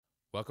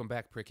Welcome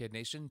back, Prickhead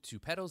Nation, to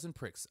Pedals and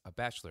Pricks, a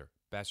Bachelorette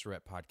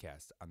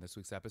podcast. On this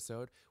week's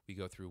episode, we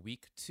go through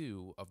week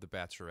 2 of The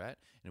Bachelorette,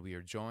 and we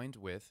are joined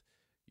with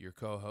your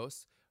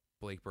co-hosts,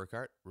 Blake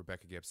Burkhart,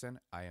 Rebecca Gibson.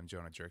 I am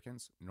Jonah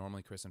Jerkins.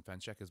 Normally, Kristen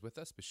Fenchek is with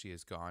us, but she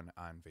is gone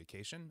on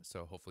vacation,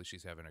 so hopefully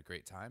she's having a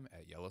great time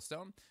at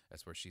Yellowstone.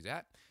 That's where she's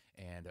at,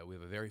 and we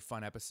have a very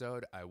fun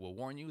episode. I will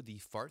warn you, the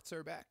farts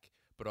are back,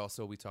 but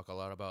also we talk a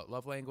lot about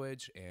love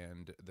language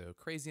and the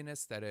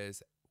craziness that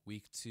is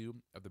week 2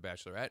 of The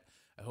Bachelorette.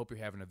 I hope you're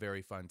having a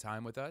very fun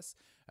time with us.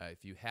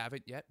 If you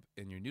haven't yet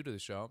and you're new to the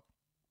show,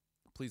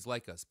 please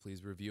like us,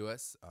 please review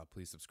us,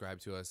 please subscribe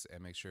to us,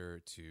 and make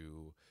sure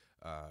to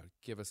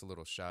give us a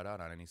little shout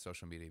out on any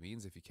social media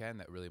means if you can.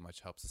 That really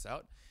much helps us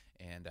out.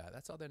 And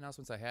that's all the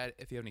announcements I had.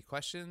 If you have any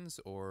questions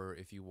or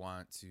if you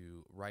want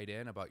to write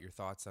in about your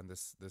thoughts on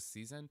this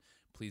season,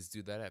 please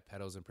do that at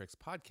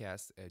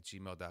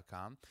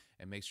pedalsandprickspodcast@gmail.com,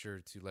 and make sure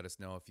to let us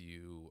know if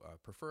you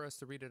prefer us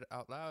to read it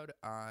out loud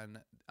on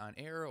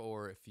air,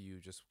 or if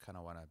you just kind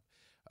of want to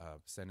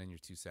send in your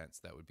 2 cents.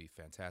 That would be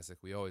fantastic.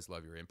 We always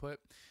love your input.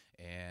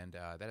 And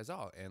that is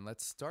all. And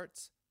let's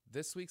start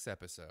this week's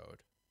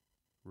episode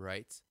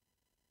right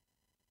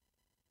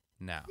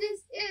now. This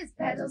is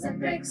Pedals and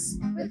Bricks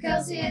with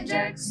Kelsey and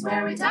Jerks,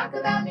 where we talk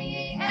about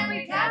me and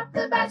recap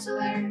The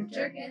Bachelor.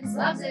 Jerkins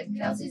loves it.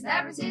 Kelsey's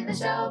never seen the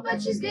show, but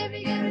she's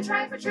giving it a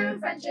try for true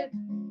friendship.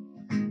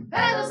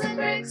 Pedals and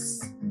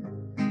Bricks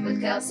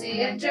with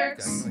Kelsey and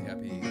Jerks. I'm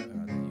really happy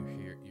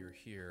that you're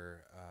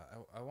here.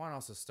 I want to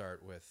also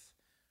start with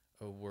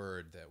a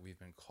word that we've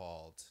been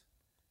called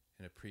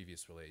in a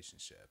previous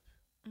relationship.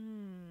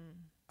 I'm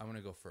going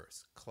to go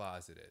first.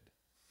 Closeted.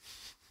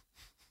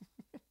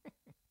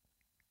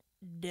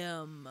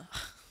 Dumb.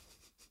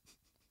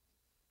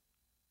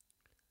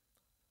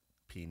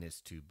 Penis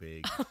too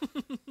big.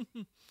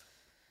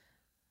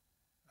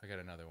 I got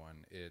another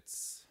one.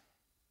 It's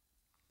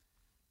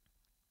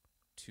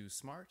too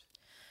smart.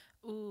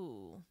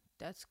 Ooh,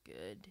 that's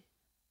good.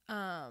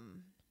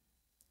 Girthy.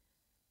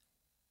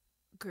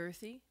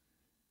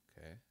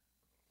 Okay.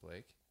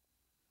 Blake.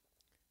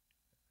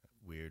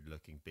 Weird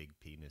looking big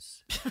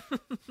penis.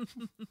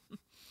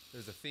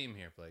 There's a theme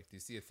here, Blake. Do you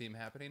see a theme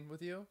happening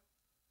with you?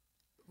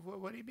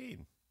 What do you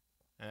mean?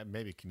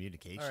 Maybe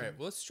communication. All right.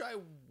 Well, let's try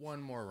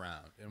one more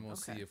round, and we'll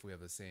see Okay. if we have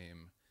the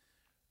same.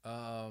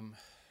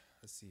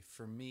 Let's see.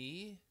 For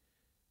me,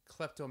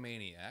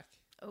 kleptomaniac.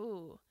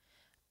 Ooh.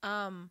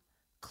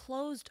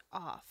 Closed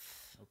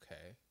off.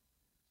 Okay.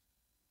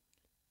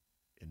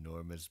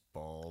 Enormous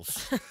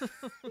balls.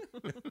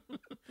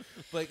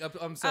 Blake,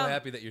 I'm so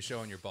happy that you're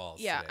showing your balls.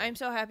 Yeah, today. I'm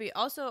so happy.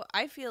 Also,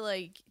 I feel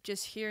like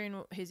just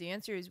hearing his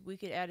answers, we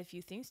could add a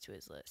few things to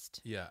his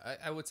list. Yeah,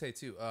 I would say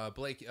too.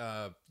 Blake,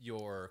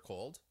 you're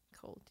cold.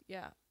 Cold.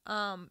 Yeah.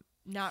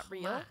 Not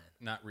real. on.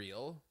 Not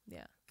real.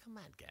 Yeah. Come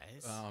on,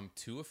 guys.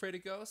 Too afraid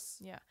of ghosts.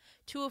 Yeah.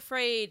 Too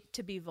afraid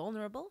to be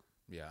vulnerable.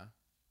 Yeah.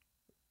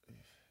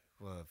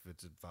 Well, if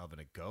it's involving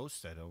a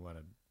ghost, I don't want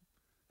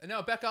to.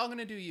 No, Becca, I'm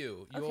gonna do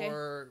you. Okay.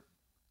 You're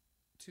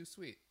too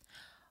sweet.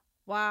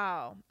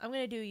 Wow. I'm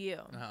going to do you.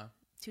 Uh-huh.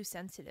 Too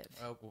sensitive.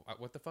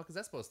 What the fuck is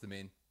that supposed to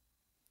mean?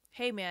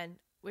 Hey, man,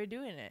 we're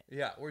doing it.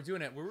 Yeah, we're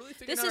doing it. We're really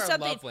figuring This out is our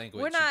something- love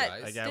language, we're not-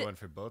 you guys. I got one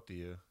for both of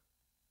you.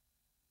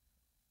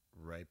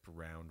 Ripe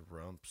round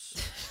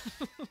rumps.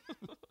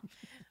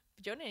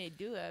 Jonah and I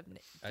do have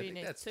I pretty think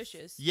nice that's-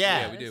 tushes.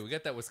 Yeah. we do. We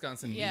got that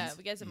Wisconsin Yeah, meat.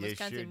 we got some You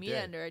Wisconsin sure meat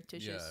did. under our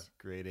tushes. Yeah.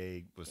 Grade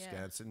A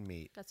Wisconsin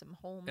meat. Got some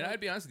home. And I'd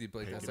be honest with you,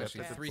 Blake, Pick that's it up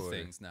actually at the 3 border.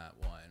 things, not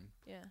one.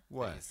 Yeah. That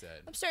What? you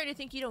said. I'm starting to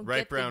think you don't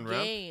Ripe get the brown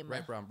rump? game.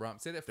 Right, brown, rump.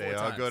 Say that 4 They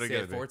all times. go Say it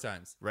together. 4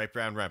 times. Ripe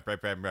round rump.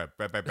 Ripe round rump.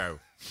 Ripe round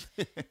rump.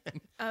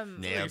 You're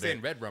Nailed saying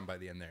it. red rum by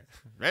the end there.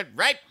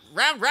 Ripe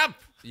round rump.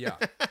 Yeah.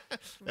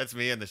 That's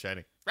me in The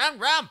Shining. Round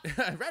rump.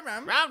 red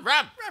rum. Round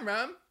rump. Red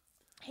rum.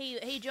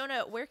 Hey,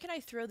 Jonah, where can I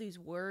throw these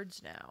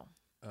words now?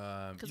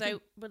 Because you I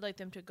can- would like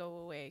them to go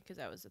away because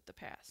I was at the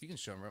past. You can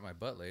show them right my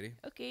butt, lady.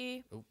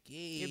 Okay. Okay.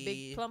 Your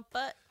big plump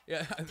butt.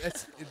 Yeah,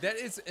 that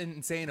is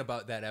insane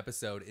about that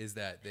episode is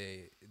that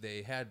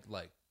they had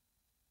like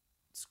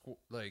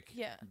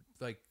Yeah.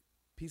 like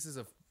pieces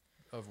of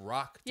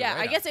rock. To Yeah,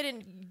 write I guess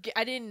on.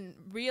 I didn't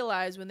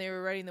realize when they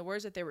were writing the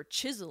words that they were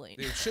chiseling.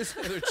 They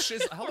were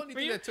chisel. How long do you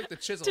think that took to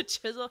chisel? To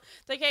chisel.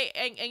 It's like, hey,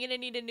 I'm gonna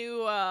need a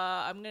new.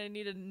 I'm gonna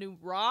need a new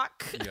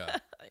rock. Yeah.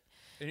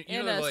 And,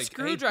 And they're a like,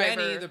 screwdriver. Hey,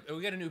 Benny,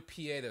 we got a new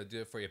PA that'll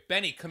do it for you.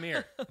 Benny, come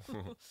here.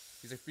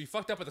 He's like, you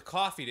fucked up with the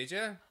coffee, did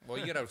you? Well,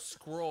 you got to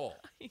scroll.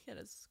 You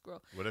gotta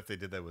scroll. What if they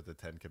did that with the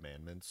 10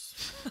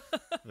 Commandments?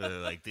 They're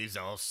like, these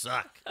all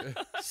suck.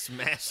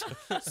 Smash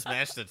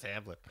the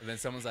tablet. And then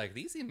someone's like,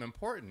 these seem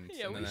important.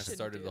 Yeah, and we then that shouldn't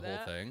started do the that.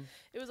 whole thing.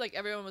 It was like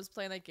everyone was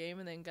playing that game,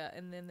 and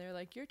then they're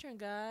like, "Your turn,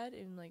 God,"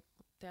 and like,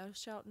 "Thou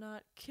shalt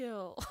not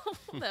kill."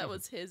 That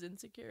was his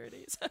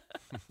insecurities.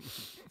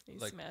 He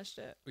Like- smashed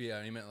it. Yeah,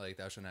 and he meant like,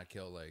 thou shalt not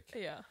kill.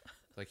 Yeah.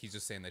 Like he's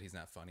just saying that he's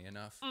not funny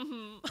enough.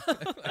 Mm-hmm.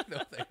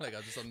 Like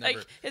I'll never.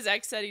 Like his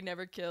ex said, he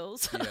never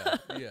kills. Yeah.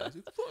 He's like,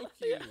 fuck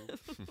you.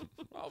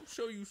 I'll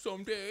show you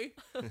someday.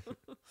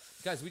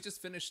 Guys, we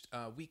just finished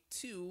week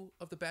 2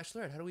 of The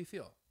Bachelorette. How do we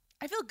feel?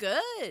 I feel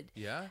good.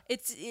 Yeah.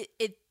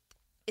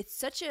 It's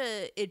such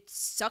it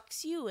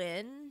sucks you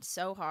in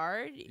so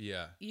hard.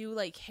 Yeah. You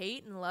like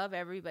hate and love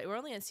everybody. We're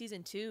only on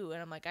season 2,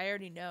 and I'm like, I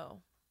already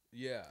know.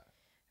 Yeah.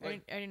 I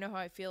already know how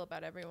I feel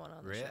about everyone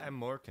on the show. I'm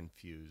more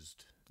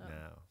confused Oh.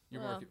 now.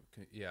 You're Well.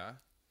 more. Yeah.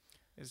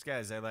 There's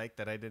guys I like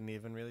that I didn't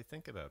even really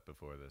think about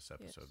before this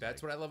episode.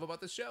 That's what I love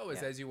about the show.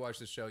 Is Yeah. as you watch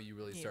the show, you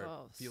really start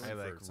Yes. feeling. I for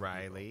like some people.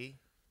 Riley.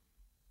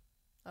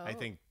 Oh.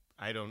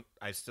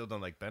 I still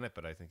don't like Bennett,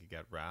 but I think he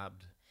got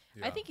robbed.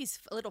 Yeah. I think he's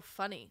a little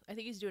funny. I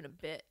think he's doing a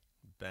bit.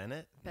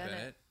 Bennett?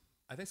 Bennett.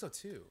 I think so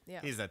too.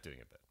 Yeah. He's not doing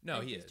a bit. No,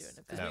 think he he's is.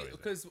 doing it No, he's not.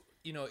 Because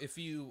if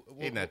you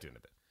He's not doing a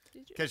bit.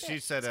 He's doing a 'Cause she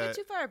bit. said, He's got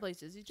 2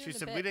 fireplaces. He's doing She a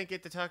said, bit. we didn't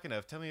get to talk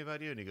enough. Tell me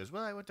about you. And he goes,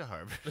 well, I went to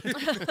Harvard.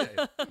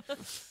 Yeah.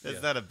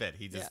 That's not a bit.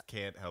 He just Yeah.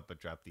 can't help but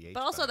drop the H.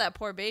 But also bomb. that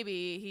poor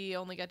baby, he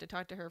only got to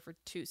talk to her for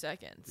 2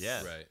 seconds.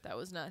 Yeah. Right. That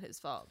was not his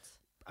fault.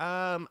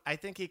 I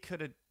think he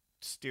could have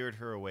steered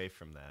her away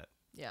from that.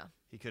 Yeah.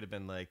 He could have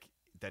been like,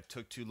 that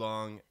took too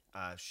long.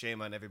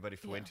 Shame on everybody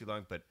for waiting Yeah. too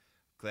long. But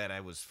glad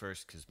I was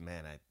first because,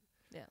 man,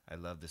 Yeah. I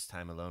love this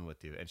time alone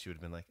with you. And she would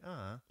have been like,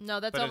 No,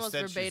 that's But almost instead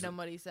she's- verbatim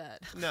what he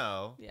said.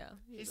 no. Yeah.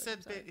 He was like, said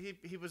 "I'm sorry."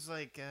 he was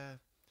like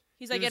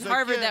He's like, was in like,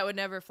 Harvard, yeah. that would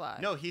never fly.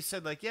 no, he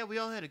said like, yeah, we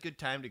all had a good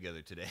time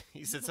together today.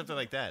 He said something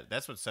like that.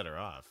 That's what set her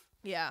off.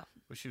 Yeah.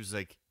 Where she was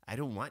like, I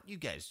don't want you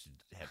guys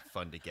to have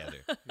fun together.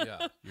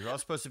 Yeah. You're all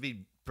supposed to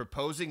be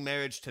proposing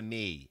marriage to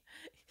me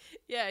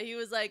Yeah. He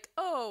was like,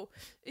 oh,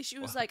 she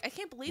was like, I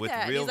can't believe with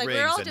that. real He's like, rings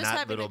we're all and just not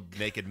having little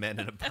naked men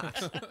in a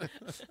box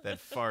that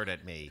fart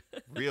at me.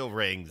 Real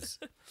rings.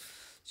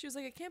 She was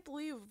like, I can't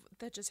believe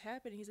that just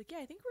happened. He's like, yeah,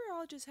 I think we're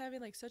all just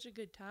having like such a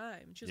good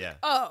time. She was Yeah. like,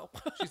 oh.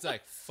 She's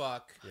like,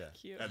 fuck Yeah.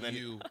 Cute. And then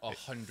you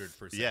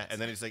 100%. yeah, and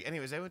then he's like,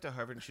 anyways, I went to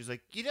Harvard, and she's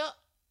like,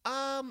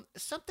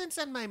 something's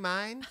on my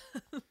mind.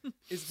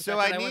 Is the So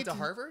fact that I I need went to to-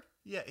 Harvard?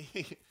 Yeah.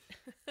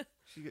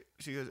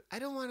 She goes, I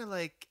don't want to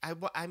like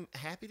I'm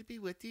happy to be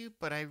with you,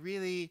 but I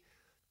really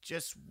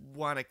just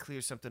want to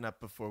clear something up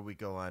before we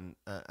go on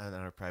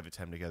our private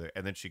time together.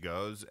 And then she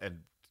goes and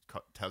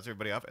tells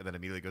everybody off, and then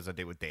immediately goes on a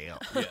date with Dale.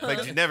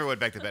 Like she never went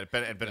back to bed.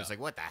 And Bennett's like,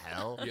 what the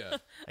hell? Yeah.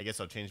 I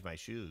guess I'll change my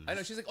shoes. I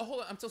know. She's like, oh,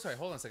 hold on. I'm so sorry.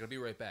 Hold on a second. I'll be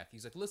right back.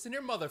 He's like, listen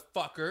here,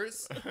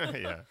 motherfuckers.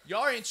 Yeah.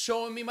 Y'all ain't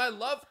showing me my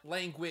love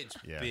language,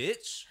 Yeah.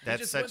 bitch. We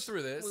That's just went such-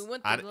 through this. We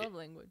went I- through love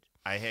language.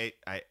 I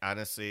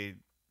honestly,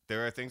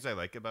 there are things I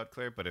like about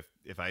Claire, but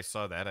if I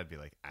saw that, I'd be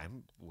like,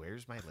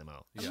 where's my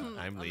limo? Yeah.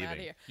 I'm leaving.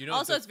 outta here. You know,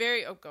 Also, the- it's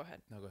very. Oh, go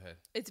ahead. No, go ahead.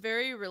 It's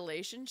very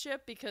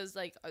relationship because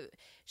like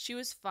she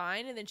was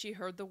fine, and then she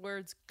heard the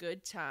words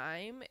 "good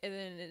time," and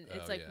then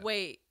it's Oh, like, yeah.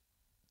 wait,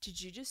 did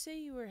you just say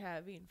you were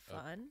having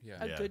fun?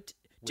 yeah. A Yeah. good.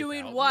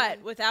 Doing Without what?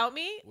 me? Without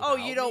me? Oh,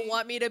 you Without don't me?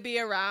 want me to be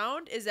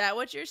around? Is that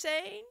what you're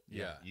saying?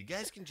 Yeah. You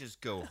guys can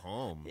just go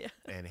home Yeah.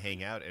 and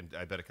hang out. And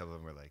I bet a couple of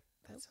them were like,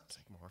 that sounds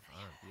like more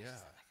fun. Yeah.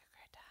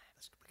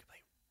 We could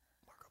play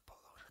Marco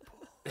Polo in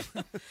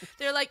the pool.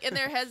 They're like in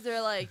their heads.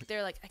 They're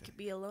like, I could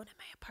be alone in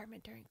my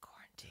apartment during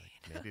quarantine.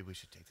 Maybe we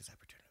should take this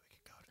opportunity. We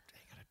could go to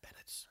hang out at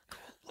Bennett's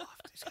cool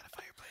loft. He's got a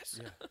fireplace.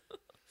 Yeah.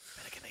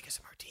 Bennett can make us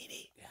a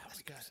martini. Yeah, oh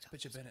my God. I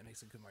bet you Bennett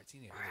makes a good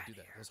martini. I really do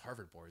that. Those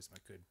Harvard boys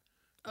make good.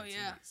 Oh,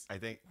 yeah. martinis. I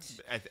think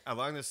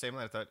along the same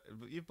line, I thought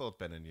you've both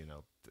been in,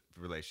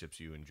 relationships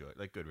you enjoy,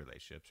 like good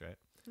relationships, right?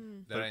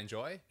 That I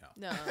enjoy? No.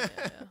 No.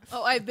 Yeah.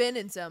 Oh, I've been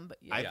in some, but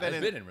yeah. I've been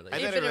in I've relationships.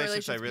 been You've in been in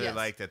relationships I relationships, really yes.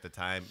 liked at the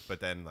time, but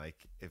then like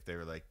if they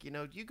were like,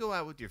 you go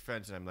out with your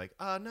friends, and I'm like,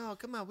 oh no,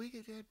 come on, we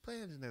could have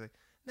plans, and they're like,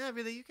 no,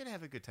 really, you can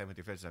have a good time with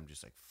your friends. And I'm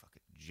just like, fuck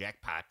it,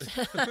 jackpot.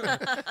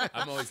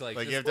 I'm always like,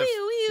 Like just- you have to,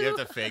 Wee-oo. you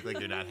have to fake like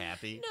you're not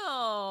happy.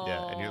 No.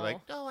 Yeah, and you're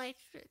like, no, I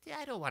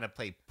don't want to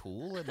play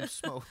pool and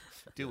smoke,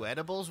 do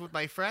edibles with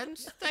my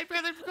friends. I'd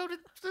rather go to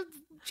the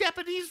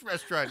Japanese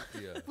restaurant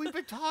Yeah. we've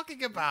been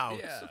talking about.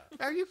 Yeah.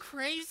 Are you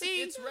crazy?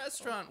 it's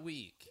restaurant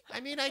week.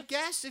 I mean, I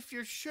guess if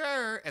you're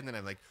sure. And then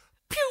I'm like,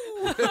 pew.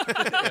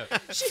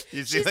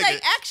 You see, She's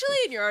like, actually,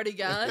 and you're already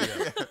gone.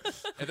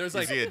 And there's you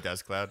like, see a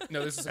dust cloud.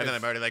 no, this is And like then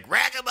I'm already like,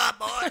 rack 'em up,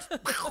 boys.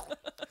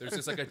 there's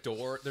just like a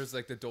door. There's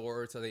like the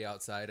door to the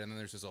outside, and then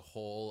there's just a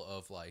hole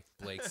of like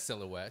Blake's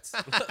silhouettes.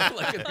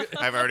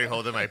 like, I'm already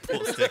holding my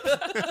pool stick.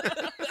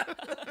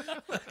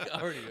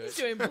 already He's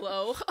good. doing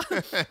blow.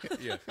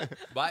 Yeah.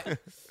 But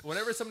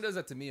whenever someone does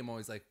that to me, I'm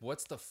always like,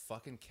 what's the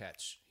fucking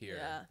catch here?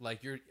 Yeah.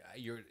 Like you're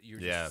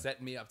Yeah. just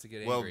setting me up to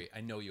get Well, angry.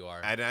 I know you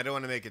are. I don't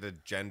want to make it a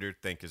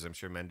gendered thing because I'm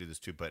sure men do this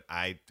too. But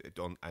I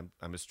don't. I'm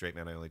a straight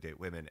man. I only date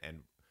women,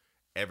 and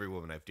every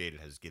woman I've dated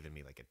has given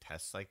me like a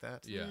test like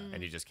that. Yeah.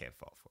 And you just can't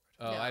fall for it.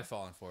 Oh, Yeah. I've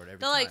fallen for it every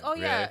They're time. like, oh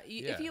yeah, Really?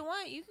 if Yeah. you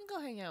want, you can go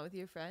hang out with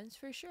your friends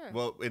for sure.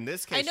 Well, in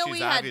this case, I know she's we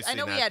had, obviously I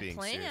know we not had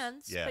being serious.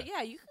 plans, Yeah. but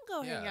yeah, you can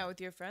go hang Yeah. out with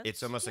your friends.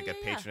 It's almost Yeah, like a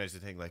yeah, yeah. patronizing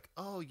thing, like,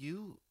 oh,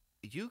 you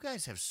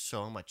guys have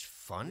so much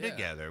fun Yeah.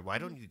 together. Why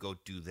don't you go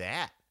do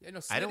that? Yeah,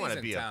 no, I don't wanna Smitty's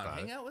in be town. about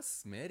Hang it. out with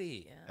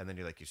Smitty. Yeah. And then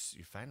you're like,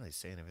 you're finally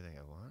saying everything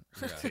I want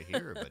Yeah. to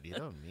hear, but you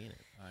don't mean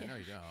it. I know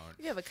you don't.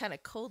 You have a kind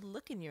of cold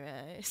look in your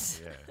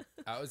eyes. Yeah.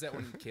 I was at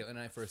when Caitlin and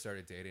I first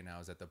started dating. I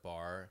was at the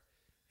bar,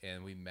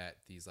 and we met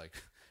these. I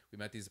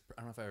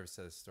don't know if I ever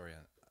said this story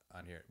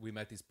on here. We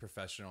met these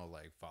professional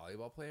like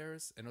volleyball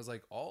players, and it was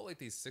like all like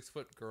these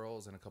 6-foot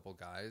girls and a couple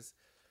guys,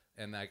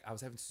 and like I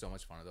was having so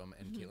much fun with them.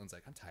 And Caitlin's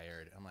like, I'm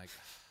tired. I'm like,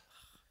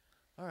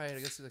 all right, I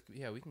guess like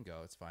yeah, we can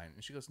go. It's fine.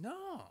 And she goes,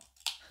 no,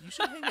 you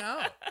should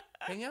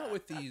hang out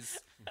with these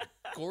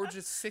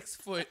gorgeous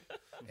 6-foot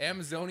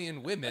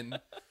Amazonian women.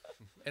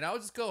 And I'll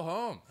just go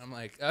home. I'm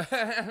like,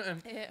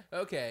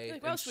 okay. You're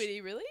like, well, And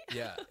sweetie, really?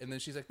 yeah. And then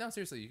she's like, no,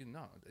 seriously, you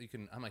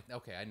can. I'm like,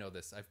 okay, I know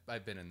this.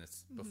 I've been in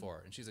this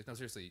before. And she's like, no,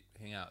 seriously,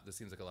 hang out. This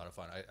seems like a lot of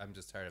fun. I'm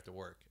just tired after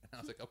work. And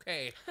I was like,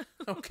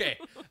 okay,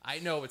 I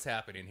know what's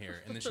happening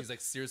here. And then she's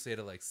like, seriously, had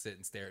to like sit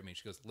and stare at me.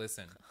 She goes,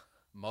 listen,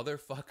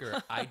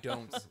 motherfucker, I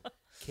don't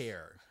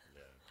care.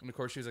 And of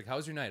course, she was like, how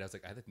was your night? I was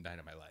like, I had the night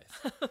of my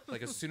life.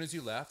 Like, as soon as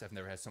you left, I've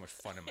never had so much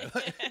fun in my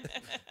life.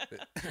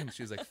 And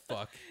she was like,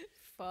 fuck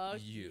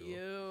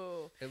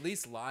you. At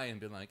least lie and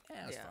be like,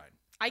 it's fine.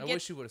 I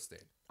wish you would have stayed.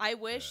 I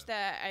wish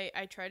that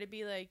I try to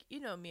be like, you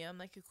know me, I'm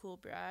like a cool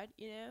brat,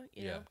 you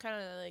know, kind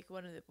of like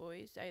one of the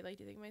boys. I like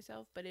to think of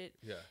myself, but it,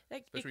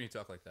 like, especially when you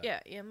talk like that.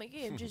 Yeah, I'm like,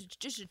 I'm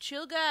just a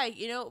chill guy,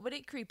 you know, but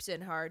it creeps in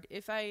hard.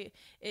 If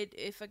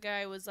a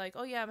guy was like,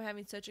 oh yeah, I'm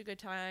having such a good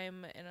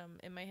time, and I'm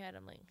in my head,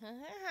 I'm like,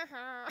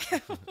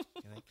 You're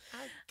like,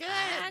 good.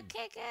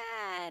 Okay,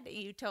 good.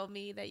 You told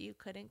me that you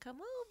couldn't come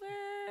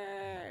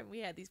over. We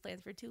had these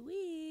plans for 2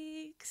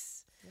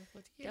 weeks.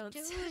 Don't to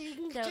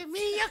me, don't- I'll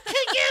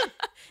kill you.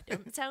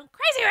 Don't sound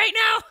crazy right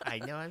now. I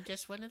know I'm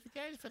just one of the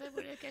guys, but I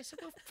guess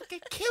I will fucking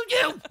kill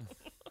you.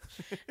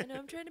 I know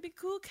I'm trying to be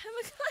cool, calm,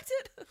 and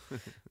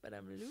collected, but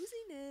I'm losing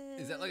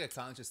it. Is that like a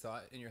conscious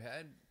thought in your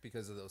head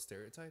because of those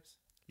stereotypes?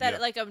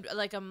 that?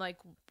 Yeah. I'm like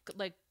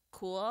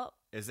cool.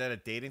 Is that a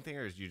dating thing,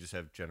 or do you just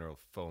have general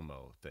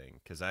FOMO thing?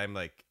 Because I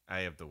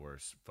have the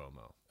worst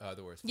FOMO.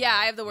 The worst. Yeah, FOMO.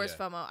 I have the worst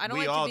FOMO. I don't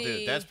We like all to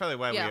be. do. That's probably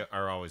why yeah. we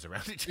are always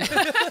around each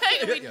other.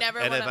 We never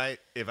And want to.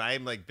 if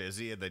I'm like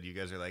busy, and then you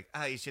guys are like,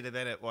 you should have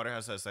been at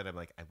Waterhouse last night. I'm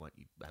like, I want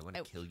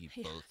to kill you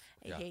both.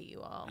 I hate you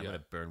all. I'm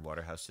gonna burn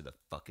Waterhouse to the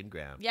fucking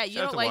ground. Yeah, you Shout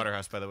out don't to like-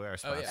 Waterhouse, by the way, our Oh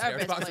sponsor. yeah, Our our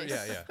best sponsor.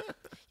 place. Yeah.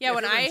 Yeah,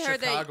 when If you're I in heard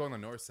Chicago that. on the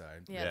north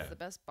side. Yeah, Yeah. it's the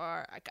best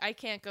bar. I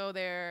can't go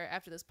there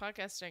after this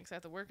podcast stinks. I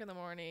have to work in the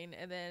morning.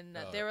 And then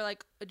they were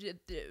like,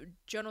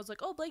 Jonah was like,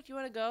 oh, Blake, you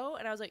want to go?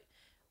 And I was like,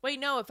 wait,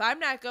 no, if I'm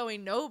not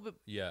going,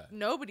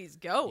 nobody's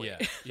going.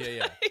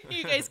 Yeah.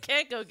 You guys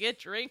can't go get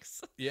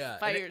drinks Yeah.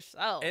 by and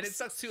yourselves. and it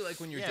sucks too, like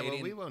when you're Yeah, dating.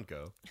 well, we won't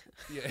go.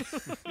 Yeah.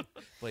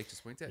 Blake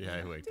just winked at me. Yeah,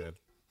 I winked at.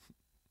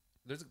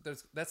 There's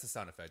that's the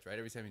sound effect, right?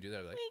 Every time you do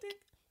that, like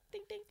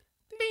Ding, ding,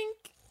 ding.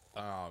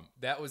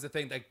 that was the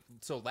thing. Like,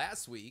 so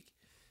last week,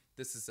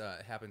 this has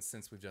happened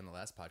since we've done the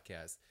last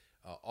podcast.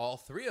 All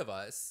three of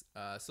us.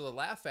 So the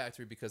Laugh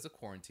Factory, because of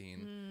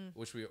quarantine,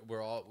 which we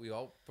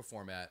all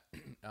perform at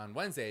on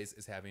Wednesdays,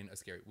 is having a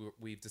scary.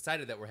 We've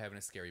decided that we're having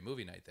a scary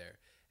movie night there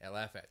at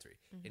Laugh Factory,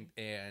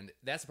 and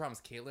that's the problem.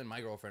 Is Caitlin,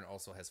 my girlfriend,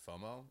 also has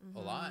FOMO a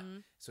lot,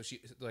 so she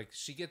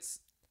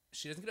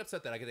doesn't get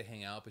upset that I get to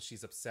hang out, but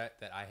she's upset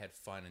that I had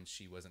fun and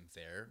she wasn't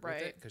there with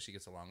Right. it because she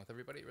gets along with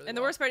everybody really And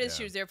the well. worst part is Yeah.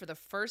 she was there for the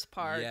first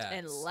part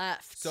and Yes.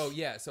 left. So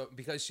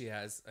because she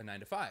has a 9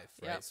 to 5, right?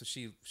 Yep. So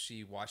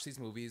she watched these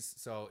movies.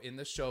 So in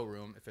the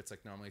showroom, if it's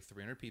like normally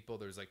 300 people,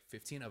 there's like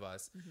 15 of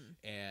us,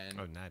 and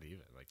Oh, not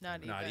even. Like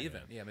Not not even.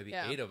 even, yeah, maybe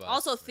Yeah. 8 of us.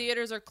 Also,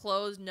 theaters are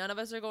closed. None of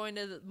us are going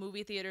to the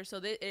movie theater, so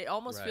it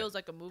almost Right. feels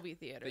like a movie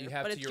theater. But you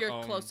have but to it's your your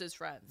own- closest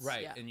friends,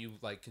 right? Yeah. And you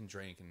like can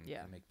drink and,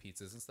 Yeah. and make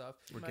pizzas and stuff.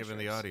 We're giving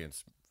the mushrooms.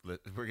 audience,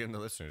 we're giving the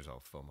listeners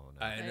all FOMO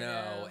now. I know.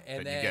 know. And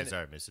But then you guys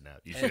are missing out.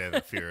 You should have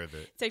a fear of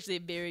it. It's actually a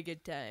very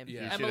good time.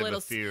 Yeah. You I'm should a have a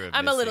little. fear of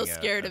I'm a little missing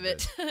out scared on of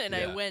it, and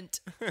Yeah. I went.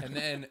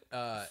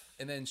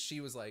 and then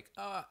she was like,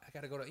 I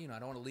gotta go to, I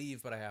don't want to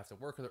leave, but I have to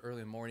work with her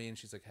early in the morning.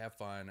 She's like, have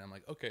fun. I'm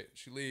like, okay.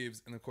 She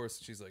leaves, and of course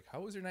she's like, how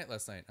was your night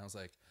last night? And I was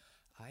like,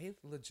 I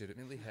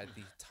legitimately had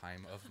the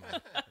time of my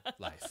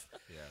life.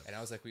 Yeah. And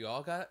I was like, we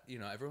all got,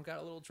 everyone got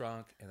a little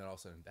drunk, and then all of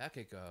a sudden back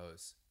it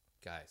goes,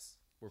 guys,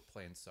 we're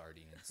playing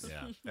sardines.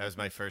 Yeah. That was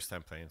my first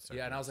time playing sardines.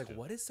 Yeah, and I was like, too.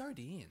 what is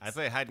sardines? I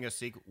played hide and go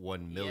seek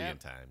 1 million Yep.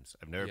 times.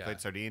 I've never Yeah.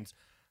 played sardines.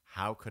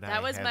 How could I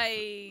That was have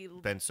my.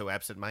 been so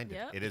absent-minded?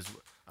 Yep. It is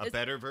a It's-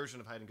 better version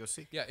of hide and go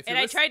seek. Yeah, if And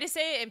you're I tried to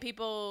say it, and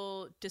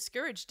people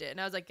discouraged it. And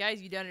I was like,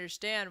 guys, you don't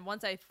understand.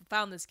 Once I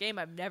found this game,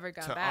 I've never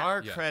gone To back.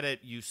 our Yeah. credit,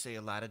 you say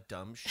a lot of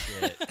dumb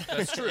shit.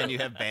 That's true. And you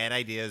have bad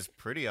ideas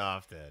pretty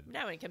often.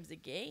 Now, when it comes to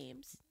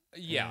games,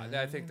 Yeah,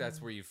 I think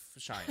that's where you've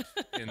shined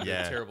in the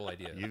Yeah. terrible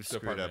idea. You've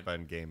screwed department. up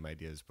on game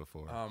ideas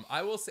before.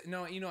 I will say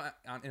no. In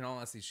all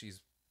honesty, she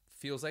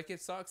feels like it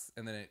sucks,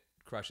 and then it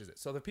crushes it.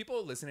 So the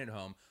people listening at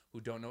home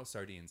who don't know what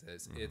sardines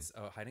is, it's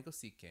a hide and go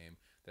seek game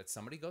that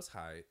somebody goes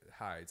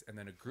hides, and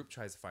then a group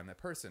tries to find that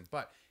person.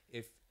 But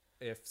if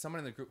someone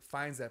in the group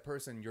finds that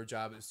person, your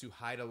job is to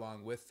hide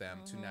along with them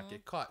to not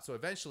get caught. So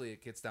eventually,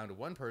 it gets down to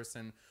one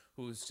person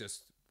who's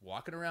just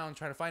walking around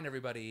trying to find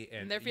everybody,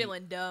 and they're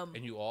feeling dumb.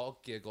 and you all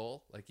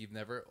giggle like you've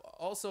never.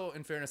 Also,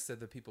 in fairness to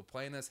the people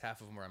playing this,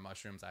 half of them were on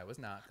mushrooms. I was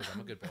not, because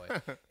I'm a good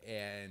boy.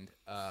 And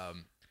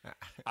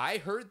I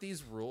heard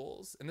these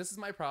rules, and this is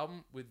my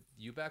problem with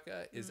you,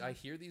 Becca, is I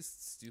hear these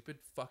stupid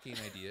fucking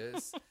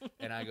ideas,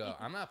 and I go,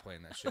 I'm not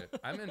playing that shit.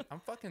 I'm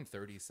fucking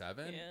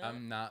 37. Yeah.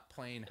 I'm not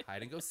playing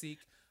hide and go seek.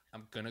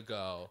 I'm gonna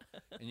go.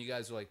 And you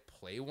guys were like,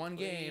 play one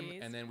game, Please.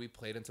 and then we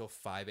played until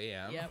 5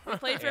 a.m. Yeah, we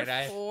played for And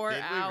I- 4 Did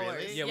we hours.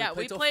 really? Yeah,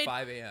 we played till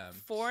 5 a.m.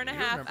 4.5 You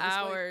remember this play?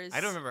 hours.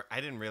 I don't remember. I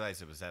didn't realize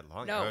it was that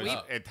long. No,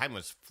 Time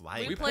was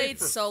flying. We We by. played played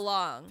for- so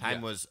long. Time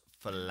Yeah. was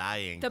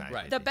flying. The, by.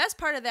 Right. the best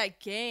part of that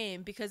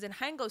game, because in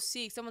hide and go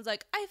seek, someone's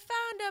like, I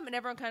found him, and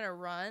everyone kind of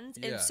runs.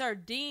 Yeah. In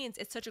Sardines,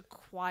 it's such a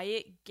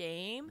quiet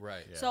game.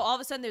 Right. Yeah. So all of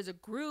a sudden there's a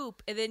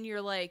group, and then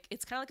you're like,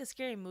 it's kind of like a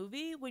scary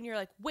movie when you're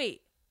like,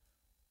 wait,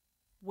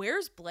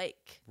 where's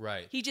Blake?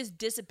 Right. He just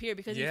disappeared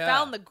because he Yeah.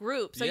 found the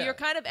group. So Yeah. you're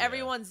kind of Yeah.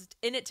 everyone's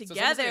in it So it's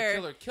almost like a together.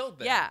 killer killed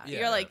them. Yeah,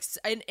 you're like,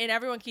 and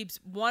everyone keeps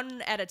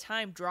one at a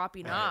time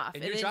dropping Right. off.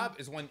 And your then-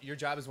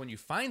 job is when you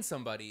find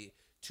somebody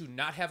to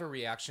not have a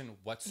reaction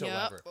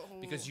whatsoever,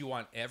 because you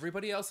want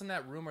everybody else in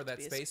that room or that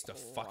Be as space to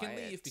fucking leave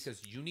quiet.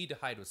 because you need to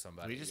hide with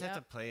somebody. We just Yep.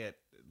 have to play it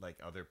like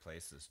other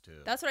places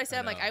too. That's what I said.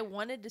 I'm like, know. I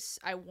wanted to.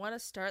 I want to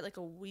start like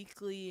a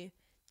weekly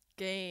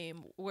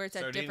game where it's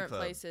at Sardine different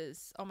Club.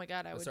 places. Oh my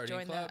god, I The would Sardine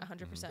join Club? that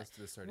 100%. Let's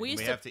do the sardine. We we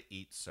used have to. to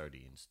eat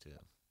sardines too.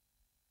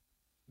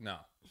 No.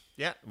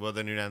 Yeah. Well,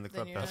 then you're not in the Then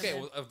club. you're not pal. Okay.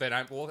 Okay. Well, then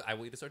I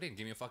will eat a sardine.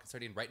 Give me a fucking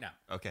sardine right now.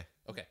 Okay.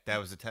 Okay. That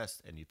was a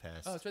test, and you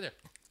passed. Oh, it's right there.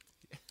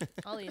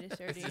 I'll eat a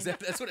sardine.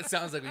 That's what it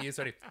sounds like when you eat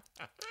sardine.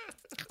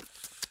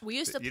 We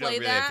used to you play don't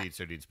really have that. to eat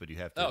sardines, but you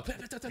have to.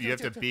 Oh. You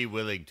have to be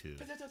willing to.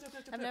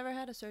 I've never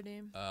had a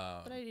sardine.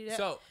 But I eat it.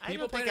 So I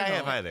people don't think playing I at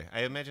have home- either.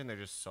 I imagine they're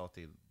just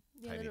salty,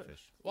 Yeah, tiny they don't-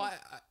 fish. Well,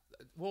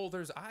 well,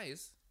 there's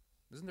eyes.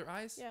 Isn't there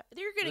eyes? Yeah,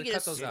 you're gonna They get a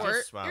cut those out. squirt.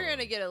 Just swallow You're gonna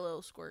them. get a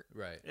little squirt.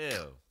 Right.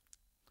 Ew.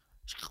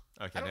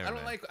 Okay, I never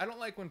don't mind.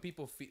 like when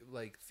people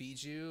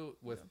feed you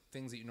with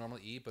things that you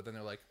normally eat, but then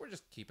they're like, we're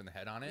just keeping the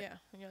head on it, Yeah,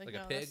 and you're like, Like a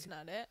no, pig? that's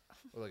not it.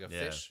 or like a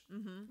Yeah. fish.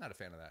 Mm-hmm. Not a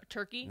fan of that.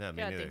 Turkey. No, me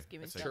yeah, neither.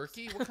 Thanksgiving That's stuff.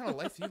 Turkey? What kind of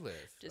life do you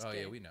live? Just oh yeah,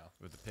 kidding. we know.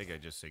 With the pig, I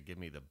just say, give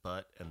me the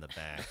butt and the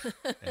back,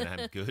 and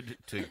I'm good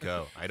to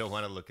go. I don't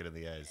want to look it in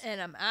the eyes. And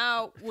I'm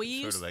out.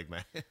 We Sort used of like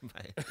my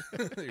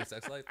Your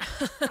sex life.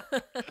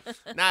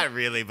 Not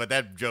really, but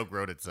that joke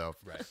wrote itself.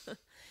 Right.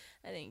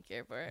 I didn't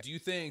care for it. Do you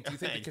think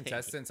the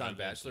contestants on Thank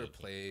Bachelor you.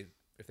 play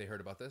if they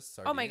heard about this?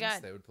 Oh my Sardines,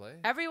 God. they would play.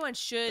 Everyone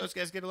should. Those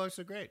guys get along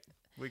so great.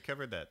 We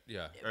covered that.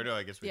 Yeah. Or no,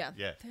 I guess we. Yeah.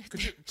 Yeah.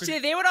 See,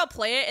 they would all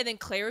play it, and then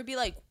Claire would be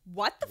like,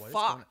 "What the What is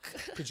going on?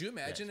 fuck?" Could you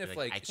imagine Yeah, if she's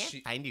like I can't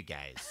she? find you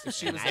guys.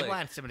 she and was I like-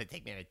 want someone to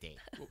take me on a date.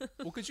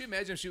 Well, could you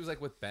imagine if she was like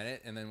with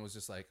Bennett and then was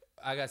just like,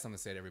 I got something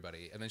to say to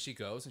everybody, and then she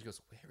goes and she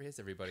goes, where is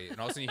everybody?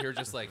 And all of a sudden you hear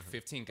just like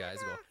 15 guys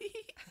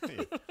go.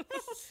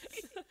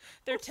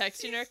 They're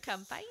texting her,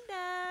 "Come find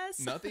us."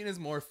 Nothing is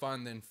more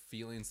fun than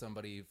feeling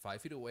somebody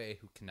 5 feet away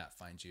who cannot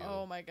find you.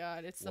 Oh my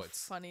god, it's the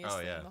What's- funniest Oh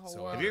thing yeah. in the whole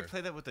So world. Have you ever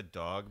played that with a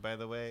dog? By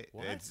the way,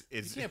 What?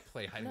 It's you can't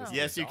play hide and No. go seek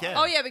Yes, with a you dog. can.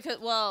 Oh yeah, because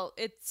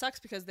it sucks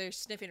because they're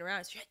sniffing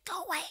around. So you're like,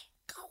 "Go away,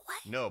 go away."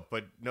 no,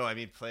 but no. I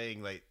mean,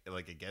 playing like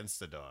against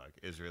the dog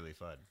is really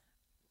fun.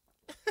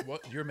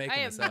 What you're I making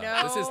have this up.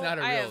 no. This is not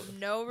a I real. have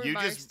no You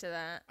remarks just- to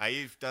that.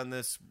 I've done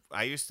this.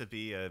 I used to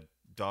be a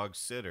dog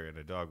sitter and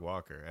a dog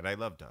walker, and I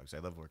love dogs. I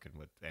love working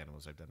with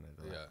animals. I've done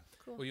it a lot. Yeah.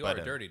 Cool. Well, you But,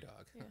 are a dirty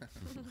dog.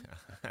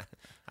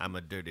 I'm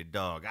a dirty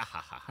dog. Ah,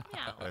 ha, ha, ha.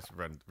 Meow. Let's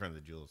run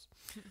the jewels.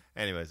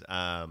 Anyways,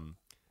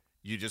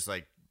 you just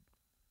like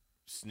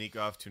sneak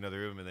off to another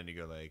room, and then you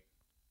go like,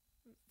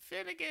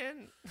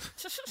 Finnegan.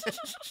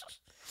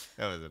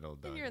 That was an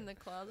old dog. And you're in the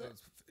closet.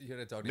 You had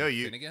a dog No, named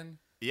you- Finnegan?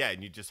 Yeah,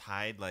 and you just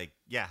hide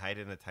hide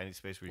in a tiny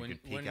space where you When- can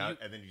peek when out, you-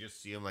 and then you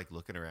just see them like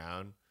looking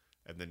around,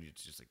 and then you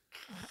just like,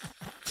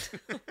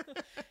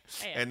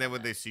 Hey, and then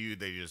when they see you,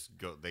 they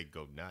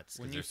go nuts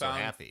When because you they're so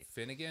found happy.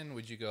 Finnegan,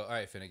 would you go, all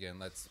right, Finnegan,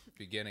 let's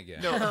begin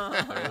again? No.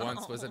 There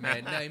once was a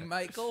man named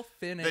Michael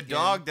Finnegan. The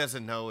dog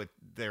doesn't know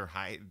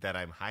that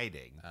I'm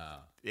hiding. Oh.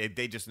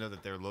 They just know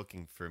that they're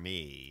looking for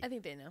me. I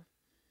think they know.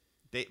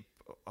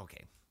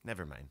 Okay,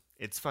 never mind.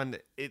 It's fun.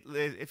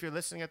 If you're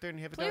listening out there and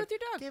you have a Play dog, with your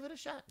dog. give it a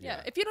shot.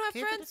 Yeah. If you don't have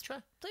Give it a friends, try.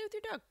 play with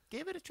your dog.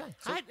 Give it a try.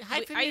 So-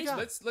 hide from I your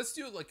used- dog. Let's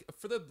do like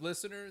for the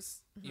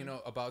listeners, you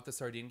know, about the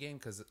sardine game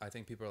because I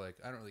think people are like,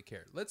 I don't really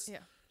care. Let's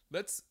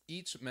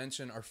each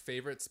mention our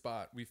favorite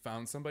spot we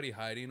found somebody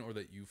hiding or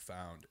that you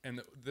found, and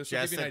this will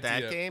Just give you an at that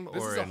idea. game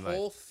this or is a in, like-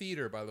 whole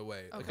theater, by the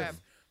way. Like, Okay.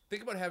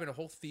 think about having a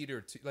whole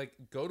theater to like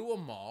go to a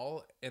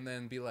mall and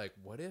then be like,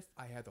 what if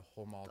I had the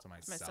whole mall to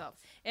myself?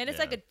 And it's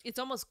Yeah. like it's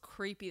almost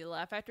creepy, the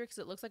Laugh Factory, because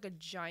it looks like a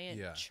giant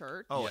Yeah.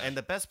 church. Oh, Yeah. and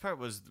the best part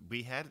was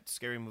we had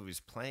scary movies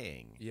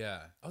playing,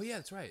 Yeah. Oh yeah,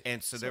 that's right.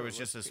 and so So there it was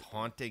just looked this creepy.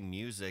 haunting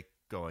music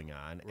going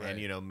on, Right.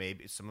 and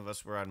maybe some of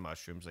us were on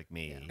mushrooms like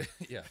me.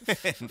 yeah.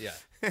 And- Yeah.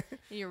 And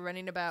you're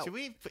running about. Should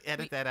we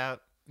edit that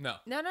out? No.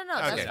 No,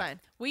 that's Okay. fine.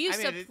 We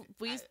used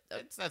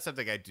It's not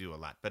something I do a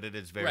lot, but it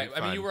is very Right.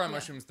 fun. I mean, you were on Yeah.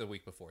 mushrooms the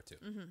week before too.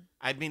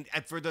 I mean,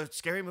 for the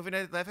scary movie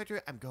night at Laugh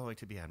Factory, I'm going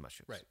to be on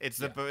mushrooms. Right. It's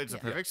Yeah. the Yeah.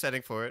 perfect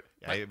setting for it.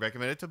 I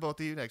recommend it to both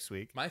of you next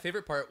week. My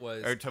favorite part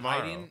was Or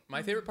tomorrow. hiding.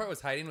 My favorite part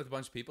was hiding with a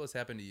bunch of people. This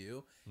happened to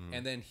you,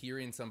 and then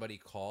hearing somebody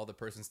call the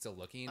person still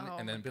looking, Oh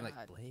and then my being like,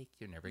 God. "Blake,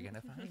 you're never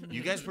gonna find me."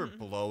 You guys were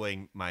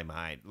blowing my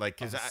mind, like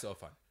Oh, it because was so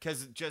fun.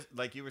 just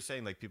like you were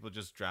saying, like people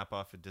just drop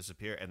off and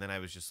disappear, and then I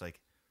was just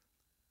like,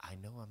 I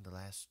know I'm the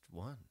last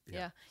one.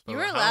 Yeah. But You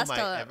were how last am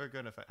I ever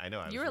gonna find? I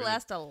know. You were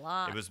last a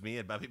lot. It was me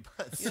and Bobby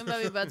Butts. You and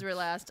Bobby Buds were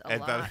last a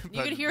And lot. Bobby You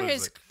could Buds hear was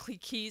his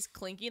like- keys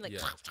clinking, like.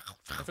 Yeah.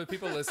 And for the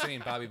people listening,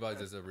 Bobby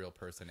Bugs is a real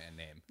person and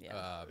name.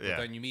 Yeah. But Yeah.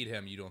 then you meet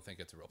him, you don't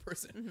think it's a real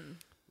person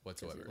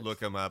whatsoever.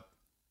 Look him up.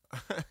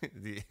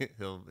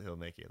 he'll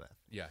make you laugh.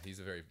 Yeah, he's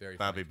a very, very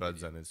Bobby funny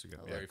Buds comedian. on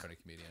Instagram. Very Yeah. funny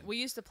comedian. We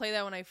used to play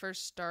that when I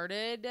first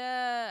started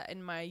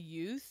in my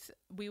youth.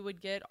 We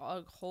would get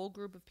a whole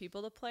group of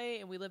people to play,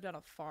 and we lived on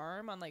a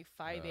farm on like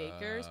 5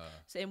 acres.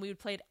 So, and we would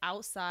play it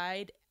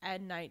outside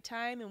at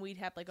nighttime, and we'd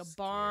have like a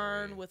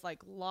barn Scary. with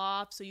like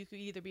lofts, so you could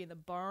either be in the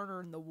barn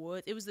or in the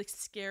woods. It was the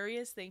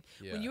scariest thing.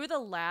 Yeah. When you were the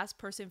last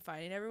person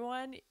finding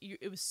everyone,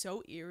 it was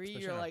so eerie.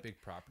 Especially You're on a like,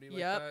 big property like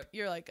yep. that.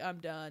 You're like, I'm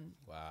done.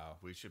 Wow.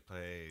 We should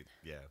play.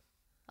 Yeah,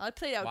 I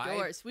played Why-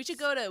 outdoors. We should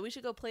go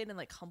play it in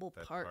like Humboldt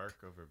that Park. park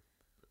over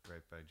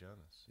right by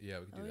Jonas. Yeah,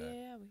 we can Oh do that.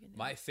 yeah, we can. Do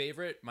My it.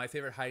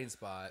 favorite hiding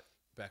spot,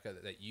 Becca,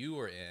 that you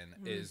were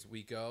in is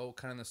we go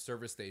kind of in the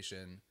service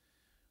station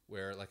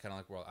where like kind of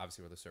like well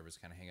obviously where the servers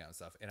kind of hang out and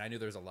stuff. And I knew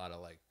there was a lot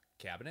of like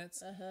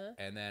cabinets,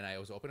 and then I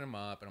was opening them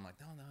up, and I'm like,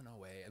 no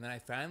way. And then I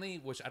finally,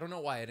 which I don't know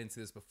why I didn't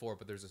see this before,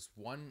 but there's this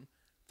one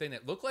thing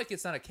that looked like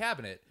it's not a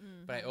cabinet,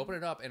 but I open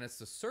it up and it's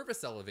the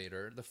service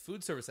elevator, the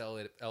food service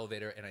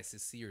elevator, and I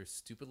see your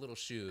stupid little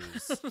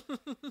shoes.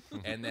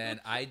 And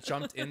then I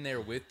jumped in there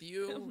with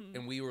you,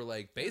 and we were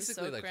like was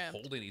basically so like cramped.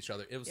 holding each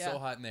other. It was Yeah. so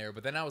hot in there.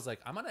 But then I was like,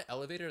 I'm on an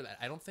elevator that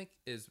I don't think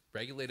is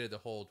regulated to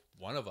hold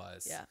one of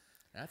us. Yeah.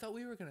 And I thought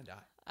we were gonna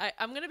die.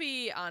 I'm gonna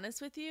be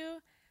honest with you.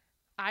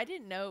 I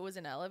didn't know it was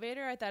an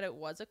elevator. I thought it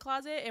was a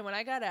closet. And when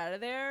I got out of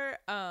there,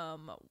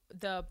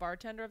 the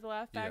bartender of the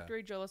Laugh Yeah.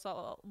 Factory, Joe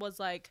LaSalle, was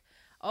like,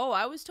 "Oh,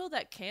 I was told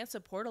that can't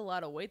support a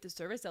lot of weight. The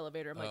service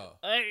elevator." I'm like, Oh.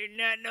 "I did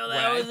not know When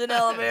that I- was an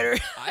elevator."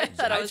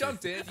 thought I was-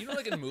 jumped in. You know,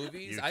 like in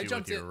movies, You I two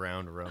jumped with in. your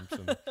round rumps.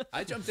 And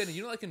I jumped in, and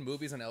you know, like in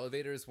movies and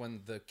elevators,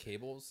 when the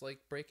cables like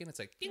break in, it's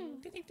like ding,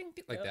 ding, ding, ding,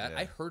 ding, like that.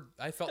 Yeah.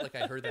 I felt like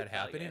I heard that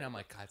happening. yeah. I'm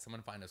like, God,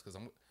 someone find us because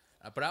I'm.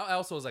 But I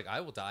also was like, I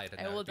will die.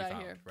 I will be die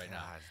found here. right now.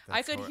 God, I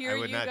that's could hor- hear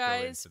would you not go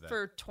guys into that.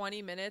 for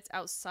 20 minutes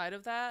outside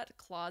of that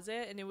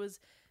closet, and it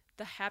was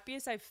the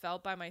happiest I've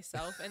felt by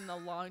myself in a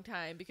long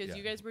time because Yeah.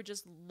 you guys were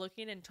just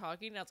looking and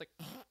talking, and I was like,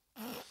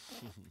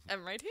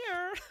 I'm right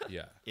here.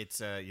 Yeah,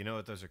 It's you know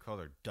what those are called?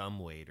 They're dumb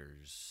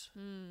waiters.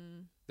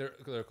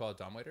 they're called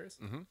dumbwaiters.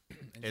 Mm-hmm.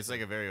 It's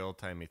like a very old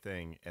timey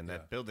thing, and Yeah.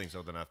 that building's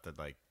old enough that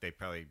like they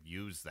probably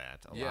use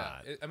that a Yeah,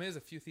 lot. I mean, there's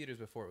a few theaters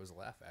before it was a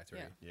Laugh Factory.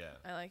 Yeah.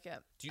 Yeah. I like it.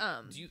 Do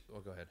you? Oh,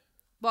 go ahead.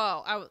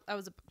 Well,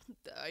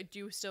 I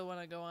do still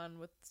want to go on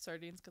with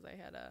sardines because I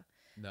had a.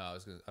 No, I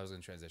was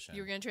gonna transition.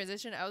 You were going to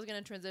transition. I was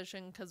going to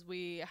transition because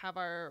we have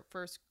our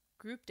first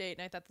group date,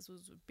 and I thought this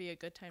would be a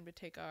good time to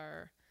take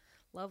our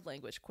love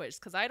language quiz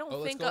because I don't Oh,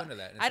 let's think go into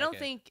that in a I don't second.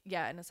 think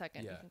in a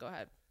second Yeah. you can go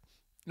ahead.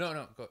 No,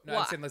 go. No,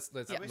 Well, I'm saying let's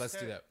yeah. let's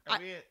do that. Are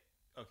we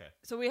okay.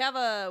 So we have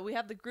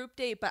the group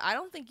date, but I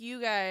don't think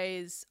you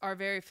guys are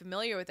very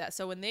familiar with that.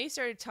 So when they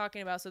started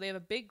talking about, so they have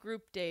a big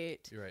group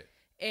date, You're right.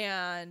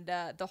 and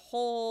the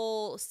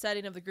whole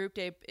setting of the group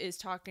date is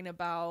talking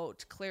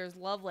about Claire's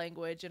love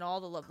language and all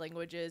the love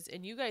languages,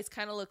 and you guys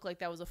kind of look like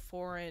that was a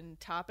foreign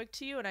topic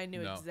to you, and I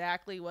knew No.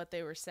 exactly what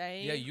they were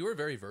saying. Yeah, you were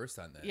very versed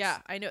on this. Yeah,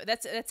 I know.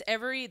 That's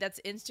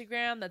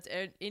Instagram. That's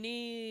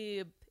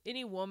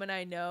any woman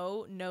I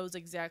know knows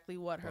exactly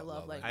what her What love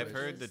love language language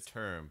I've heard the is.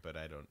 term, but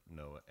I don't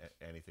know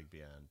anything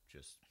beyond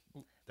just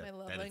that, My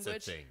love that language?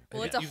 it's a thing.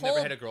 Well, it's You've a never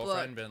whole had a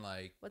girlfriend book. been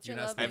like, What's "You're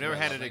your not love speaking I've never my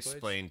had love it language?"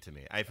 explained to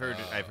me. I've heard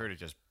it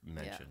just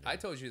mentioned. I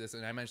told you this,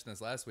 and I mentioned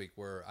this last week,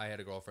 where I had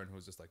a girlfriend who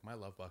was just like, "My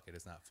love bucket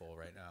is not full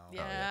right now."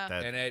 Yeah.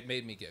 that- And it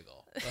made me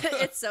giggle.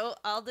 It's so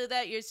I'll do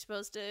that. You're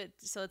supposed to.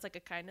 So it's like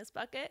a kindness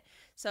bucket.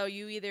 So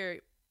you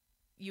either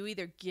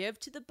give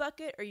to the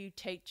bucket or you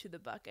take to the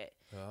bucket.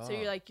 So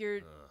you're like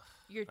you're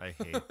I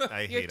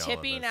hate you're all of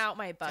tipping this. out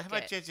my How bucket.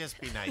 about you just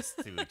be nice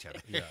to each other?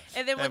 Yeah.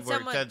 And then when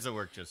someone tends to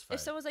work just fine.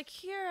 if someone's like,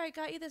 "Here, I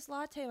got you this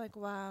latte," I'm like,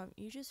 "Wow,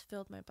 you just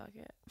filled my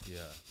bucket. Yeah.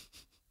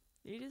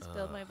 You just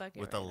filled my bucket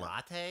with right a now."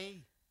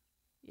 latte.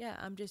 Yeah,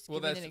 I'm just Well,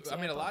 giving that's. an example.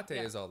 I mean, a latte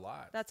Yeah. is a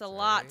lot. That's a right?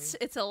 lot.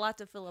 It's a lot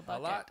to fill a A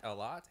bucket.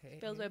 latte.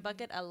 Fills my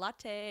bucket a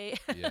latte.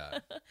 Yeah.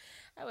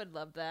 I would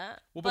love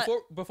that. Well,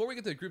 But- before we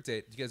get to the group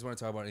date, do you guys want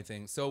to talk about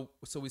anything? So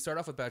we start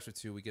off with Bachelor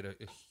 2. We get a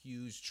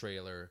huge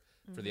trailer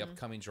for the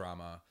upcoming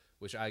drama,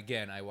 which I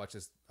watch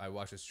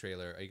this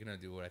trailer. Are you gonna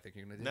do what I think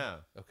you're gonna do? No.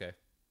 Okay,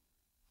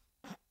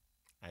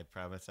 I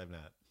promise I'm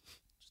not.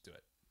 just do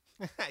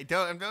it. I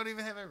don't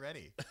even have it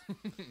ready.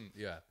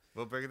 Yeah.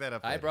 We'll bring that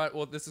up. I later. brought.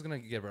 Well, this is gonna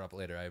get brought up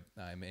later.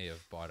 I may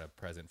have bought a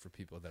present for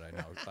people that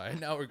I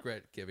now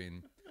regret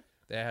giving.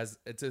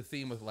 It's a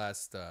theme with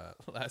last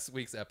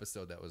week's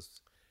episode. That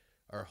was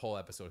our whole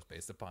episode is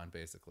based upon,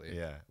 basically.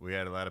 Yeah, we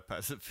had a lot of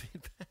positive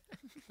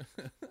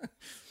feedback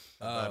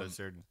about a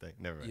certain thing.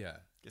 Never mind. Yeah.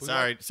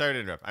 Sorry to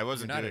interrupt. I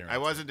wasn't You're not doing. I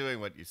interrupting. wasn't doing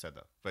what you said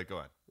though. But go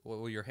on.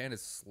 Well, your hand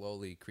is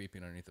slowly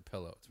creeping underneath the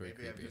pillow. It's very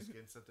creepy.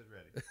 getting something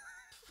ready.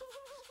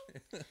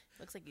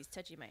 Looks like he's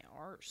touching my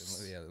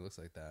arse. Yeah, it looks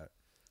like that.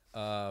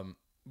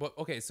 But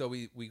okay, so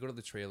we go to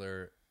the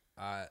trailer.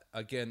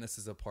 Again, this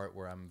is a part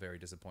where I'm very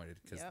disappointed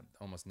because Yep.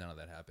 almost none of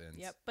that happens.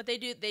 Yep. But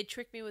they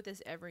trick me with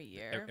this every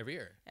year. Every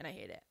year, And I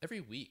hate it.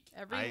 every week.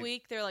 Every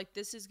week they're like,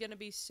 this is going to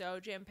be so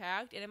jam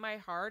packed. And in my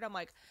heart, I'm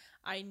like,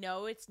 I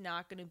know it's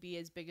not going to be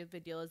as big of a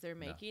deal as they're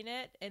making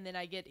it. And then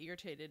I get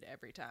irritated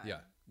every time.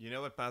 Yeah. You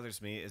know what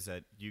bothers me is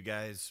that you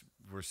guys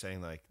were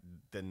saying like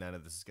that none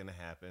of this is gonna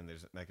happen.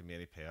 There's not gonna be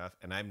any payoff,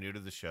 and I'm new to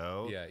the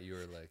show. Yeah, you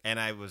were like, And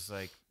I was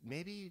like,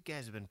 maybe you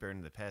guys have been burned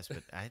in the past,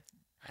 but I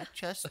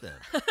trust them.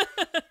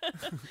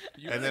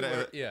 And then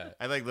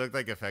I like looked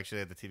like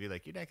affectionately at the TV,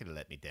 like, you're not gonna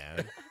let me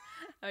down.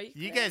 Are You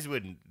kidding? guys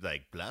wouldn't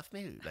like bluff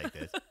me like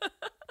this.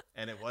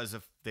 And it was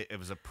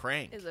a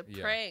prank. It's a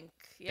Yeah. prank.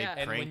 Yeah.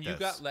 and when pranked you us.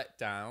 got let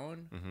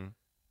down, Mm-hmm.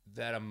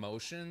 that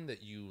emotion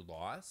that you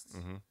lost,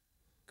 Mm-hmm.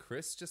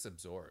 Chris just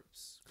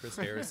absorbs. Chris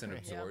Harrison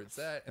absorbs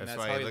that, and That's that's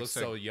why how he he looks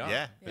looks so like- young.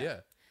 yeah. yeah.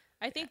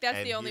 I think that's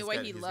And the only way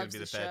he's he gonna loves be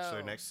the the Bachelor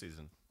show. next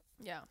season.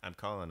 Yeah. I'm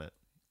calling it.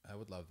 I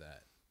would love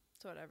that.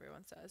 That's what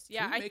everyone says. Can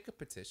Yeah. we make a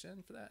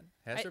petition for that?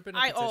 Has there been a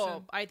I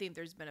petition? I think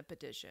there's been a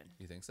petition.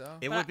 You think so?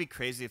 It But would be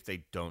crazy if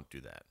they don't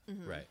do that,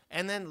 Right.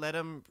 and then let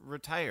him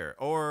retire,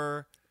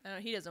 or I don't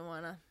know, he doesn't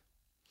want to.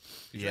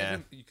 Could you yeah,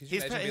 imagine- could you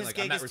imagine being his like,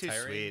 I'm gig not is too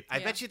retiring? sweet. I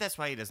Yeah. bet you that's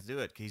why he doesn't do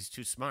it. 'Cause he's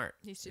too smart.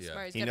 He's too Yeah.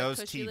 smart. He's He got knows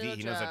a cushy TV. little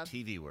He knows how job.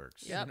 TV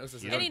works. Yep. He knows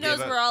his You And don't he give knows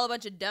up- we're all a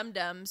bunch of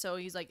dum-dums, so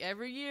he's like,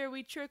 every year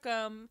we trick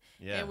them,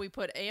 Yeah. and we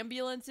put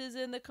ambulances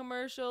in the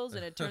commercials,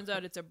 and it turns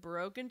out it's a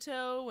broken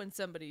toe when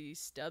somebody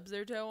stubs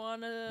their toe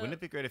on a... Wouldn't it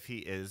be great if he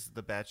is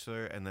the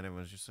Bachelor, and then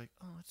everyone's just like,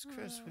 "Oh, it's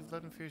Chris. We've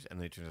loved him for years," and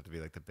then he turns out to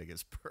be like the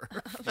biggest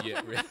perv,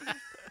 Yeah, right.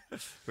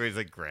 where he's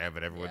like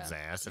grabbing everyone's Yeah.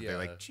 ass, and Yeah. they're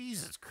like,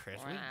 "Jesus, Chris."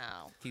 we-"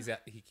 Wow.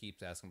 He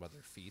keeps asking about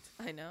their feet.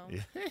 I know.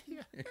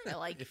 Yeah. I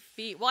like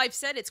feet. Well, I've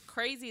said it's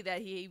crazy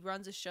that he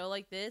runs a show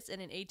like this, and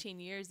in 18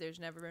 years, there's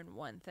never been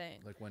one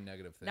thing. Like one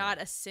negative thing.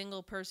 Not a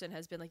single person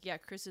has been like, yeah,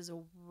 Chris is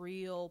a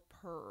real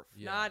perv.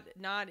 Yeah.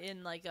 Not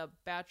in like a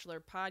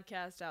Bachelor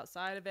podcast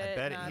outside of I it.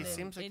 bet not he in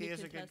seems like any he is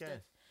a good guy.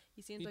 contestant.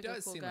 He seems He like a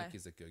does cool seem guy. like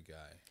he's a good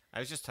guy. I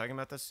was just talking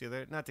about this the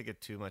other, not to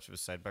get too much of a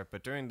sidebar,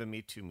 but during the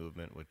Me Too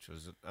movement, which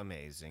was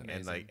amazing,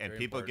 and Amazing, and very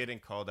people important. getting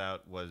called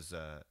out was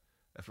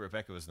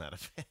Rebecca was not a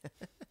fan.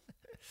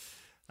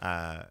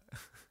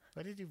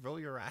 Why did you roll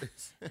your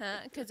eyes?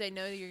 Because I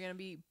know that you're gonna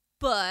be,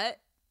 but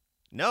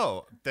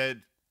No,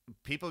 the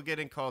people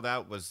getting called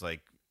out was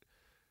like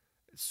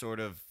sort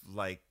of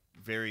like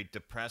very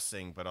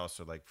depressing, but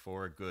also like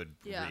for a good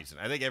Yeah. reason.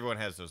 I think everyone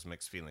has those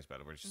mixed feelings about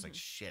it. Where it's just like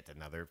shit,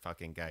 another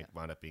fucking guy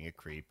wound up being a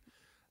creep.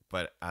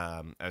 But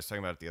I was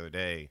talking about it the other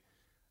day.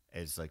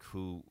 Is like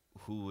who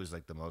was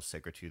like the most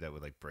sacred to you that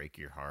would like break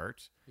your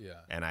heart?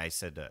 Yeah. And I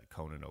said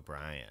Conan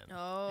O'Brien.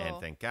 Oh. And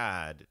thank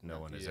God no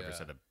one has ever Yeah.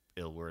 said a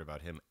ill word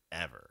about him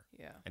ever.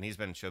 yeah, And he's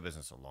been in show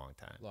business a long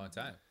time. Long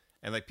time.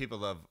 And like people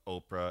love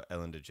Oprah,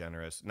 Ellen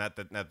DeGeneres. Not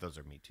those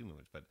are Me Too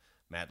movements, but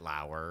Matt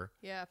Lauer.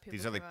 yeah. People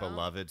These are like come out.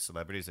 beloved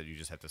celebrities that you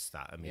just have to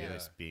stop immediately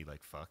Yeah. be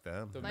like, fuck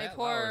them. The My Matt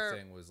Lauer poor-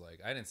 thing was like,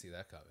 I didn't see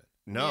that coming.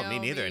 No, No, me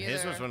neither. me And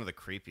his was either. one of the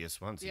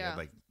creepiest ones. He Yeah. had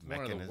like One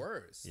of the mechanism.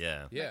 worst.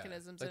 Yeah. Yeah.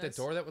 Mechanisms Like in the his-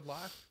 door that would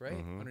lock, right?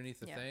 Mhm. Underneath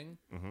the Yeah. thing.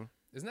 Mm-hmm.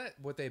 Isn't that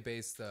what they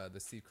based the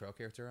Steve Carell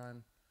character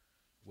on?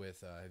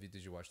 With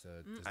did you watch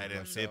the Disney I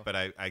didn't Plus see show? it, but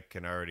I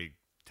can already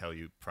tell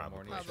you The probably.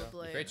 morning show?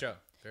 Probably. Great show.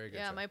 Very good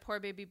Yeah, show. my poor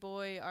baby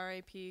boy,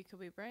 R.I.P.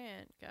 Kobe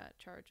Bryant, got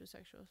charged with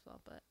sexual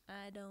assault, but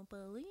I don't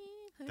believe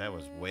That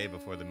was way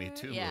before the Me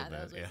Too yeah, movement.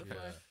 that was way Yeah. before.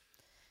 Yeah.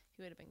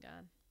 He would have been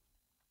gone.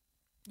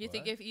 You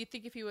think What?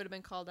 if he would have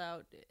been called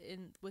out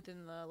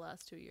within the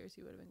last 2 years,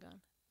 he would have been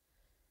gone.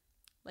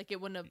 Like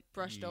it wouldn't have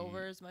brushed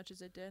over as much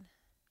as it did.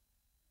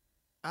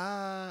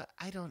 I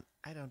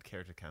don't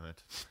care to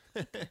comment.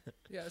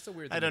 Yeah, it's a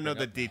weird. I thing don't to know bring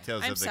the up now.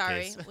 details I'm of the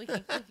sorry, case. we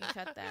can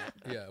cut that.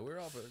 Yeah, we're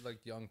all like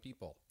young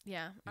people.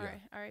 Yeah, Yeah.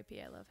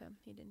 R.I.P. I love him.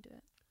 He didn't do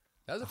it.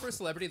 That was the first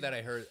celebrity that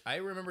I heard. I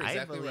remember I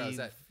exactly where I was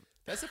believe at.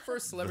 That's the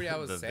first celebrity I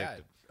was the sad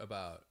victim.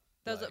 about.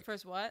 That was like, the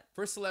first what?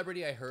 first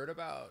celebrity I heard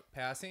about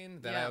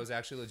passing that Yeah. I was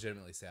actually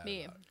legitimately sad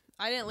Me. about.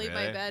 I didn't leave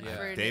my Really? bed Yeah.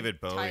 for an David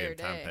Bowie entire and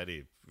Tom day.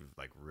 Petty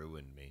like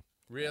ruined me.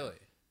 Really?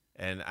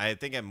 And I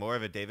think I'm more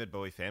of a David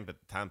Bowie fan, but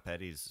Tom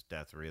Petty's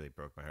death really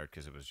broke my heart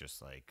because it was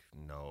just like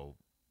no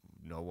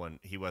one.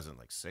 He wasn't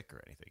like sick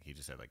or anything. He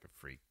just had like a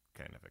freak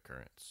kind of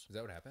occurrence. Is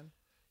that what happened?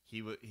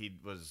 He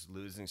was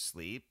losing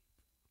sleep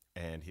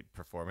and he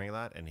performing a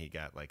lot, and he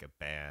got like a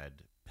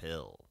bad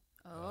pill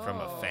from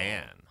a Oh.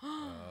 fan,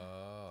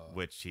 Oh.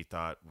 which he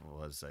thought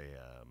was a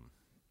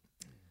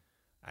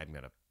I'm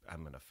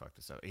gonna fuck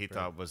this up. He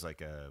thought was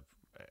like a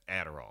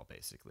Adderall,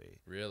 basically.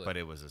 Really? But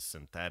it was a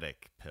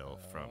synthetic pill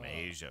from Oh.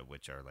 Asia,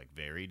 which are like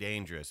very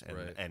dangerous and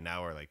Right. and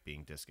now are like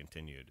being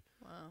discontinued.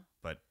 Wow.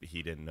 But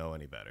he didn't know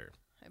any better.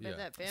 I bet Yeah.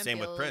 that Van Same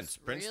with Bill Prince. is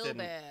Prince real didn't-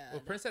 bad.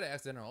 Well, Prince had an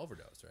accidental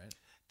overdose, right?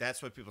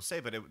 That's what people say,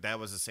 but that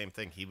was the same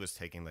thing. He was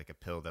taking like a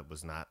pill that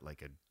was not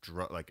like a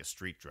drug, like a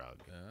street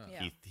drug. Oh.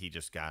 Yeah. He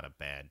just got a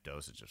bad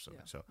dosage of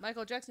something. Yeah. So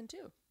Michael Jackson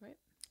too, right?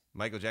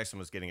 Michael Jackson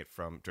was getting it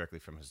directly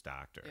from his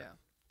doctor. Yeah.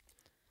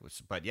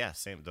 But yeah,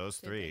 same. Those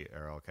Same three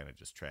are all kind of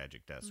just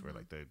tragic deaths where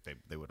like they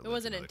would have. It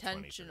wasn't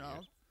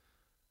intentional.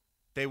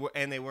 They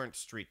weren't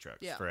street drugs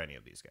Yeah. for any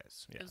of these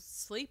guys. Yeah, It was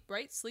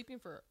sleeping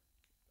for.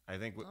 I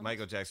think with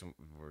Michael Jackson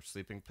were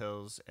sleeping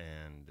pills,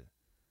 and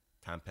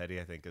Tom Petty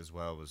I think as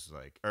well was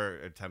like,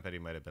 or Tom Petty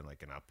might have been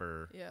like an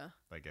upper Yeah.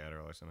 like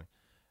Adderall or something,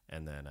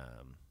 and then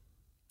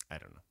I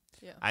don't know.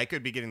 Yeah. I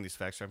could be getting these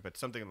facts wrong, but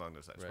something along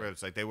those lines. Right. Where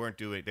it's like they weren't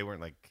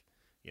like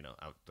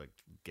out like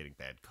getting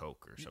bad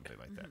coke or something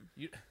like that.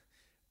 You,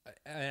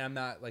 and I'm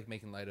not like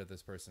making light of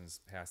this person's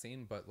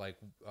passing, but like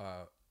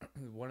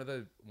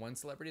one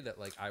celebrity that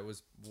like I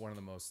was one of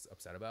the most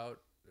upset about.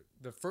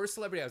 The first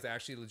celebrity I was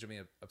actually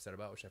legitimately upset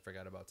about, which I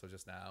forgot about till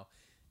just now,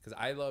 because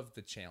I love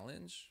the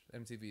challenge,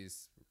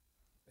 MTV's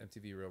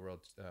MTV Real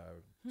World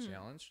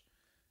Challenge,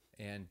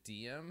 and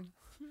DM,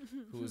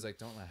 who was like,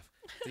 "Don't laugh."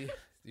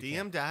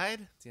 DM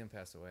died. DM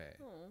passed away.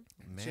 Oh.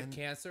 She had Man,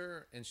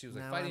 cancer, and she was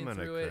like Now fighting I'm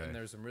gonna through it, cry. and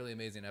there's some really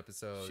amazing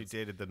episodes. she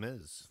dated the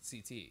Miz.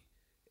 CT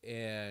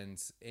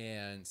and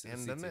And The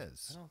CT.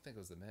 Miz. I don't think it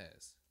was the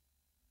Miz.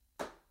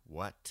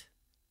 What?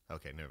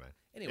 Okay, never mind.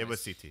 Anyways, It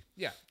was CT.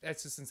 Yeah,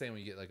 that's just insane when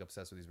you get like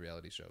obsessed with these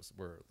reality shows.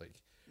 Where like,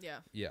 Yeah.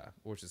 yeah,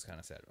 which is kind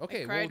of sad. Okay,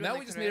 well cried when now the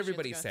we just made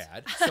everybody Kardashians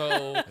sad.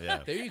 So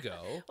Yeah. there you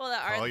go. Well,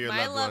 that Call are your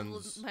my loved love.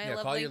 ones. My Yeah,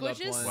 love call your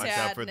language loved is ones. Watch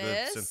sadness. out for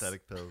the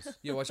synthetic pills.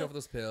 Yeah, watch out for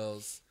those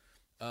pills.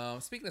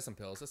 Speaking of some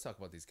pills, let's talk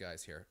about these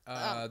guys here.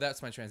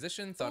 That's my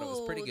transition. Thought it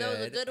was pretty Ooh,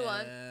 good. that was a good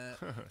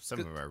one. Some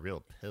of them are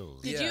real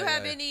pills. Did Yeah, you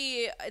have yeah.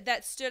 any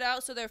that stood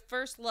out? So their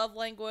first love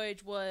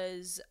language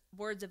was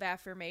words of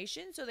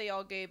affirmation. So they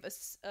all gave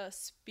a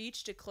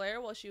speech to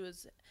Claire while she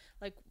was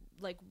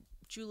like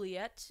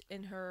Juliet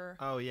in her.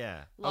 Oh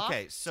yeah. Loft?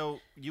 Okay, so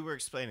you were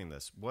explaining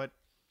this. What?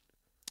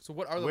 So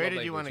what are the Where love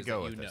did you wanna languages go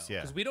that with you this? know?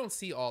 Yeah. Because we don't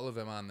see all of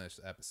them on this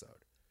episode.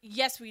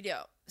 Yes, we do.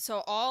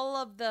 So all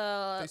of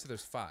the. They said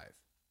there's 5,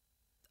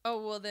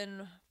 Oh well,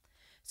 then.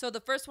 So the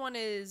first one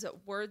is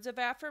words of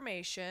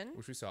affirmation,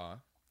 which we saw.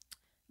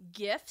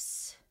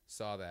 gifts,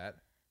 Saw that.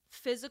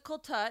 physical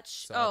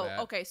touch. Saw that.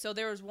 Okay. So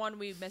there was one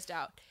we missed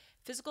out.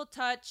 Physical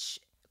touch,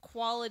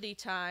 quality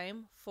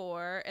time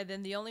and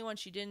then the only one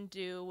she didn't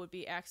do would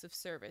be acts of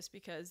service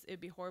because it'd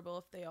be horrible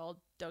if they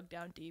all dug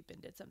down deep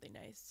and did something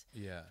nice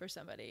Yeah. for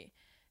somebody.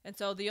 And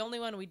so the only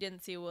one we didn't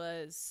see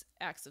was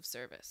acts of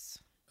service.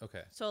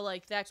 Okay. So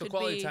like that So could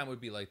quality be time would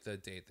be like the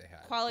date they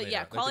had. quality. later, Yeah,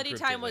 like the quality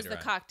group time date was later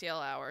the on. cocktail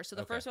hour. So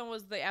the Okay. first one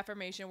was the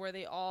affirmation where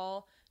they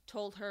all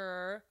told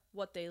her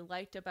what they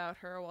liked about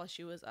her while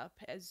she was up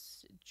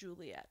as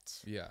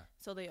Juliet. Yeah.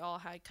 So they all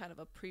had kind of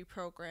a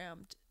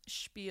pre-programmed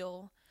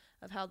spiel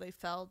of how they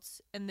felt,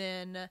 and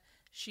then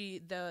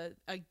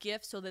a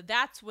gift. So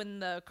that's when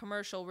the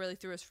commercial really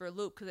threw us for a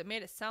loop because it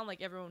made it sound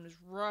like everyone was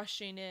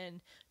rushing in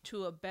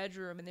to a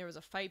bedroom and there was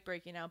a fight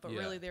breaking out, but Yeah.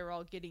 really they were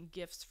all getting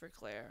gifts for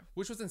Claire.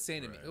 Which was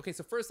insane to me. Right. Okay,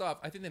 so first off,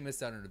 I think they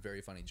missed out on a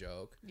very funny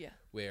joke Yeah.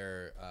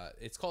 where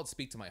it's called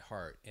 "Speak to My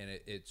Heart," and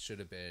it should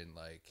have been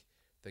like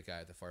the guy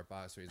at the fart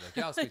box where he's like,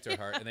 "Yeah, I'll speak to her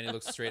heart," and then he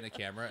looks straight in the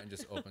camera and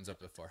just opens up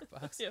the fart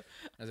box. Yeah.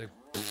 I was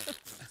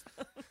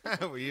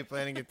like, Were you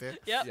planning it there?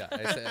 Yep. "Yeah,"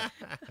 I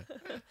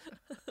said,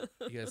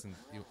 "You guys,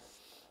 you,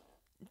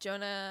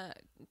 Jonah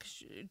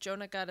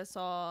got us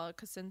all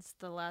because since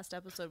the last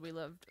episode we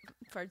loved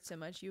farts so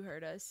much. You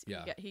heard us.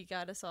 Yeah. He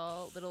got us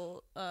all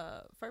little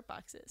fart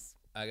boxes,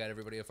 I got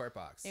everybody a fart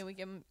box.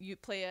 and you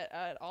play it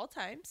at all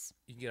times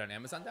You can get it on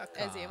Amazon.com.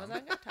 as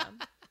Amazon.com.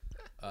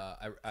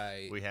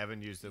 We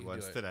haven't used you it can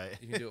once do it. tonight.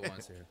 You can do it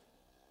once here.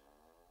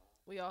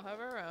 We all have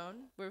our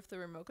own with the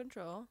remote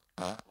control.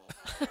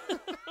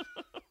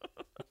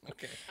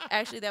 Okay.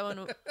 Actually, that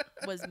one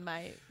was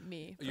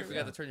me. You for forgot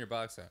real. to turn your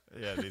box on.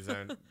 Yeah, these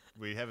aren't.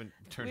 We haven't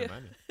turned them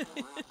on yet.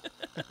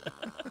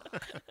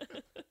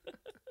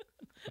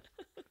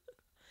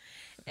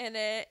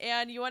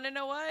 And you want to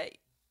know what?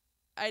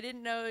 I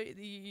didn't know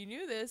you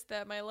knew this,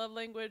 that my love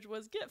language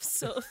was gifts.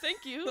 So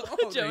thank you, Oh,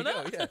 there you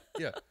Jonah. go.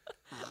 Yeah.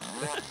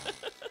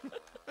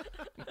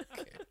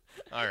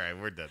 All right,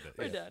 we're done. Then.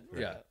 We're Yeah. done.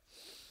 Yeah.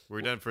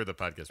 We're done for the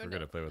podcast. We're done.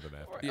 gonna play with them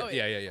after. Yeah, Oh,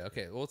 yeah.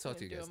 Okay, we'll talk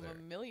to I'm you gonna guys do there.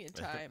 them a million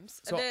times.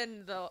 So-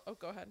 And then go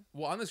ahead.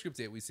 Well, on this group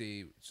date, we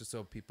see, just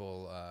so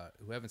people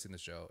who haven't seen the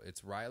show,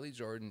 it's Riley,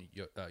 Jordan,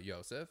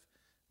 Yosef. Am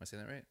I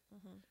saying that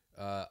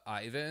right?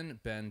 Ivan,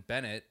 Ben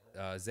Bennett,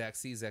 Zach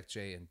C, Zach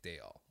J, and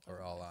Dale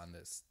are all on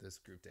this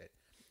group date.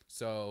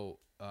 So,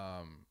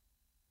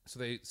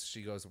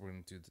 she goes, we're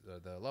going to do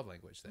the love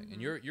language thing, and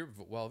you're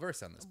well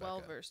versed on this. Well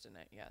Becca. versed in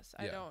it, yes.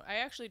 Yeah. I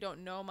actually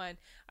don't know mine.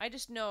 I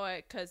just know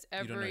it because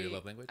You don't know your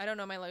love language? I don't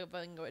know my love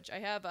language. I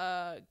have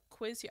a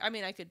quiz here. I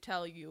mean, I could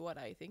tell you what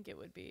I think it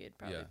would be. It'd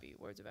probably Yeah. be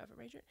words of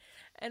affirmation,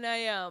 and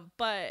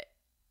but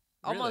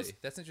almost. Really?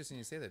 That's interesting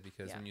you say that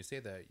because Yeah. when you say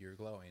that, you're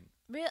glowing.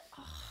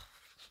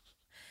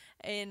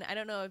 And I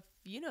don't know if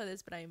you know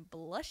this, but I'm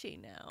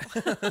blushing now.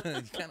 You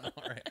kind of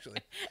are, actually.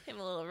 I'm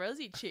a little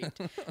rosy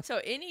cheeked. So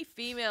any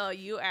female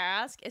you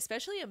ask,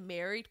 especially a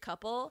married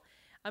couple,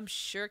 I'm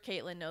sure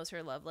Caitlin knows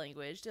her love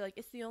language. They're like,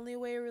 it's the only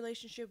way a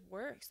relationship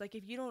works. Like,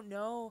 if you don't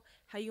know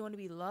how you want to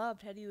be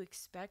loved, how do you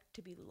expect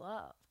to be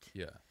loved?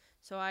 Yeah.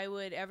 So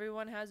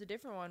everyone has a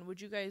different one. Would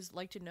you guys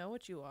like to know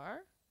what you are?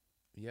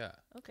 Yeah.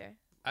 Okay.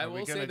 I Are we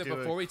will say gonna that do a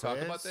before we talk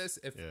quiz? about this,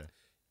 if Yeah.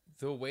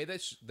 the way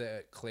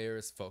that Claire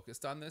is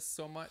focused on this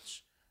so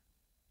much,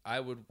 I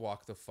would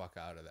walk the fuck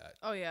out of that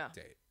Oh yeah.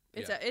 date.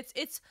 It's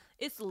Yeah.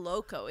 it's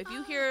loco. If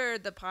you hear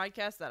the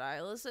podcast that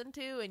I listen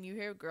to and you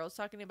hear girls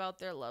talking about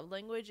their love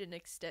language and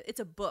it's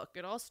a book.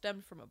 It all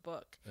stemmed from a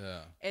book.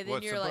 Yeah. And then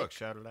What's you're the like, book?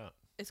 Shout it out.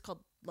 it's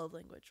called Love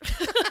Language.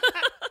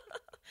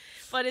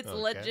 But it's Okay.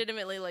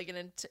 legitimately like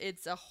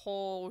it's a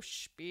whole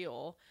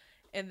spiel.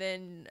 And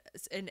then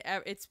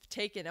it's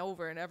taken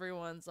over and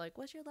everyone's like,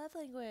 what's your love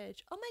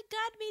language? Oh my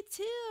God, me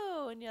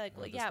too. And you're like, Oh,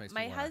 well, this yeah, makes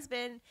me my wanna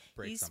husband,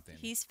 break something.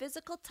 he's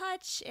physical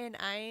touch and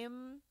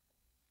I'm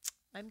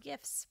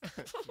gifts.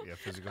 Yeah,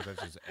 physical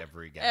touch is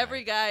every guy.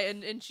 Every guy.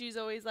 And she's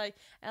always like,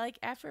 I like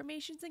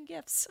affirmations and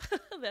gifts.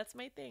 That's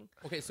my thing.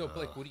 Okay, so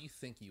Blake, what do you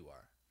think you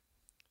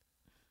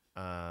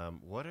are?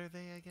 What are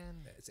they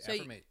again? It's So you-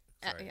 affirmate.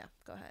 Yeah,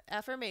 go ahead.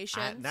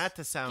 Affirmations. Not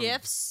to sound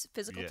Gifts,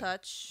 physical yeah,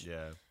 touch,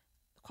 Yeah.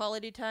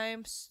 quality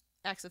times,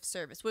 acts of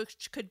service,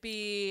 which could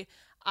be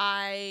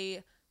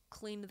I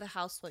cleaned the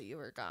house while you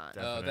were gone.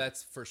 Definitely. Oh,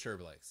 that's for sure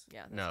Blake's.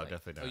 Yeah. that's No, right.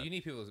 definitely Oh, not. you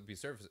need people to be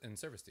in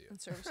service to you. In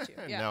service too.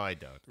 Yeah. No, I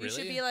don't. You should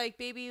Really? be like,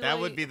 baby. That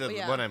while would you- be the oh,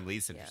 yeah. one I'm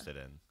least Yeah. interested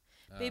in.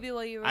 Baby,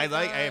 while you were I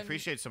gone.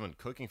 appreciate someone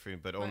cooking for me,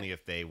 but only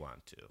if they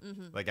want to.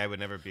 Mhm. Like I would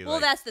never be Well,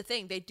 like. that's the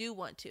thing. They do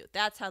want to.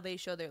 That's how they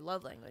show their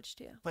love language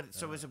too. But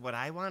so is it what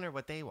I want or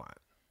what they want?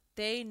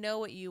 They know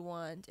what you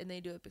want and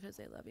they do it because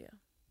they love you.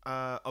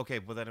 Okay,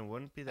 well then it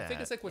wouldn't be that. I think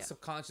it's like what Yeah.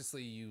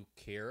 subconsciously you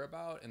care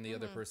about, and the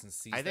other person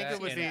sees I think that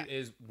it would and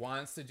be-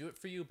 wants to do it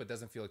for you, but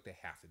doesn't feel like they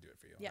have to do it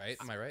for you. Yes. Right?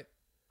 Am I right?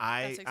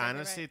 I That's exactly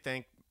honestly right.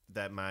 think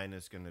that mine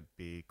is going to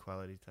be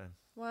quality time.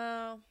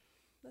 Wow.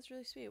 That's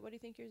really sweet. What do you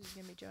think yours is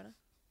going to be, Jonah?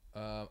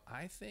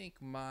 I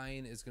think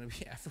mine is going to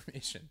be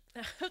affirmation.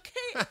 Okay.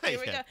 Here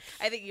we Yeah. go.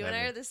 I think you and I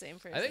That'd are the same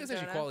person. I think it's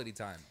actually Jonah. quality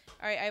time.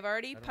 All right, I've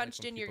already I don't like punched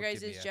when in your people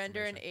give guys' me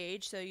gender and affirmation.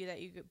 age, so that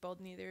you both,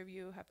 neither of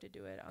you have to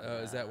do it. On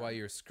Is that the- why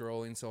you're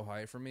scrolling so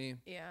high for me?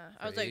 Yeah,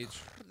 for I was like,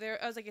 age?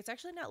 I was like, it's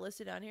actually not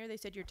listed on here. They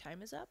said your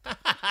time is up.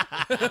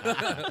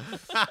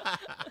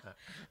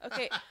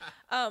 Okay.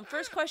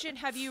 First question: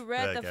 have you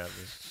read That the? got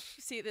me.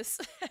 See this?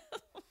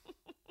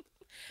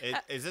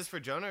 Is this for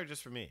Jonah or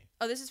just for me?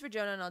 Oh, this is for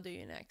Jonah, and I'll do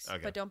you next. Okay.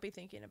 But don't be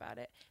thinking about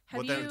it. Have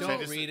Well, then you? should I Don't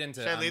just- read into.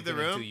 should I I'm leave the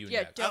gonna room? do you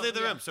Yeah, next. don't. I'll leave the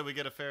yeah. room so we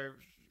get a fair.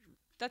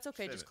 That's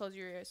okay. Save Just it. close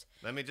your ears.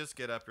 Let me just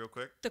get up real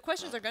quick. The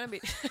questions are gonna be.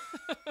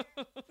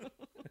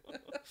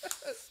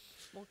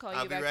 We'll call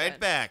I'll you be back. right then.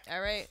 back.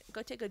 All right,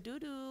 go take a doo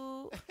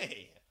doo.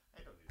 Hey,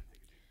 I don't need to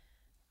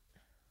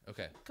take a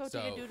Okay. Go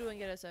so, take a doo doo and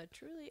get us a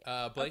truly.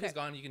 Blake is Okay.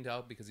 gone. You can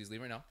tell because he's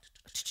leaving right now.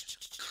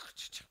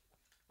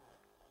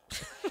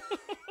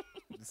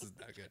 This is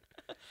not good.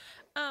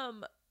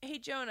 Hey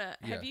Jonah,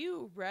 Yeah. have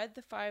you read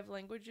the 5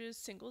 Languages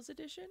Singles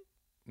Edition?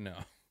 No.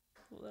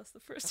 Well, that's the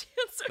first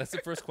answer. That's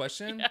the first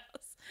question. Yes.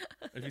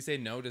 If you say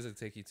no, does it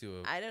take you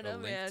to I don't a know,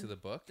 link man. to the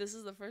book? This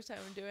is the first time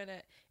I'm doing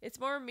it. It's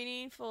more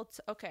meaningful.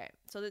 Okay,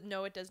 so that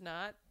no, it does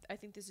not. I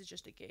think this is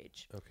just a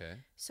gauge. Okay.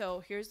 So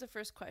here's the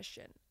first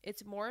question.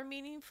 It's more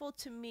meaningful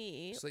to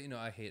me. Just let you know,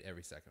 I hate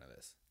every second of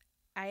this.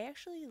 I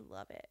actually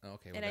love it,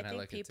 Okay. Well, and then I think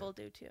like people it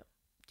too. do too.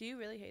 Do you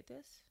really hate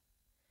this?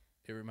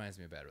 It reminds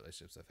me of bad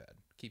relationships I've had.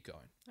 Keep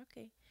going.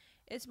 Okay.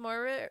 It's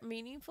more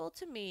meaningful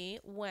to me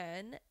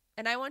when,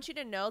 and I want you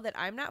to know that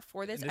I'm not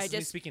for this. And this I is me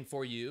just speaking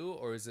for you,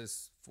 or is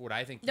this what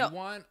I think No. you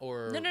want,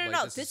 or no.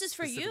 like, This is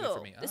for specifically you.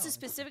 For me? This Oh, is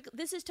specific.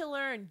 This is to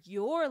learn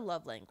your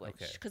love language.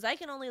 Okay. Because I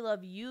can only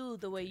love you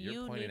the way You're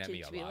you pointing need at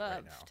me to a be lot right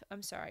loved. now.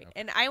 I'm sorry, Okay.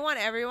 and I want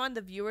everyone,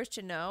 the viewers,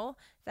 to know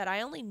that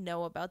I only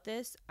know about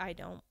this. I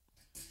don't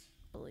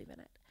believe in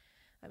it.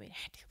 I mean,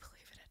 I do believe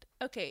in it.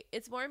 Okay,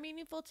 it's more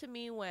meaningful to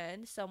me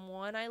when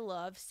someone I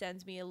love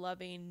sends me a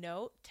loving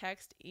note,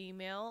 text,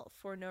 email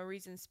for no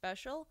reason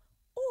special,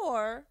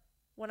 or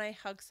when I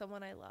hug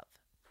someone I love.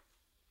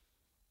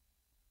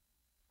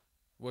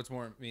 What's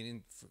more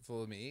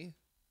meaningful to me?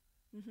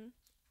 Mm-hmm.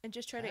 And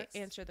just try Text? to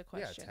answer the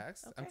question. Yeah,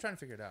 text. Okay. I'm trying to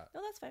figure it out.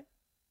 No, that's fine.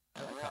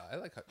 I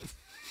like how.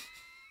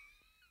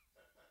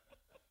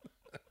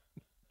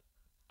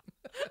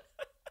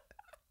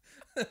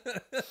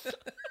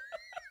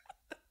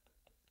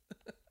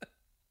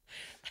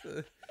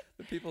 The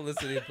people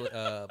listening,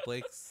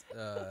 Blake's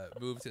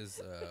moved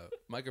his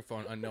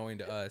microphone unknowing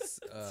to us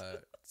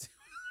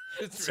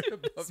it's right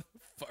above the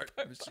fart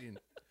machine.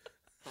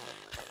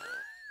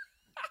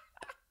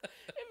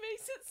 It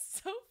makes it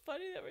so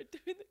funny that we're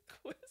doing the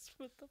quiz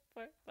with the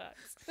fart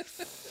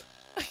box.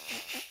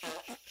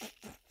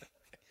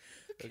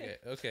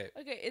 Okay.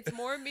 Okay, it's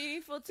more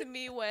meaningful to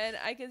me when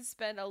I can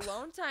spend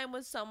alone time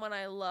with someone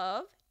I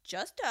love,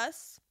 just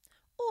us,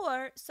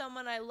 or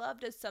someone I love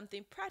does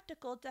something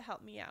practical to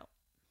help me out.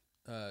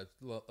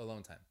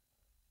 Alone time.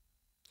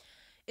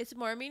 It's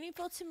more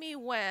meaningful to me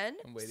when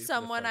I'm waiting for the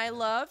someone I fart.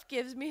 love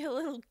gives me a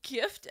little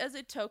gift as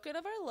a token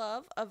of our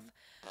love, of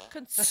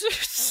concern,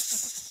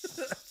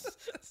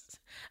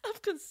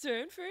 of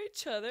concern for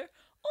each other,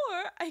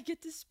 or I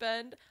get to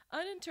spend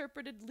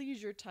uninterpreted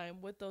leisure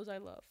time with those I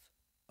love.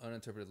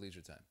 Uninterpreted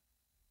leisure time.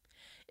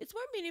 It's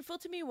more meaningful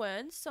to me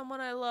when someone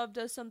I love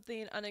does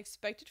something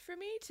unexpected for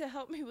me to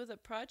help me with a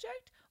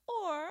project,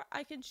 or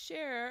I can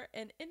share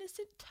an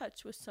innocent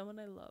touch with someone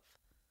I love.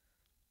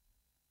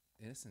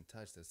 Innocent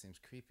touch, that seems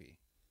creepy.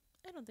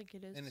 I don't think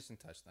it is. Innocent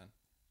touch, then.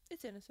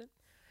 It's innocent.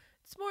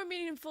 It's more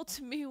meaningful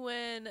to me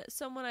when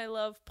someone I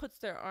love puts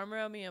their arm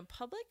around me in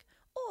public,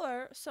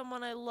 or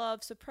someone I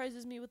love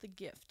surprises me with a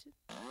gift.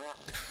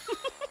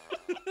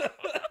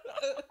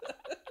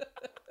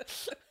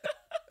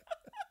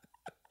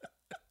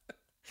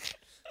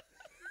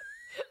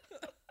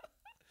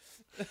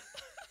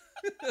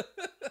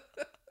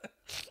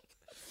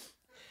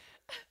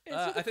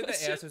 I think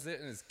that answers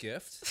it in his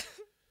gift.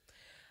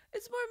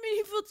 It's more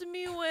meaningful to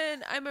me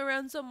when I'm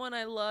around someone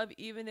I love,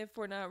 even if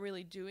we're not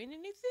really doing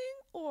anything,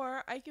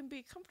 or I can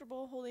be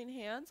comfortable holding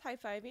hands,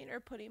 high-fiving, or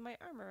putting my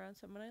arm around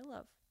someone I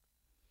love.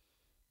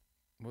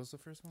 What was the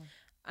first one?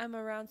 I'm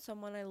around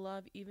someone I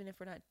love, even if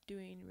we're not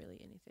doing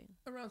really anything.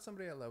 Around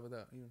somebody I love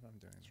without even if I'm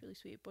doing It's really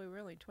sweet. Boy, we're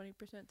only 20%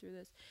 through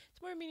this.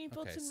 It's more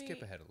meaningful Okay, to me.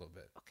 skip ahead a little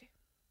bit. Okay.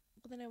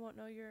 Well, then I won't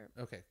know your...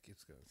 Okay,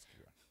 let's go. Let's keep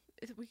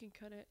going. We can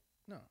cut it.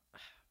 No.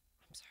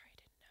 I'm sorry, I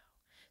didn't know.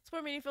 It's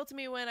more meaningful to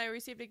me when I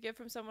received a gift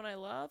from someone I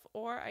love,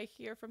 or I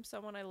hear from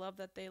someone I love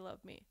that they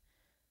love me.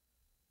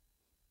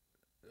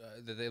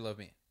 That they love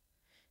me.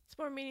 It's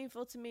more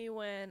meaningful to me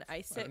when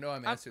I sit... No,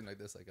 I'm answering like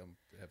this, like I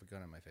have a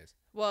gun on my face.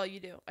 Well, you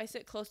do. I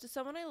sit close to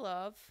someone I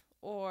love,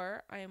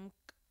 or I am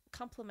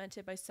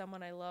complimented by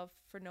someone I love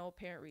for no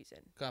apparent reason.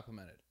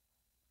 Complimented.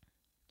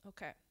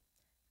 Okay.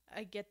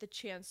 I get the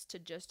chance to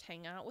just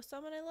hang out with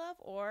someone I love,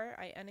 or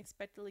I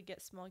unexpectedly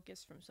get small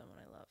gifts from someone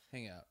I love.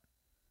 Hang out.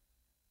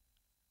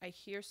 I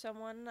hear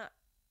someone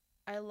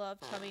I love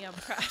tell me I'm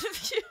proud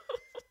of you.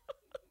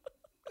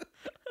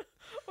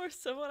 Or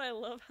someone I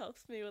love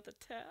helps me with a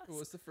task. What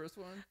was the first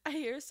one? I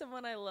hear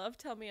someone I love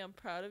tell me I'm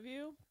proud of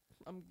you.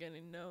 I'm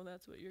gonna know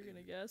that's what you're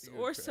gonna guess. You're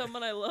Or proud.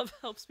 someone I love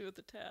helps me with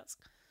a task.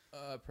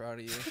 Proud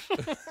of you.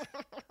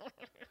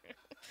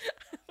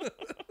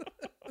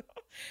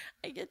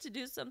 I get to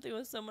do something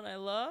with someone I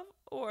love,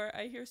 or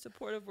I hear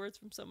supportive words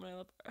from someone I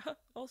love.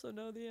 Also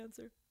know the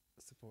answer.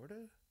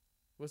 Supportive?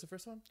 What was the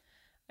first one?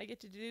 I get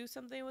to do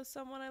something with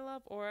someone I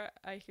love, or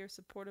I hear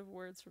supportive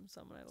words from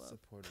someone I love.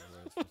 Supportive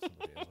words from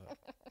somebody I love.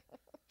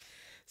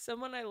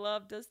 Someone I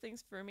love does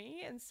things for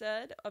me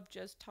instead of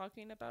just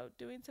talking about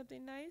doing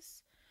something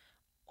nice.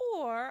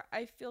 Or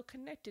I feel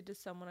connected to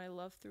someone I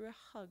love through a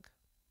hug.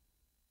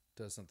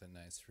 Does something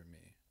nice for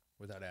me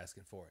without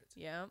asking for it.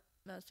 Yeah,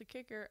 that's the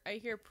kicker. I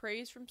hear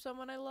praise from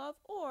someone I love,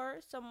 or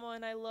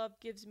someone I love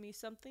gives me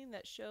something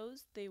that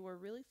shows they were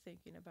really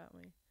thinking about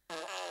me.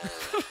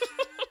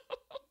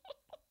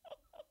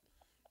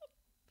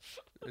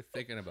 They're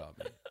thinking about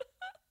me.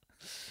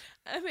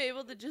 I'm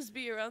able to just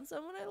be around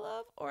someone I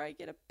love, or I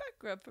get a back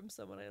rub from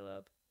someone I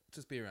love.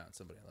 Just be around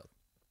somebody I love.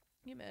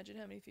 Can you imagine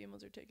how many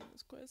females are taking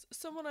this quiz?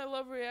 Someone I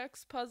love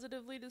reacts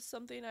positively to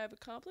something I've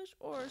accomplished,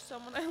 or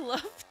someone I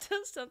love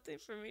does something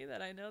for me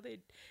that I know they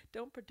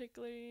don't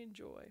particularly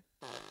enjoy.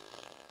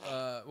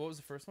 What was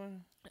the first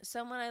one?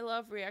 Someone I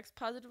love reacts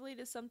positively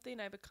to something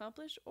I've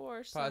accomplished,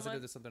 or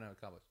Positive to something I've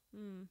accomplished.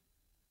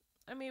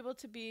 I'm able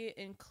to be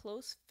in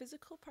close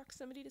physical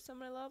proximity to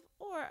someone I love,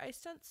 or I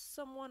sense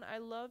someone I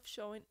love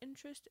showing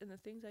interest in the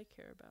things I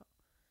care about.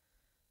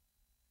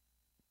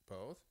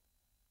 Both?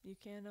 You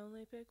can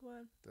only pick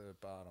one. The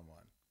bottom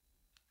one.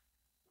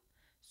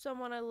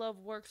 Someone I love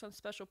works on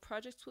special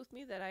projects with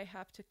me that I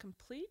have to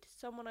complete.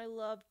 Someone I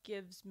love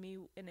gives me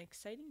an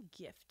exciting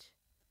gift.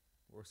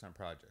 Works on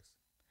projects.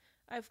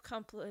 I've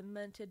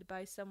complimented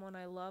by someone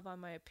I love on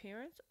my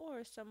appearance,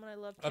 or someone I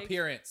love takes...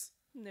 Appearance.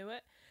 Knew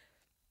it.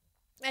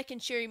 I can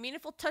share a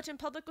meaningful touch in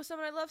public with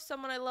someone I love.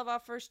 Someone I love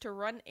offers to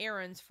run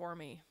errands for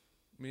me.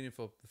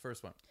 Meaningful. The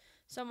first one.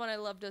 Someone I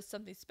love does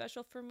something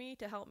special for me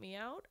to help me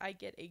out. I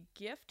get a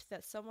gift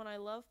that someone I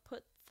love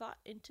put thought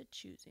into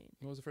choosing.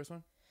 What was the first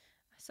one?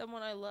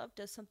 Someone I love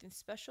does something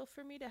special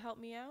for me to help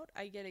me out.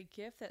 I get a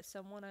gift that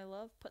someone I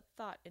love put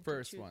thought into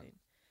First choosing. one.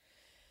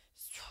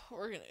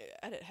 We're going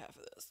to edit half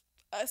of this.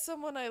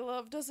 Someone I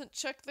love doesn't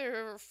check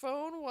their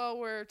phone while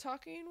we're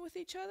talking with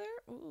each other.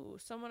 Ooh,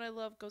 someone I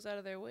love goes out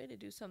of their way to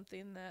do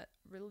something that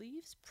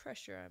relieves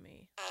pressure on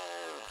me.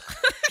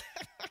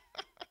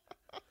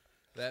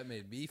 That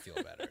made me feel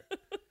better.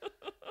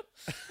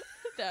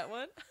 That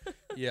one?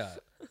 Yeah.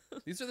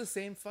 These are the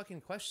same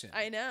fucking question.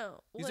 I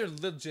know. These are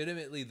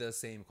legitimately the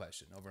same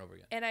question over and over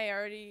again. And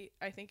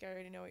I think I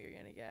already know what you're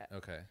going to get.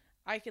 Okay.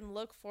 I can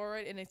look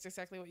forward, and it's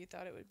exactly what you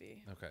thought it would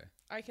be. Okay.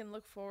 I can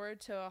look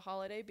forward to a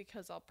holiday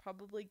because I'll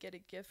probably get a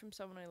gift from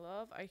someone I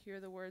love. I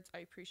hear the words, I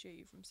appreciate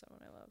you from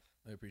someone I love.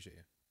 I appreciate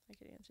you. I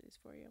could answer these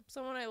for you.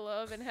 Someone I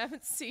love and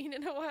haven't seen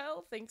in a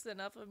while thinks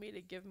enough of me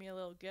to give me a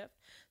little gift.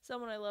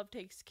 Someone I love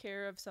takes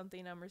care of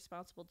something I'm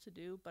responsible to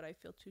do, but I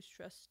feel too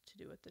stressed to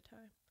do at the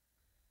time.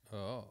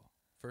 Oh,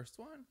 first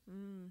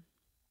one?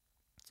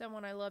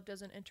 Someone I love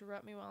doesn't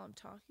interrupt me while I'm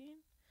talking.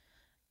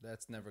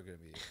 That's never going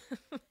to be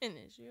An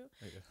issue.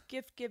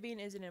 Gift giving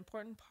is an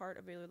important part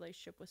of a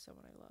relationship with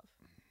someone I love.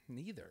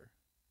 neither.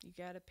 You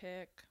gotta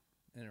pick.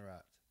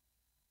 Interrupt.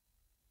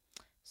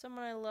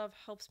 Someone I love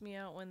helps me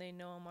out when they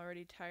know I'm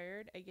already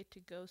tired. I get to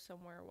go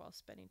somewhere while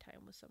spending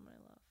time with someone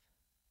I love.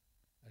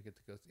 I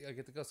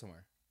get to go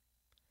somewhere.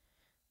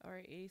 All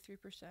right, 83%.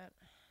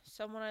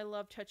 Someone I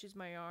love touches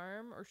my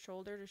arm or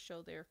shoulder to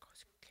show their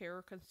care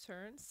or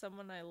concern.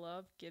 Someone I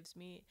love gives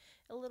me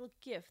a little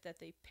gift that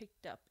they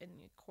picked up in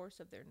the course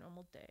of their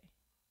normal day.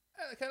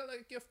 I kind of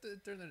like a gift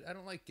during the. I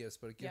don't like gifts,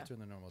 but a gift during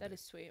the normal day. That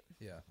is sweet.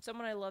 Yeah.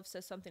 Someone I love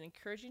says something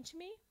encouraging to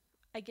me.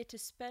 I get to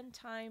spend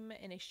time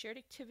in a shared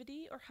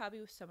activity or hobby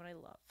with someone I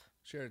love.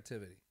 Shared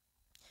activity.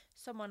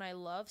 Someone I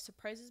love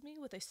surprises me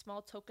with a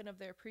small token of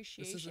their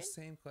appreciation. This is the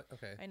same.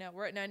 Okay. I know.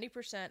 We're at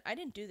 90%. I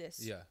didn't do this.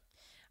 Yeah.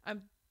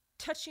 I'm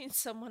touching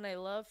someone I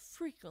love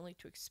frequently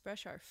to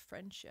express our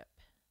friendship.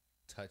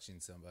 Touching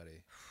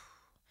somebody.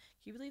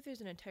 Can you believe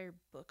there's an entire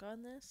book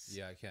on this?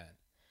 Yeah, I can.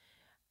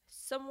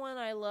 Someone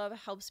I love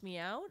helps me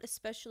out,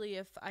 especially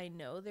if I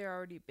know they're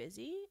already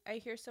busy. I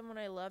hear someone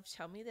I love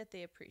tell me that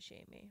they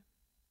appreciate me.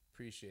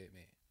 Appreciate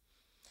me.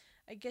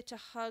 I get to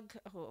hug.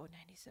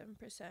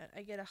 97%.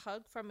 I get a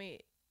hug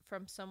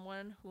from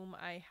someone whom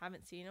I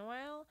haven't seen in a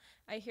while.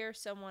 I hear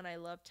someone I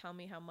love tell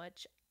me how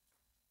much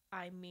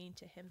I mean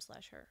to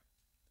him/her.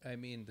 I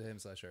mean to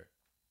him/her.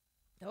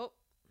 Nope.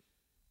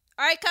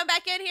 All right, come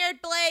back in here,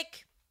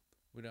 Blake.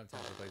 We don't have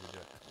time for Blake to do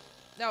it.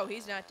 No,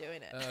 he's not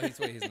doing it. Oh, he's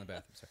in the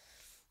bathroom. Sorry.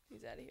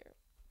 He's out of here.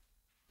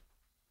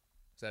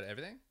 Is that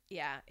everything?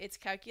 Yeah, it's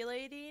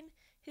calculating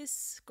his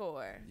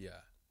score. Yeah.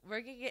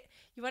 We're gonna get.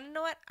 You want to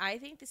know what? I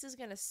think this is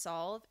gonna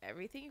solve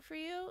everything for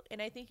you, and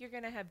I think you're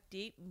gonna have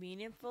deep,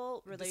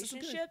 meaningful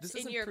relationships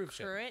in your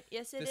current.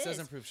 Yes, it is. This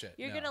doesn't prove shit.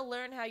 You're gonna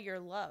learn how you're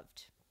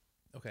loved.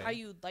 Okay. How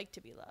you'd like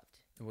to be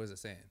loved. What is it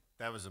saying?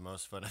 That was the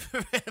most fun I've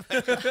ever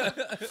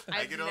had.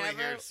 I could only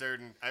hear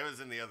certain. I was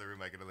in the other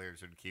room. I could only hear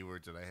certain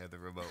keywords, and I had the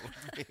remote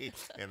with me,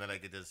 and then I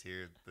could just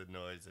hear the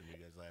noise and you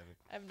guys laughing.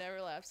 I've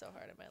never laughed so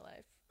hard in my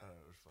life. Oh,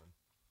 it was fun.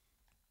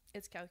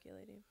 It's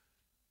calculating.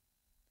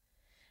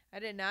 I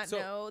did not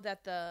know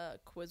that the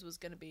quiz was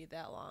going to be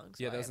that long.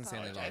 So yeah, that was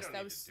insanely long.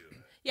 That was.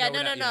 Yeah,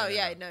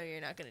 no,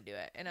 you're not going to do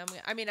it. And I'm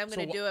going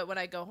to do it when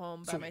I go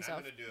home by myself.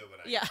 I'm going to do it when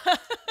I. Yeah.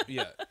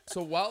 Yeah.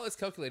 So while it's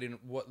calculating,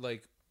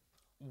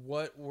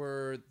 what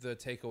were the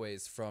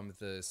takeaways from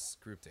this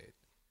group date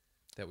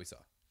that we saw?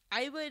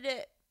 I would.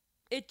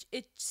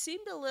 It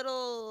seemed a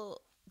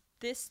little.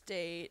 This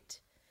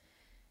date.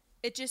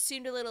 It just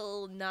seemed a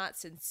little not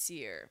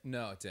sincere.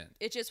 No, it didn't.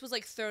 It just was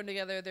like thrown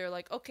together. They're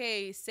like,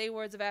 okay, say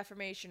words of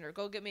affirmation or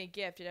go get me a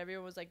gift. And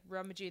everyone was like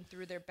rummaging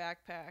through their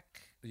backpack.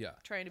 Yeah.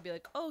 Trying to be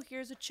like, oh,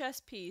 here's a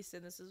chess piece.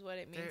 And this is what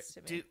it means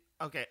to me.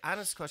 Okay,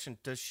 honest question.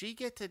 Does she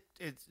get to,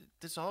 is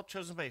this all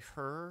chosen by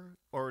her?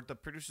 Or the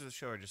producers of the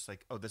show are just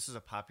like, oh, this is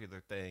a popular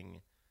thing.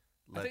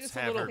 Let's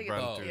have her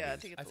run through Yeah,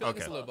 I feel like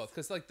it's a little both.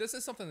 Because like, this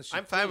is something that she's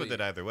I'm fine with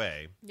it either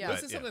way. Yeah.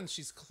 This is something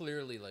she's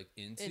clearly like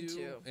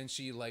into. And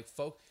she like,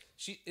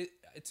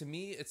 to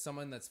me, it's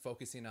someone that's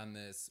focusing on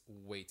this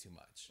way too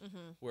much.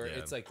 Where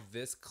it's like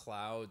this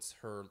clouds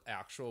her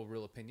actual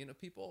real opinion of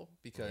people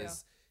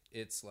because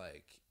it's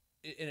like,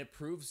 and it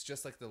proves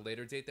just like the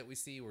later date that we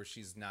see where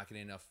she's not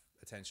getting enough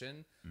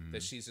attention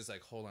that she's just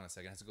like, hold on a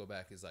second, I have to go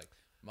back. Is like,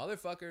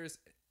 motherfuckers.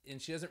 And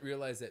she doesn't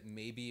realize that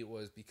maybe it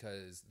was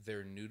because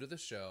they're new to the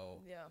show.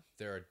 Yeah.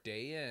 They're a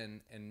day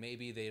in, and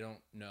maybe they don't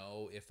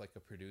know if like a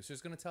producer's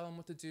going to tell them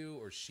what to do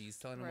or she's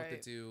telling them what to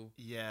do.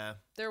 Yeah.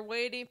 They're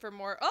waiting for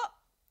more. Oh,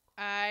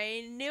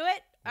 I knew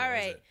it. All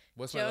right.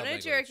 What's my love Jonah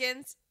language?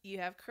 Jerkins, you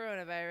have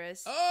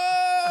coronavirus.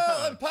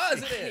 Oh, I'm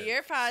positive.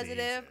 You're positive.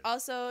 Jesus.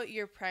 Also,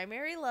 your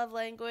primary love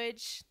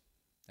language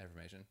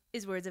Affirmation.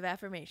 is words of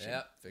affirmation.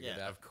 Yep. Figured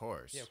that. Of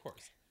course. Yeah, of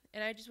course.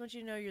 And I just want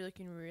you to know you're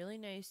looking really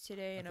nice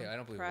today, and Okay, I I'm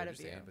don't believe proud what of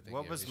you're you. saying, but thank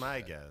What you. was I my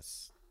appreciate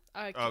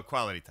that. guess?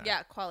 Quality time.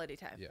 Yeah, quality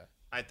time. Yeah.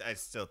 I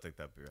still think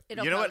that'd be right.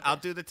 It'll You know what? probably I'll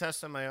be. do the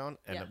test on my own,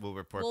 and Yeah. we'll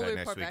report We'll back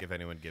report next week back. if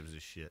anyone gives a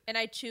shit. And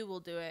I too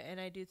will do it,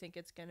 and I do think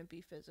it's going to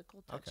be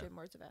physical touch Okay. and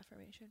words of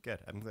affirmation. Good.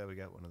 I'm glad we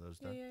got one of those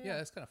done. Yeah,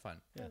 that's kind of fun.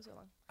 That was so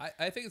long.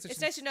 I think it's It's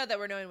nice to know that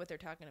we're knowing what they're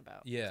talking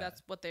about. Yeah.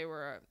 That's what they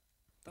were.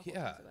 The whole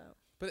thing's about.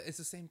 But it's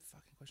the same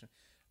fucking question.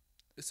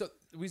 So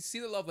we see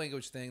the love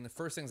language thing. The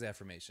first thing's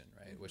affirmation,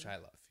 right? Which I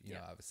love, you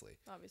know, obviously.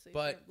 Obviously.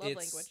 But love it's,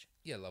 language.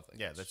 Yeah, love language.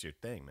 Yeah, that's your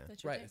thing, man.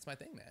 That's your right. thing. It's my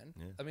thing, man.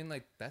 Yeah. I mean,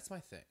 like, that's my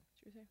thing.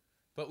 That's your thing.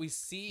 But we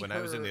see When her...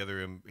 I was in the other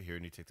room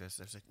hearing you take this,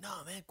 I was like, no,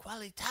 man,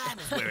 quality time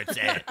is where it's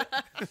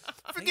at.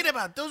 Forget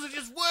about those are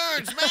just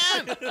words,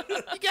 man.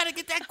 You got to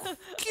get that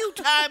cue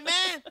time,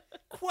 man.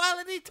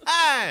 Quality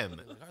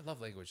time. Our love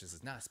languages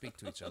does not speak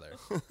to each other.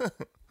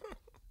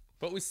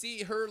 But we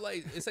see her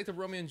like it's like the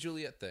Romeo and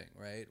Juliet thing,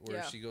 right? Where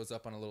Yeah. she goes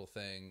up on a little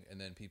thing and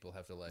then people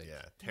have to like.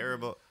 Yeah,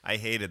 terrible. I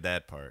hated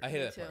that part. I hate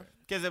Me that too. part.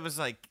 Because it was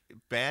like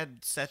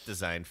bad set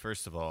design,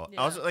 first of all. Yeah.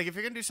 Also, like if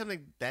you're gonna do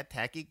something that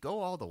tacky, go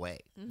all the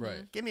way.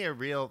 Right. Give me a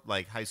real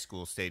like high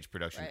school stage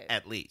production Right.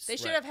 at least. They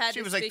should Right. have had.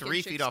 She to was like speak in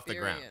 3 feet off the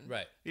ground. Shakespearean.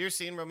 Right. You ever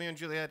seen Romeo and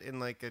Juliet in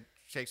like a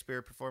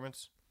Shakespeare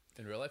performance?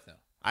 In real life now.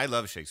 I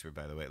love Shakespeare,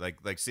 by the way.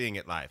 Like seeing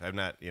it live. I'm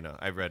not,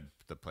 I read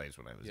the plays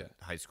when I was Yeah. in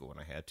high school when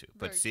I had to,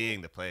 but Very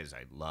seeing the plays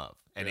I love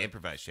and Yeah.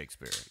 improvised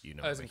Shakespeare. Oh, it's I'm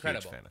a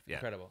incredible. huge fan of. Yeah,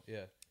 Incredible.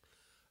 Yeah.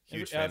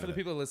 huge For fan the of that.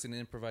 people listening,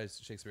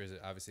 improvised Shakespeare is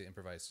obviously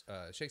improvised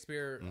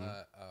Shakespeare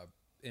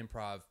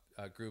improv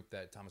group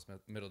that Thomas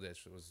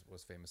Middleditch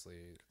was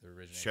famously the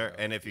originator. Sure, of.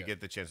 and if you Yeah.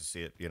 get the chance to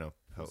see it,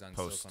 was on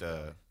post Silicon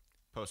Valley.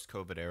 post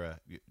COVID era,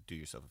 do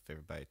yourself a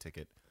favor, buy a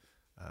ticket.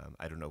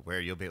 I don't know where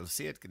you'll be able to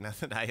see it. Now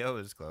that IO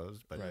is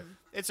closed, but Right.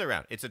 it's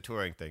around. It's a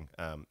touring thing.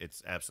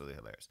 It's absolutely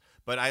hilarious.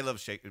 But I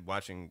love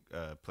watching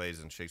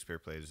plays and Shakespeare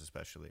plays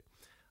especially.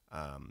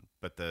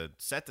 But the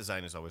set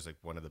design is always like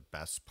one of the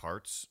best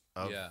parts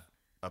of Yeah.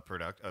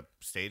 a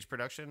stage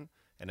production.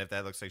 And if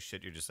that looks like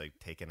shit, you're just like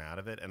taken out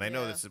of it. And I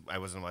know Yeah. this. I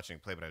wasn't watching a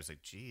play, but I was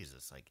like,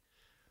 Jesus, like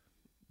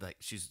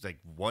she's like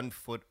 1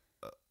 foot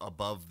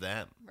above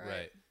them.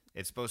 Right.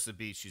 It's supposed to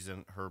be she's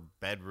in her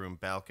bedroom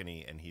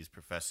balcony and he's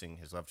professing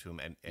his love to him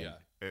and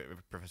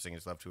professing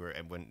his love to her,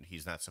 and when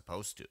he's not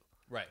supposed to.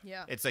 Right.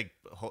 Yeah. It's like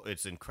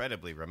it's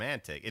incredibly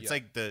romantic. It's Yeah.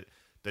 like the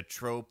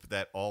trope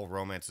that all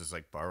romance is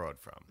like borrowed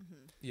from.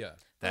 Yeah.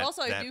 But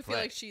also, I that do feel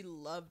play. like she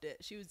loved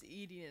it. She was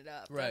eating it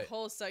up. Right. That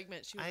whole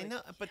segment, she was I like,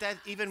 know, but that's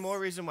even more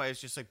reason why it's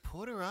just like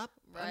put her up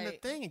on the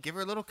Right. thing and give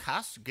her a little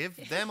costume. Give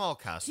them all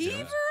costumes.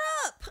 heave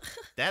her up.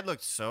 That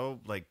looked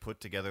so like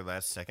put together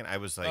last second. I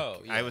was like,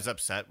 Oh, yeah. I was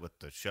upset with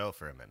the show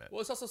for a minute.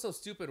 Well, it's also so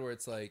stupid where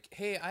it's like,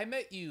 hey, I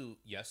met you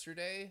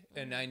yesterday,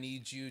 and I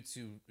need you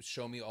to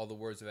show me all the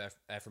words of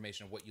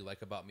affirmation of what you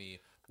like about me,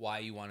 why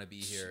you want to be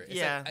here. It's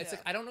Yeah. Like, it's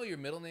like, I don't know your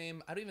middle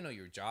name. I don't even know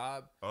your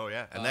job. Oh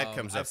yeah, and that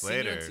comes I've up seen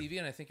later. you on TV,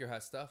 and I think you're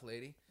hot stuff,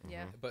 lady.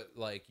 Yeah. But,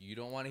 like, you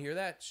don't want to hear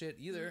that shit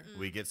either.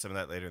 We get some of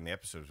that later in the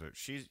episodes. Where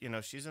she's in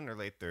her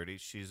late 30s.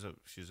 She's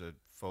a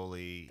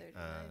fully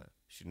 39.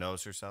 she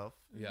knows herself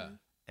Yeah.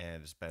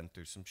 and has been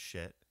through some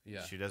shit.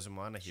 Yeah. She doesn't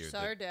want to She hear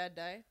saw her dad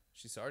die.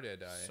 She saw her dad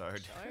die. Sorry.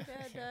 Saw her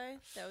dad die.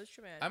 That was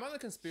traumatic. I'm on the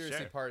conspiracy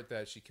Sure. part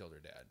that she killed her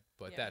dad,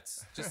 but Yeah.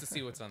 that's just to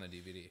see what's on the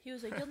DVD. He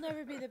was like, "You'll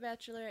never be the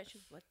Bachelorette." She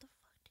was, "What the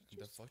fuck did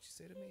you?" The fuck you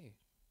say to me?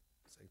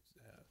 It's like,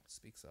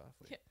 speak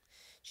softly. Yeah.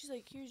 She's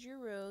like, "Here's your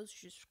rose."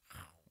 She just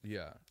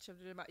Yeah.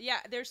 shoved it in my.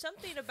 Yeah, there's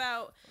something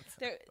about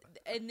there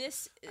in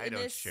this. I in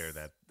don't this, share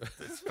that.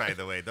 By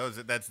the way,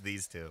 that's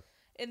these two.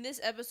 In this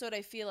episode,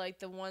 I feel like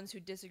the ones who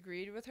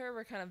disagreed with her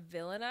were kind of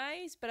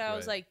villainized, but I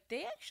was Right. like,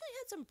 they actually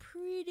had some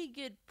pretty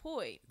good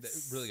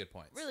points. Really good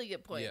points. Really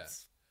good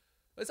points.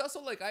 It's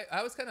also like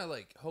I was kind of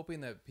like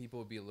hoping that people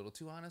would be a little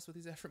too honest with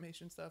these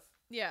affirmation stuff.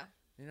 Yeah.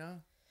 You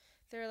know,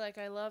 They're like,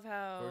 I love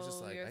how. or it's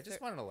just like you're I just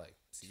wanted to like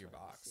see your Let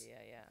me box. see,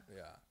 Yeah, yeah.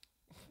 Yeah.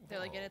 They're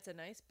like, and Whoa. it's a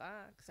nice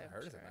box. I I'm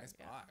heard it's a sure. nice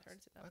Yeah, box. heard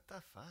it's a- What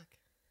the fuck?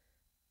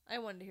 I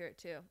wanted to hear it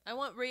too. I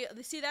want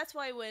see. That's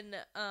why when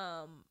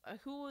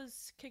who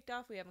was kicked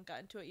off, we haven't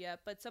gotten to it yet.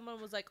 But someone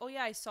was like, "Oh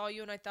yeah, I saw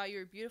you and I thought you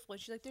were beautiful,"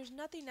 and she's like, "There's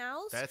nothing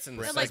else." That's in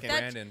the I'm second. like,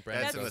 Brandon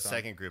that's in the goes on.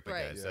 second group of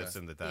Right. guys. Yeah. That's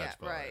in the yeah,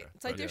 dodgeball. right. era.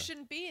 It's like But there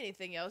shouldn't be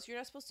anything else. You're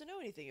not supposed to know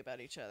anything about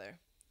each other.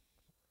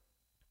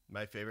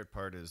 my favorite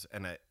part is,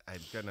 and I'm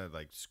gonna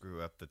like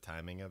screw up the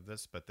timing of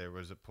this, but there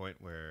was a point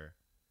where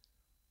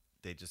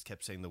they just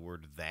kept saying the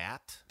word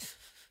 "that."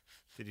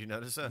 Did you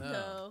notice that?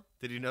 No.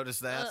 Did you notice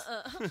that?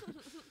 Uh-uh.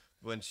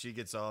 When she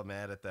gets all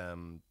mad at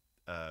them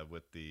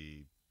with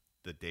the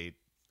date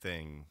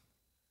thing,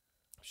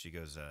 she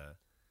goes,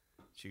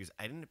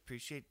 I didn't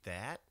appreciate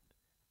that,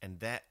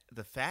 and that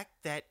the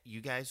fact that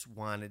you guys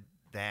wanted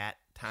that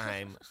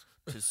time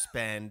to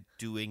spend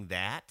doing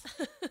that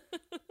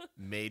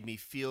made me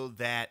feel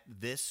that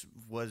this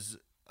was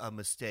a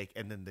mistake.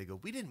 And then they go,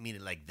 we didn't mean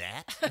it like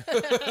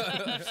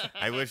that.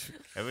 I wish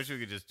we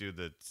could just do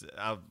the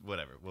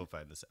whatever. We'll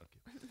find this out.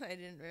 I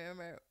didn't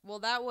remember. Well,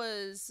 that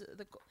was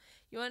the.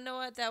 You want to know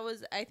what that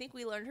was? I think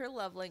we learned her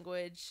love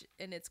language,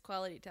 and it's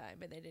quality time,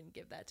 and they didn't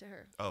give that to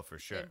her. Oh, for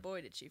sure. And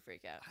boy, did she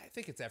freak out. I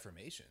think it's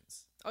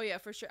affirmations Oh yeah,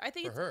 for sure. I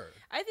think for it's. her.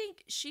 I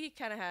think she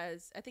kind of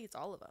has. I think it's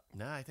all of them.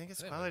 No, I think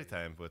it's Yeah, quality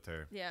maybe. time with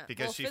her. Yeah.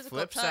 Because Well, she physical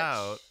flips touch.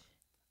 out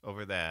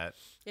over that.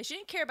 Yeah, she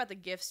didn't care about the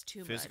gifts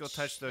too Physical much.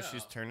 touch, though, No.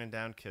 she's turning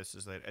down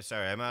kisses later.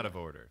 Sorry, I'm out of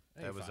order.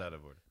 No, That you're was fine. out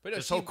of order. But no,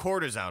 this she- whole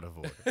court is out of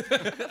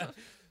order.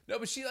 No,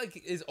 but she like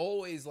is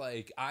always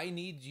like, I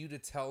need you to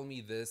tell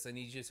me this. I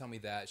need you to tell me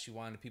that. She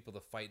wanted people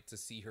to fight to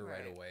see her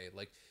right Right. away.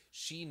 Like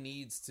she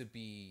needs to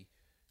be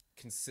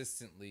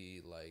consistently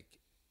like,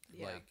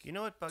 Yeah. like You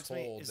know what bugs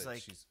me told is that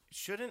like, she's-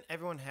 shouldn't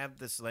everyone have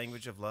this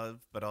language of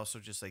love, but also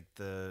just like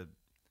and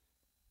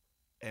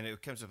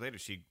it comes up later.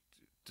 She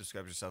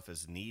describes herself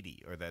as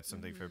needy, or that's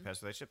something for a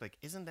past relationship. Like,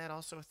 isn't that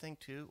also a thing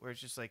too? Where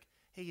it's just like,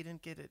 hey, you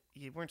didn't get it,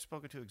 you weren't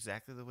spoken to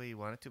exactly the way you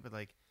wanted to, but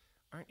like,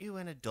 aren't you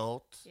an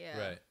adult? Yeah.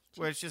 Right.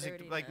 Where it's just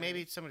 39. like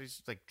maybe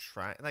somebody's like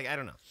trying, like I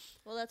don't know.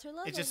 Well, that's her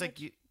love. It's just like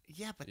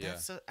language. but Yeah.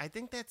 that's I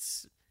think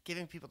that's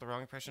giving people the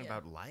wrong impression Yeah.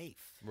 about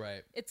life.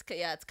 Right. It's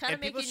it's kind of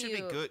And people making should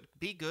you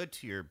be good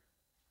to your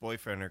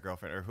boyfriend or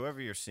girlfriend or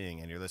whoever you're seeing,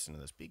 and you're listening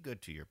to this. Be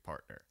good to your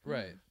partner,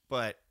 Right.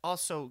 but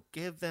also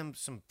give them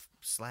some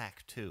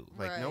slack too.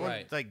 Like no Right. one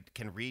Right. like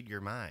can read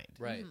your mind.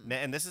 Right.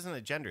 And this isn't a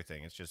gender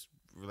thing. It's just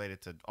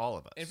related to all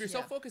of us. And if you're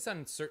Yeah. so focused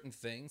on certain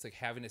things, like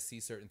having to see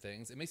certain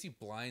things, it makes you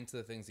blind to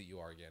the things that you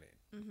are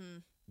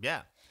getting.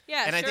 yeah.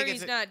 Yeah, And I sure. think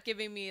He's it's not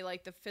giving me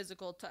like the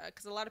physical touch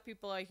because a lot of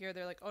people I hear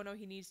they're like, "Oh no,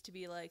 he needs to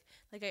be like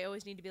I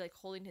always need to be like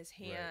holding his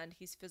hand.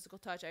 He's physical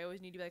touch. I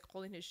always need to be like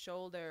holding his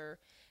shoulder."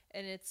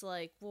 And it's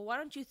like, well, why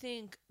don't you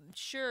think?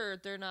 Sure,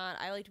 they're not.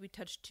 I like to be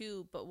touched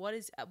too, but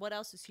what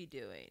else is he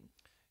doing?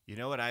 You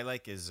know what I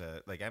like is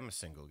like I'm a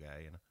single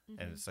guy, you know,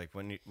 Mm-hmm. and it's like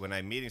when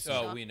I'm meeting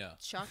someone. Oh, we know.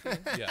 Shocking.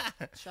 Yeah.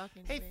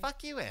 Shocking. Hey, to me.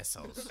 fuck you,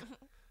 assholes.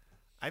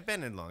 I've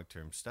been in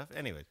long-term stuff.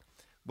 Anyway,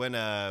 when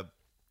I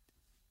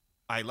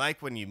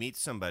like when you meet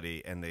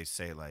somebody and they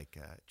say like,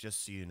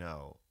 just so you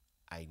know,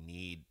 I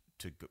need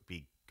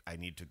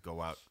to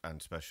go out on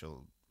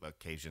special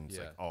occasions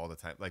Yeah. like all the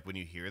time. Like when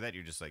you hear that,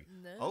 you're just like,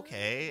 No.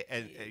 okay,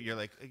 and you're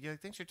like,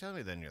 thanks for telling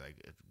me. Then you're like,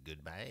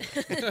 goodbye.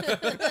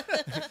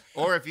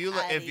 Or if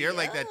you're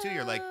like that too,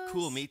 you're like,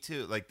 cool, Adios. me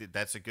too. Like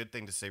that's a good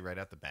thing to say right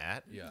out the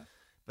bat. Yeah.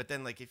 But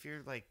then like if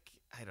you're like,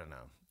 I don't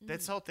know,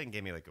 this whole thing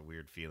gave me like a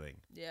weird feeling.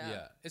 Yeah.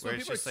 Yeah. It's Where when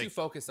it's people are just too like-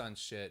 focused on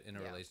shit in a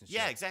Yeah. relationship.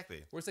 Yeah,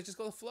 exactly. Where it's like, just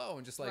go with the flow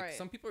and just like, Right.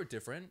 some people are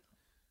different.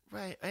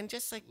 Right, and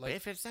just like, Like-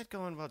 if it's not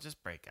going well,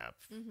 just break up.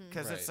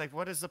 Because Right. it's like,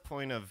 what is the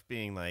point of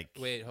being like?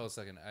 Wait, hold a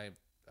second.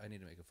 I need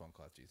to make a phone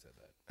call after you said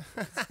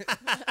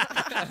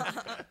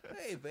that.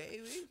 Hey,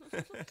 baby.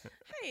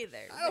 Hey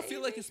there. I don't feel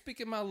like baby. you're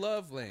speaking my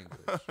love language.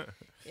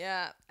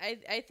 Yeah,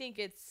 I think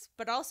it's,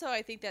 but also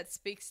I think that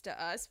speaks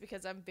to us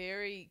because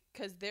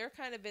because they're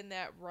kind of in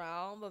that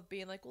realm of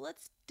being like, well,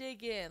 let's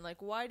dig in.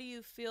 Like, why do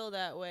you feel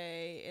that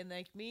way? And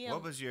like me,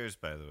 What was yours,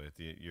 by the way?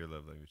 Your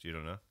love language? You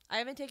don't know? I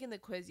haven't taken the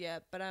quiz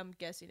yet, but I'm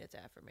guessing it's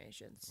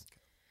affirmations.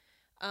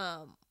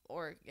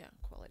 Or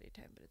quality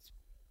time, but it's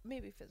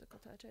maybe physical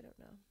touch. I don't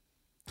know.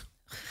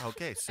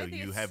 Okay, so I think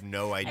you it's- have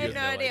no I idea. have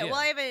no idea. idea. Well,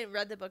 I haven't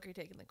read the book or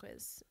taken the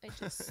quiz. I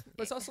just.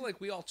 But it's also like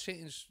we all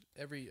change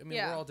we're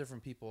Yeah. all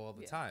different people all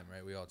the Yeah. time,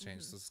 right? We all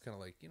change. So it's kind of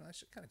like, that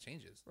shit kind of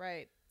changes.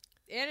 Right.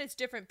 And it's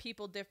different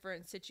people,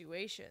 different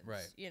situations.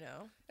 Right. You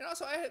know? And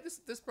also, I had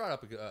this brought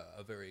up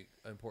a very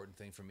important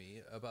thing for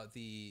me about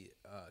the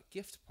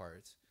gift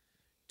part.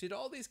 Did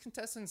all these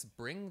contestants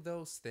bring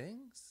those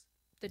things?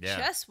 The Yeah.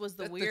 chess was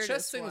the weirdest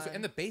chess thing one. was,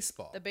 and the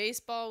baseball. The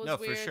baseball was No,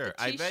 weird. for sure.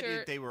 The I bet you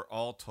t-shirt- they were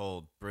all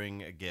told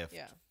bring a gift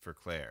Yeah. for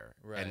Claire,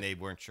 Right. and they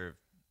weren't sure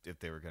if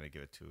they were going to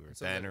give it to her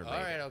So then like, or all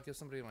later. right, I'll give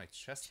somebody my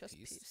chess chess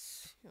piece.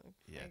 piece.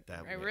 Yeah,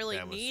 I really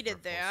that was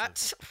needed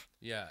that.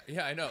 Yeah,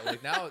 I know.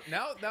 Like now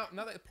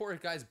that poor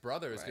guy's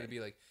brother is Right. gonna be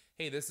like,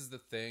 hey, this is the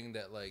thing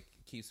that like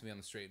keeps me on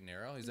the straight and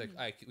narrow. He's like,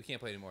 we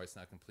can't play anymore. It's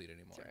not complete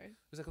anymore. That's right.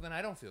 He's like, well, then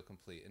I don't feel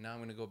complete, and now I'm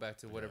gonna go back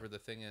to whatever the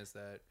thing is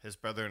that. His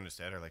brother and his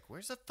dad are like,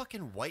 "Where's the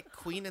fucking white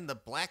queen and the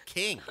black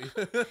king?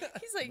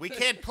 He's like, We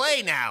can't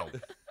play now."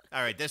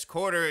 All right, this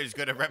quarter is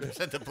going to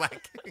represent the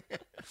black king.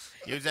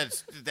 Use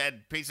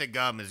that piece of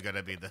gum is going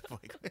to be the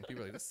white queen.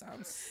 People are like,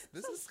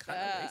 this is kind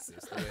of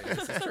racist the way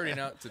this is turning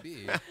out to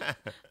be.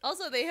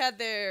 Also, they had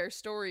their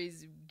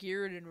stories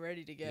geared and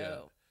ready to go. Yeah.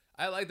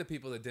 I like the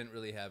people that didn't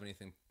really have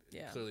anything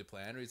Yeah. clearly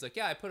planned. Or he's like,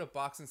 yeah, I put a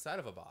box inside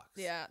of a box.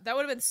 Yeah, that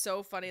would have been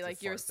so funny. It's a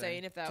Like you were fart thing.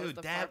 saying, if that was Dude,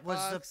 the that fart was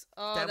box.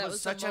 Oh, that was the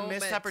such a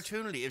missed moment.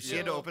 opportunity. If she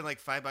had to Yeah. open like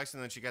 $5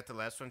 and then she got the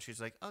last one, she's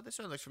like, "Oh, this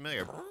one looks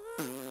familiar."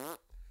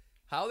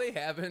 How they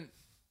haven't.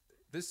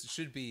 This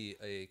should be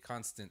a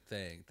constant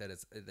thing that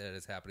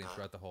is happening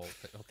throughout the whole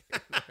thing.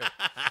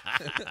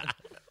 Okay.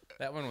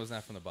 That one was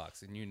not from the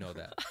box, and you know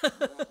that.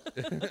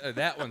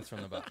 That one's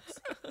from the box.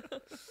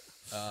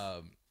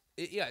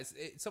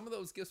 Some of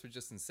those gifts were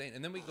just insane.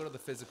 And then we go to the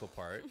physical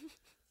part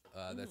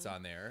that's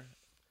on there.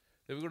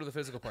 Then we go to the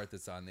physical part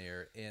that's on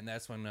there, and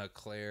that's when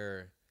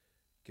Claire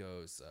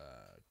goes,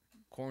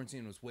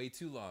 quarantine was way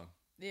too long.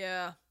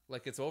 Yeah,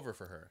 Like, it's over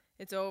for her.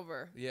 it's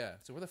over. Yeah.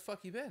 So where the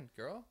fuck you been,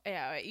 girl?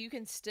 Yeah, you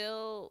can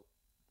still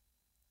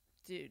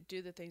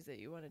do the things that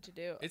you wanted to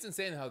do. It's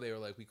insane how they were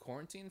like, we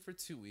quarantined for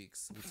 2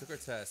 weeks, we took our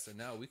test, and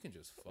now we can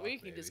just fuck, we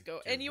can baby. just go.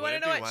 Dude, And you would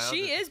want to it know be what? wild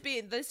She if- is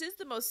being. This is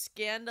the most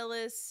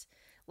scandalous.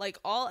 Like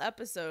all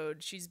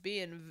episode, she's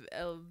being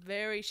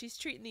she's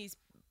treating these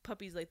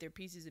puppies like they're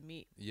pieces of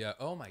meat. Yeah.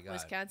 Oh my god.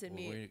 Wisconsin Well,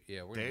 meat.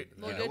 we're We'll gonna You get get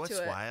know to what's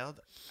it. wild?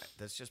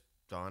 That's just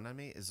dawned on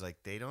me is like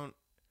they're not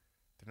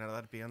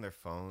allowed to be on their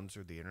phones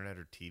or the internet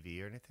or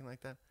TV or anything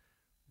like that.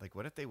 Like,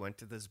 what if they went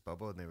to this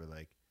bubble and they were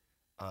like,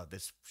 "Oh,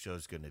 this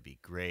show's gonna be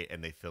great,"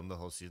 and they filmed the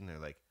whole season. They're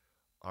like,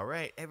 "All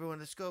right, everyone,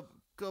 let's go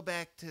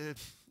back to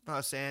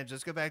Los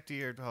Angeles, go back to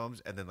your homes,"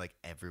 and then like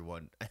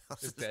everyone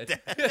else is It's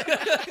dead.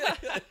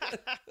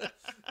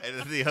 And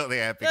then the only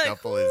happy Like,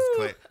 couple is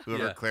whoo!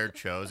 whoever Yeah. Claire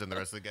chose, and the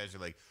rest of the guys are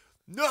like,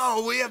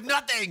 No, we have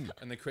nothing.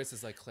 And then Chris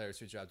is like, Claire,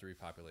 it's your job to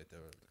repopulate the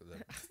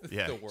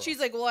Yeah. the world. She's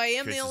like, well, I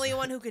am Chris the is- only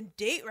one who can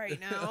date right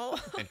now.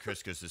 And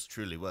Chris goes, this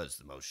truly was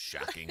the most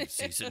shocking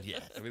season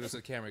yet. I mean, this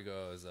the camera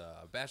goes,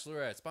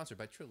 Bachelorette, sponsored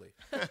by Truly.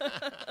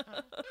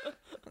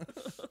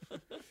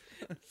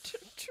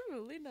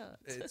 Truly not.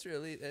 It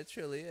truly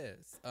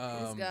is.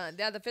 He's gone.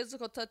 Yeah, the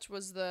physical touch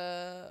was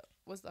the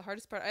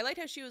hardest part. I liked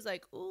how she was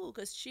like, ooh,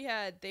 because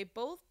they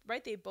both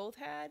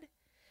had.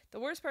 The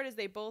worst part is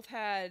they both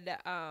had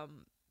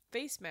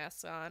face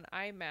masks on,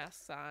 eye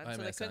masks on,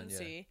 so they couldn't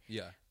see.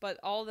 Yeah. But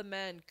all the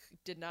men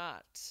did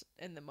not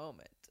in the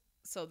moment.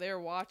 So they're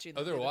watching.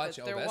 Oh, they're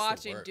watching. They're that's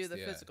watching the do worst, the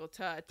yeah. physical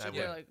touch, That and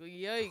they're would like,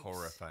 "Yikes!"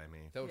 Horrify me.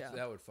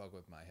 That would fuck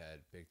with my head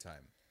big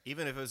time.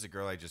 Even if it was a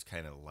girl I just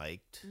kind of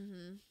liked,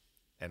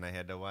 and I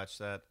had to watch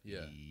that,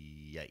 Yeah.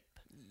 yipe.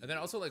 And then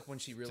also like when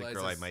she It's realizes a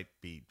girl I might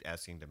be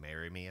asking to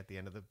marry me at the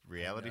end of the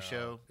reality know.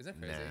 show. Isn't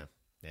that crazy? Nah.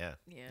 Yeah.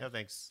 Yeah. No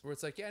thanks. where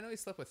it's like, yeah, I know he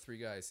slept with 3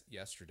 guys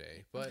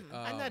yesterday, but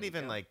I'm not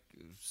even yeah. like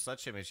slut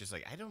shaming. It's just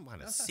like I don't want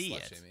to That's not see slut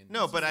it. shaming.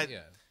 No, It's but just- I.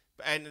 yeah.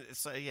 And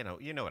it's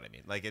you know what I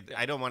mean. Like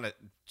I don't want to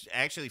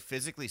actually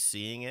physically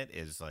seeing it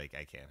is like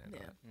I can't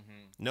handle Yeah. it.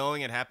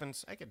 Knowing it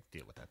happens, I could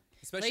deal with that.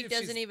 Especially Blake if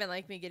she's doesn't even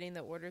like me getting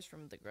the orders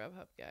from the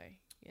Grubhub guy.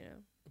 You know.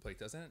 Blake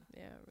doesn't.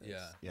 Yeah. Really.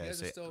 Yeah. Yeah, You I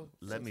guys are say, still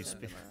let me still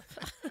speak.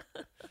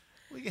 together.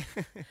 We get,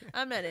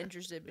 I'm not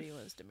interested, but he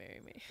wants to marry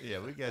me. yeah,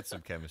 we got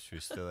some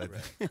chemistry still. I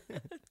think.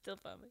 Right. Still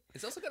funny.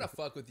 It's also gonna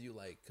fuck with you,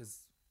 like, cause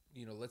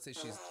let's say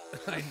she's.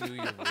 I knew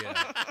you.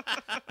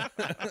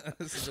 Yeah.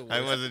 This is the I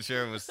worst. wasn't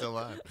sure it was still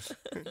on.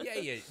 Yeah,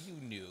 you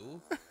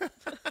knew.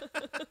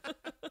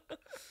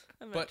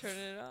 I'm not But- turning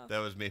it off. That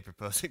was me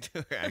proposing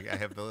to her. I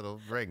have the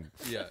little ring.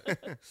 Yeah.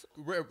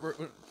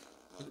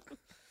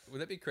 Would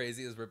that be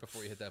crazy? Is right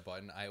before you hit that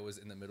button, I was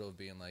in the middle of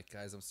being like,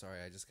 guys, I'm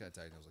sorry, I just got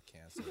diagnosed with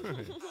cancer.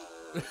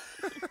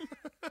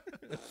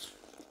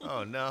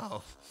 Oh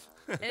no.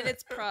 And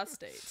it's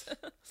prostate.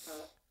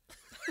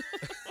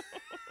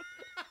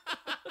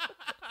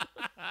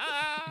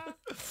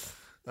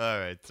 All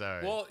right,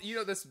 sorry. Well,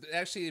 this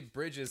actually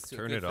bridges to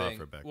Turn a it good off, thing.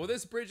 Rebecca. Well,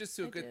 this bridges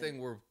to a I good did.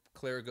 thing where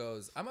Claire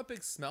goes, I'm a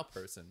big smell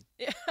person.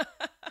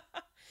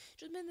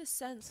 Just in this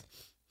sense.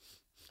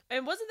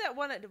 And wasn't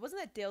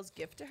that Dale's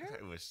gift to her?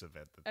 I wish the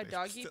vet that A they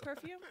doggy still-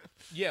 perfume?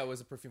 Yeah, it was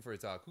a perfume for a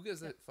dog. Who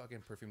gives a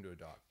fucking perfume to a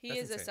dog? He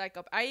That's is a insane.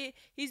 psychopath.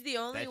 He's the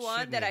only That one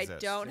shouldn't that I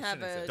exist. don't That have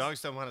shouldn't a. exist.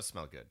 Dogs don't want to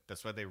smell good.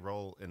 That's why they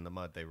roll in the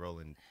mud. They roll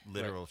in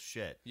literal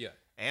shit. Yeah.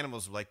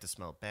 Animals like to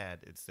smell bad.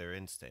 It's their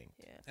instinct.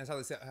 Yeah. That's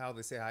how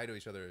they say hi to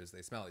each other is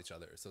they smell each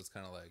other. So it's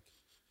kind of like,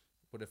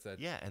 what if that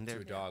Yeah, and to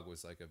they're a dog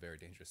was like a very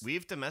dangerous.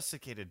 We've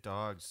domesticated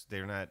dogs.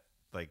 They're not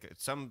like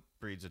some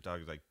breeds of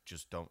dogs like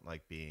just don't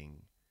like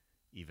being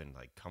even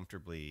like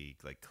comfortably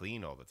like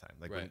clean all the time.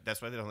 Like Right.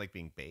 that's why they don't like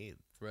being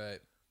bathed. Right.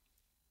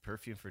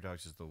 Perfume for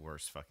dogs is the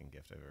worst fucking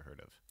gift I've ever heard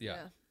of.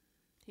 Yeah.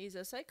 He's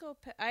a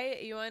psychopath.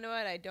 You want to know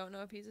what? I don't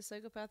know if he's a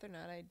psychopath or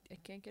not. I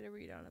can't get a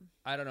read on him.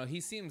 I don't know. He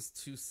seems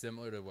too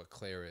similar to what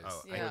Claire is.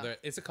 Oh, Where Yeah.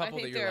 it's a I couple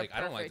think that you're they're like, I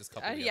don't like perfect. this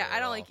couple. Yeah, together I at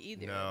don't all. like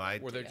either. No, of them I-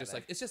 Where they're just together.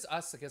 like, it's just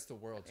us against the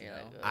world, you Yeah,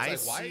 know? like, It's I like,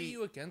 why are see-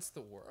 you against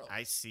the world?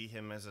 I see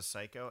him as a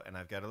psycho, and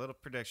I've got a little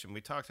prediction. We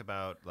talked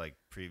about like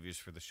previews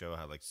for the show,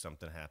 how like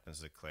something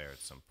happens to Claire at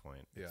some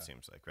point. Yeah. It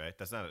seems like right.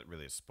 That's not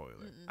really a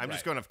spoiler. I'm Right.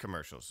 just going off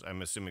commercials.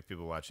 I'm assuming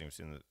people watching have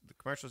seen the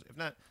commercials. If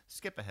not,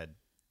 skip ahead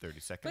 30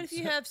 seconds. But if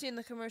you have seen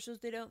the commercials,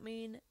 they don't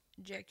mean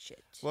jack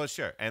shit. Well,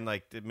 sure. And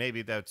like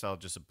maybe that's all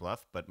just a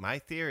bluff, but my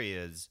theory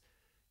is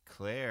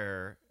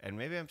Claire, and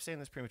maybe I'm saying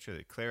this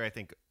prematurely. Claire, I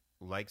think,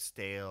 likes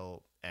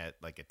Dale at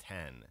like a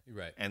 10.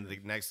 Right. And the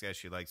next guy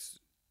she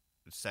likes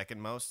second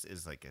most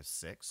is like a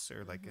 6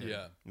 or like a,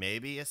 Yeah.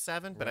 maybe a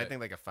 7, but I Right.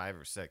 think like a 5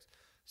 or 6.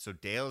 So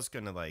Dale's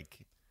going to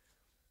like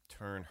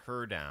turn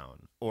her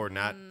down or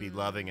not be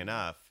loving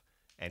enough,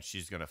 and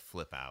she's going to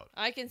flip out.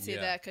 I can see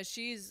Yeah. that because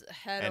she's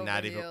head And over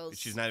not even heels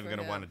she's not even for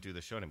going to want to him. do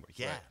the show anymore.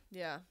 Yeah. Right.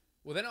 Yeah.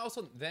 Well, then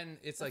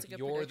it's That's a like good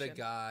you're the prediction.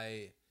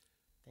 guy,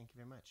 Thank you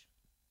very much.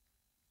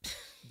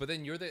 but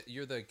then you're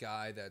the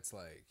guy that's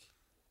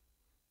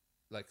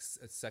like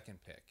a second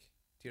pick.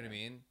 Do you know what I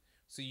mean?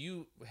 So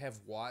you have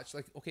watched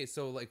like okay,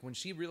 so like when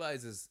she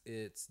realizes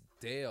it's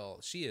Dale,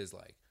 she is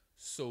like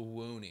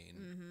swooning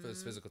for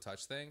this physical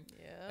touch thing.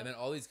 Yeah. And then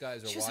all these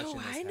guys are She's watching oh,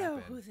 this I know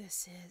happen. who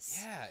this is.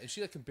 Yeah, and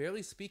she like can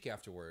barely speak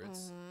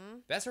afterwards.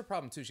 That's her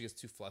problem too. She gets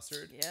too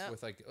flustered. Yeah.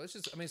 With like,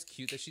 it's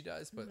cute that she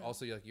does, but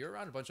also you're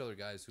around a bunch of other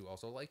guys who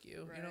also like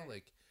you. You know, Right.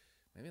 like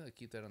maybe like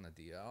keep that on the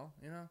DL.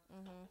 You know.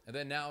 And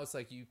then now it's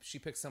like she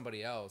picks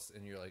somebody else,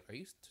 and you're like, are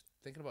you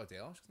thinking about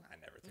Dale? She's like, I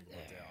never think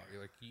about Dale.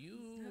 You're like,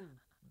 you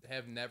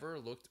have never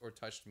looked or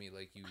touched me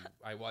like you.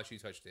 I watch you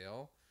touch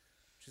Dale.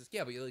 She's like,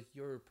 yeah, but like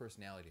your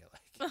personality, I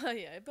like. Oh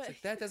yeah, but It's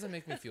like, that doesn't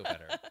make me feel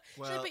better. she's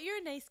like, but you're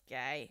a nice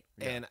guy.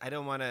 And I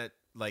don't want to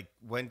like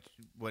when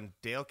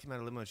Dale came out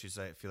of limo, she's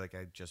like, I feel like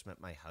I just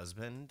met my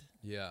husband.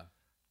 Yeah.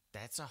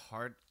 That's a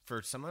hard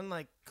for someone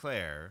like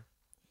Claire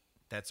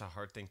that's a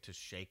hard thing to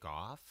shake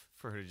off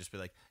for her to just be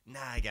like, nah,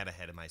 I got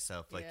ahead of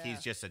myself. Like,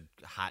 he's just a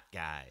hot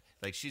guy.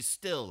 Like, she's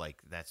still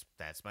like, that's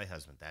my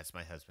husband. That's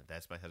my husband.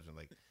 That's my husband.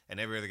 Like, and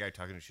every other guy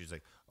talking to her, she's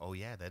like, oh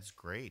yeah, that's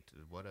great.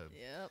 What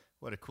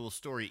a cool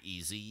story,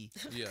 Easy.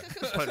 Yeah.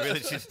 But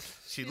really,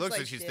 she looks like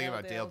like she's thinking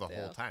about Dale the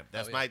whole time.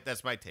 That's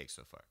my take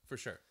so far. For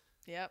sure.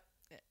 Yep.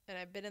 And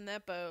I've been in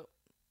that boat.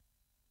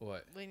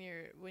 What? When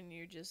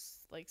you're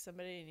just like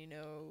somebody and you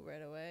know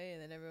right away,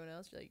 and then everyone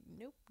else, you're like,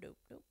 nope, nope,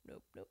 nope,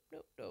 nope, nope,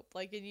 nope, nope.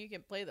 Like, and you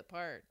can play the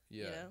part.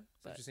 Yeah. You know? So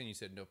But you're saying you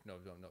said nope, nope,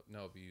 nope, nope,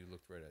 no, but you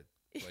looked right at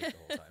Blake the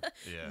whole time.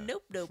 Yeah.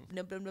 nope, nope,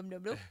 nope, nope, nope,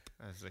 nope, nope.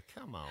 I was like,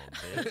 come on,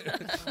 babe.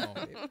 Oh,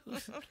 babe.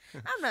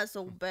 I'm not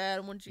so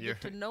bad once you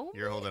get to know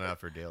You're me. holding out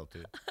for Dale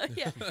too.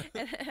 Yeah.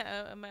 And,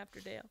 I'm after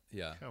Dale.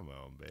 Yeah. Come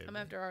on, babe. I'm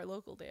after our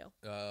local Dale.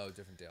 Oh,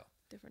 different Dale.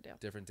 Different Dale.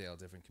 Different Dale,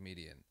 different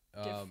comedian.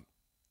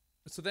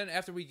 So then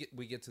after we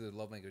get to the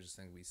love languages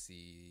thing, we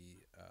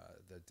see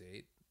the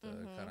date, the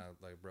kind of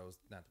like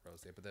not the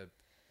rose date, but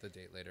the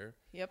date later.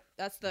 Yep.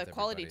 That's the with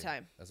quality everybody.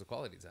 time. That's the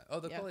quality time. Oh,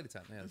 the Yep. quality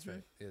time. Yeah, that's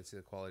right. Yeah, it's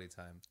the quality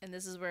time. And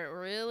this is where it This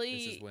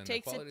really is when the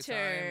takes a quality time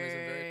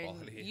isn't very turn.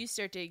 quality. You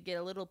start to get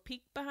a little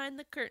peek behind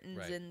the curtains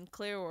Right. in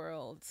Claire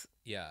World.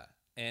 Yeah,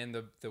 and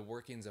the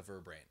workings of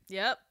her brain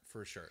Yep.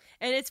 for sure.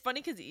 And it's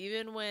funny because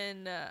even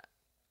when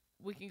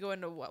we can go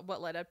into what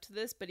led up to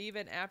this, but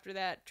even after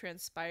that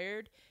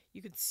transpired,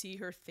 you could see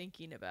her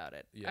thinking about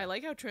it. Yeah. I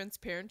like how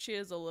transparent she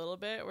is a little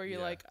bit, where you're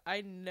Yeah. like,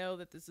 I know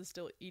that this is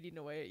still eating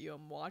away at you.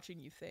 I'm watching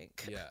you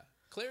think. Yeah,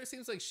 Claire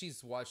seems like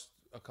she's watched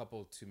a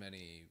couple too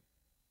many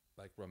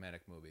like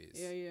romantic movies.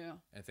 Yeah.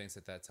 And thinks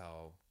that that's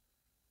how,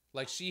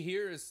 like, she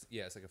hears.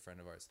 Yeah, it's like a friend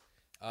of ours.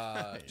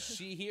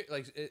 She hear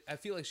like I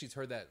feel like she's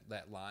heard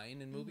that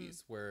line in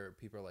movies where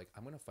people are like,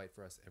 I'm gonna fight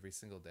for us every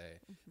single day,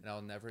 and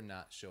I'll never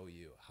not show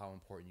you how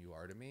important you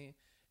are to me.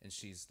 And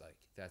she's like,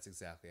 that's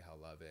exactly how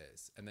love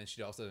is. And then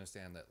she'd also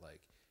understand that, like,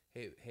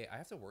 hey, I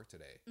have to work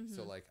today,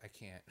 so like I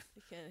can't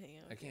hang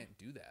out. I can't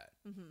do that.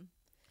 And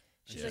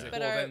She's she's like, like, but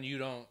well, our- then you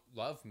don't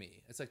love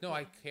me. It's like, no,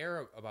 I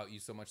care about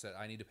you so much that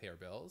I need to pay our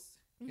bills.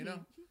 You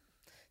know.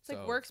 It's like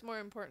So- work's more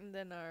important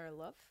than our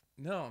love.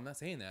 No, I'm not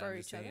saying that. For I'm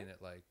just each other? saying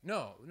that, like,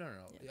 no.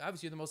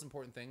 Obviously, you're the most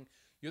important thing.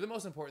 You're the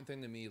most important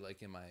thing to me,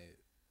 like, in my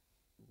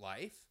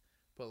life.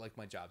 But, like,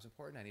 my job's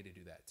important. I need to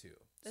do that, too.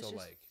 That's so,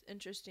 just like,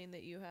 interesting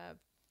that you have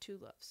two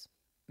loves.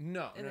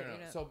 no. and that,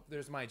 you know- So,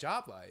 there's my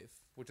job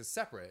life, which is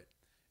separate.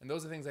 And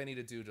those are things I need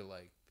to do to,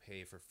 like,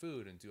 pay for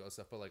food and do all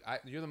stuff. But, like,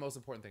 you're the most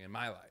important thing in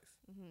my life.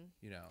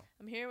 You know?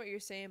 I'm hearing what you're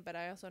saying, but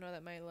I also know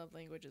that my love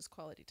language is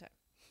quality time.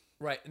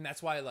 Right. And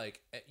that's why, like,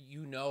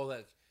 you know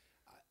that,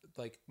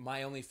 like,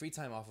 my only free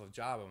time off of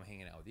job, I'm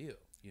hanging out with you,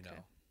 you know?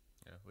 Okay.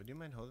 Yeah. Would you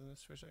mind holding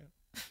this for a second?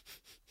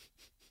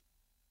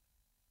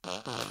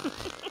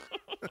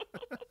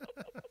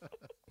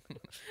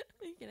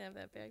 You can have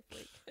that back,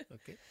 Blake.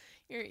 Okay.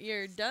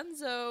 You're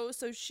donezo.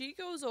 So she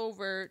goes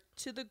over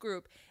to the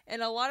group,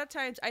 and a lot of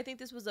times I think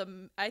this was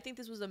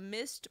a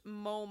missed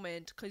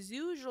moment because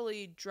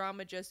usually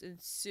drama just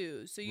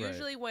ensues. So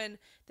usually when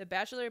the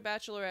bachelor or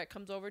bachelorette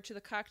comes over to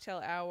the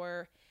cocktail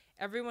hour,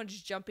 everyone's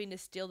jumping to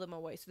steal them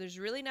away. So there's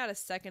really not a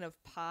second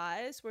of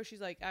pause where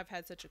she's like, "I've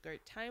had such a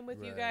great time with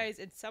you Right. guys,"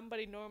 and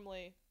somebody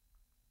normally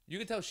You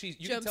can tell she's...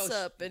 jumps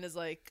up and is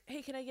like,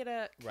 "Hey, can I get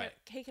a Right.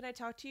 Hey, can I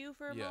talk to you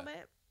for a Yeah.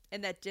 moment?"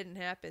 And that didn't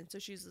happen. So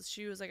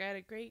she was like, "I had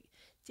a great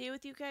day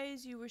with you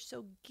guys. You were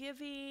so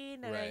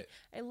giving, and Right.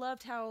 I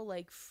loved how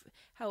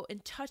how in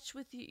touch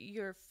with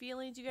your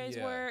feelings you guys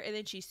Yeah. were." And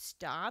then she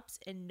stops,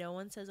 and no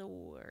one says a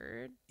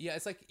word. Yeah,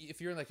 it's like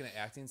if you're in like an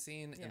acting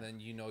scene Yeah. and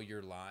then you know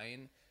your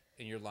line,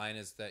 and your line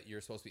is that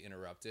you're supposed to be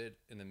interrupted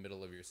in the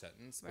middle of your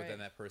sentence, but Right. then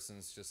that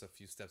person's just a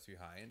few steps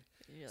behind.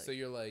 And you're like, So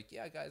you're like,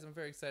 yeah, guys, I'm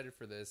very excited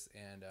for this,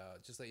 and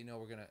just let you know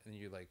we're gonna. And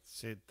you're like,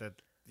 See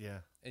that?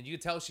 Yeah. and you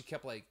could tell she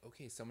kept like,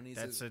 okay, someone needs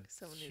That's to. a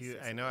Someone needs huge.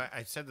 to I know. say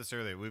I said this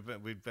earlier.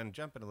 We've been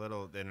jumping a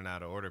little in and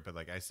out of order, but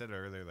like I said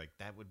earlier, like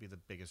that would be the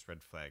biggest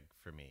red flag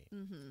for me.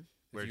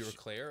 If you were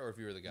Claire or if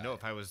you were the guy. No,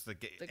 if I was The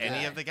any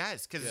guy. of the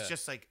guys, because Yeah. it's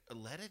just like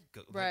let it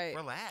go, like, Right.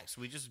 relax.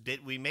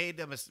 We made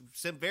a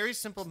very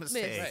simple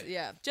mistake. Right.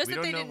 yeah, just We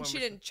that don't know when she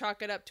we're- didn't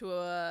chalk it up to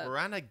a. We're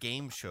on a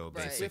game show Right.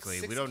 We have basically.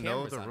 6 We don't know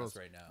cameras the on rules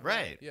us right now.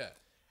 Right. Yeah.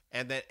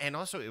 And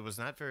also it was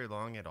not very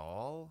long at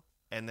all.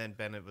 And then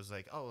Bennett was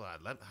like, "Oh,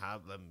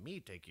 let me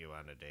take you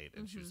on a date,"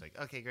 and she was like,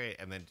 "Okay, great."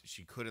 And then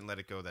she couldn't let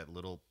it go. That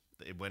little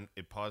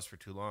it paused for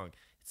too long.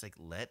 It's like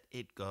let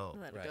it go.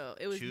 Let it Right. go.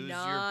 It was Choose your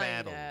gnawing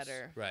battles. at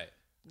her. Right.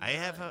 I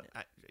have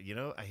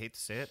Gnawing. I hate to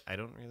say it, I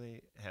don't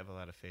really have a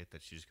lot of faith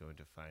that she's going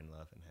to find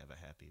love and have a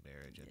happy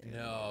marriage at the end.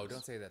 No, of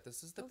don't say that.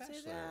 This is the Don't say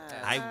Bachelor.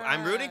 that.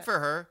 I'm rooting for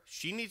her.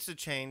 She needs to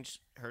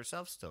change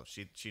herself still.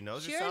 She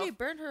knows She herself. already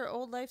burned her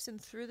old lives and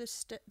threw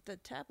the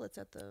tablets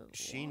at the.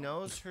 She wall.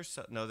 knows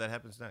herself. No, that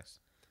happens next.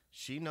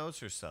 She knows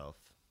herself,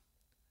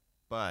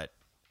 but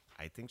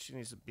I think she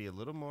needs to be a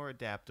little more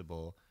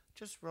adaptable.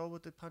 Just roll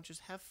with the punches.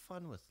 Have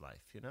fun with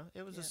life, you know?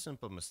 It was a Yeah.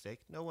 simple mistake.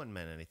 No one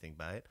meant anything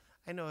by it.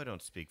 I know I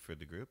don't speak for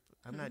the group.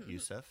 I'm not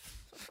Yusuf.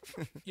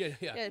 Yeah.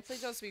 Yeah,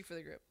 please don't speak for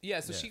the group. Yeah,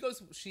 so Yeah.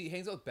 she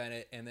hangs out with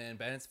Bennett, and then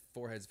Bennett's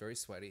forehead's very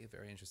sweaty,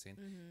 very interesting.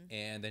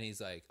 And then he's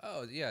like,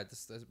 oh, yeah,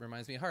 this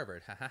reminds me of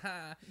Harvard. Ha ha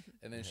ha.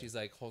 And then she's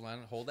like,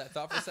 hold that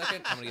thought for a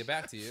second. I'm going to get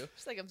back to you.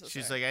 She's like, I'm so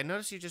She's sorry. like, I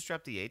noticed you just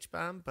dropped the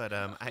H-bomb, but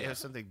I have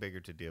something bigger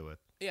to deal with.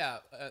 Yeah,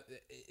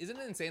 isn't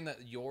it insane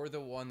that you're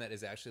the one that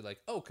is actually like,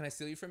 oh, can I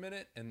steal you for a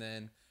minute? And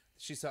then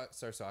she starts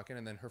talking,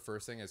 and then her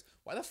first thing is,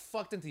 why the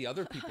fuck didn't the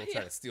other people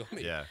try to steal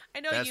me? Yeah. I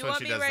know That's you when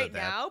want she me does right that,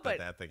 now, but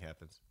that thing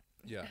happens.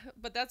 Yeah.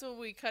 but that's when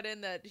we cut in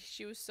that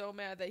she was so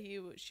mad that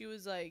she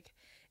was like,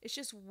 it's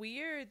just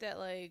weird that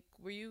like,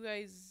 were you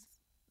guys?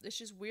 It's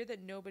just weird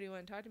that nobody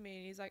wanted to talk to me.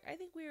 And he's like, I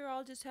think we were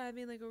all just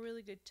having like a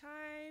really good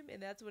time,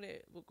 and that's when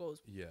it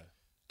goes. Yeah.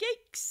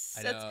 Yikes!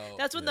 I That's know.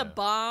 that's when the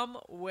bomb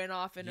went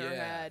off in her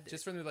head.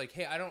 Just from the like,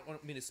 hey, I don't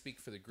want me to speak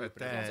for the group.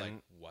 But And everyone's then-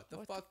 like, what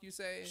the fuck you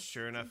say?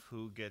 Sure enough,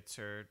 who gets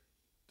her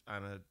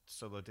on a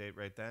solo date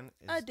right then?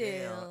 Is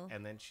Adele.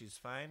 And then she's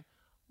fine.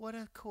 What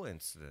a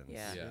coincidence.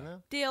 Yeah. Yeah. You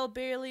know? Dale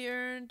barely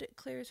earned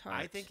Claire's heart.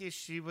 I think if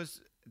she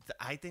was,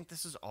 I think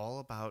this is all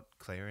about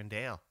Claire and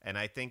Dale. And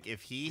I think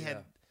if he Yeah.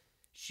 had,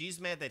 she's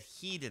mad that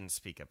he didn't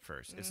speak up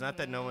first. It's not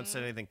that no one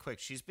said anything quick.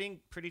 She's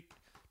being pretty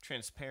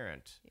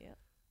transparent, Yeah.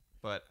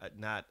 but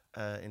not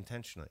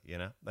intentionally. You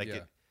know, like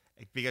Yeah.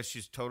 because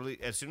she's totally.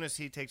 As soon as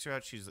he takes her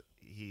out, she's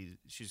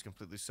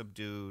completely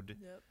subdued.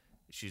 Yep.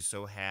 She's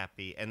so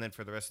happy, and then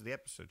for the rest of the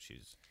episode,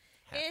 she's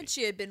happy. And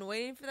she had been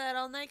waiting for that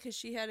all night because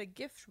she had a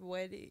gift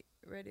ready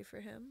for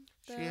him.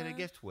 She had a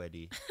gift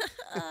weddy.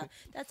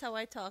 That's how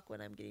I talk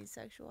when I'm getting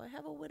sexual. I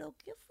have a little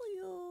gift for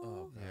you.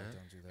 Oh, God, Yeah.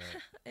 don't do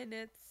that. And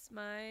it's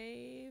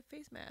my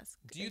face mask.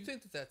 Do you And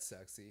think that that's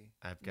sexy?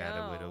 I've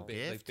got a widow No. Like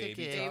gift to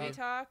baby give baby you.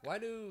 talk? Why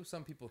do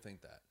some people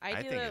think that? I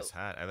I do think it. it's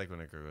hot. I like when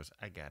a girl goes,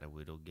 I got a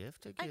little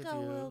gift to I give got a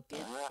you. little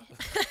gift.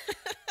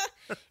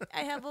 I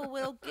have a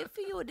little gift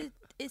for you.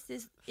 It's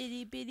this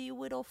itty bitty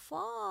little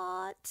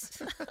fart.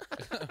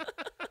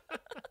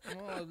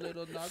 Oh, a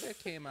little nugget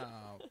came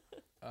out.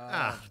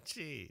 Ah,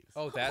 jeez.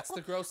 Oh, that's the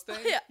gross thing?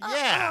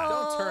 Yeah.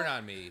 Don't turn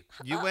on me.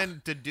 You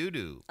went to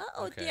doo-doo.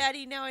 Uh-oh, Okay.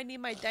 Daddy, now I need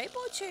my diaper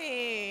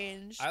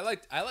changed. I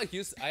like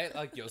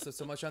Yosef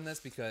so much on this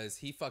because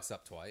he fucks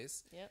up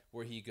twice. Yep.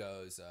 Where he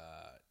goes,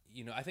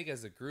 I think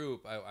as a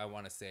group, I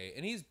want to say,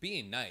 and he's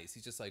being nice.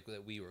 He's just like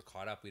that we were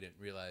caught up, we didn't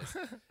realize,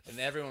 and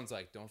everyone's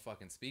like, "Don't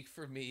fucking speak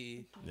for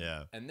me."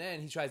 Yeah. And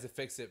then he tries to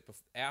fix it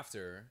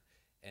after,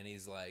 and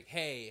he's like,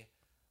 "Hey,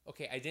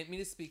 okay, I didn't mean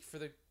to speak for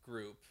the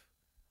group,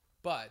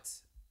 but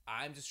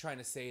I'm just trying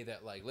to say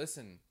that, like,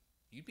 listen,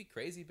 you'd be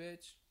crazy,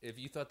 bitch, if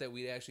you thought that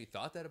we actually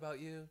thought that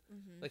about you."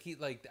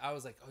 Like, I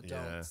was like, "Oh,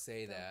 Yeah. don't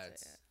say that."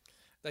 say it.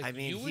 Like, I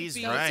mean, you would he's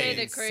be Don't say right.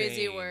 the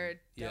crazy insane. word.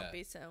 Yeah. Don't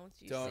be so.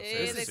 You Don't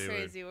say say the the word.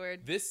 crazy word.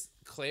 This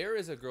Claire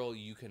is a girl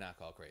you cannot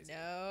call crazy.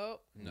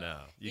 No.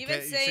 No. You Even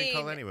can't. You shouldn't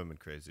call saying- any woman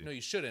crazy. No,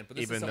 you shouldn't. But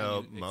this Even is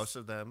though someone most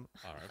of them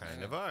are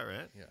kind of are,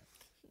 right? Yeah.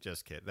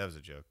 Just kidding. That was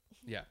a joke.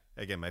 Yeah.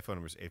 Again, my phone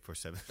number is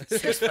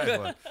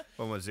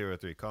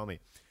 847-651-1103. Call me.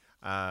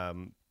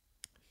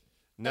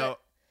 No.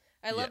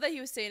 I love Yeah. that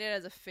he was saying it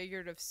as a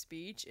figurative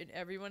speech, and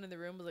everyone in the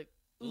room was like,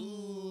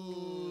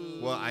 "Ooh."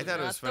 Well, I thought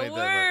it was not funny the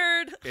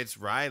that word. it's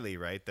Riley,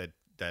 right? That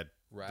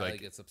Riley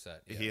like gets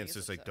upset. Yeah. he gets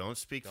insists like, upset. "Don't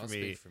speak Don't for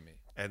me." speak for me.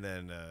 And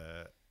then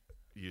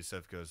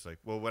Yusuf goes like,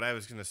 "Well, what I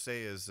was gonna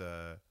say is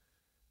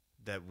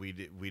that we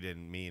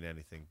didn't mean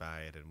anything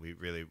by it, and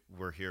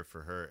we're here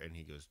for her." And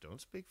he goes, "Don't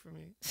speak for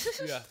me."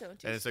 Yeah.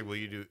 Don't you And it's like, "Well,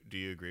 do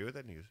you agree with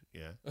that?" And he goes,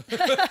 "Yeah."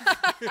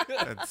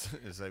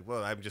 It's like,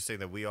 "Well, I'm just saying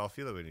that we all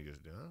feel that way." And he goes,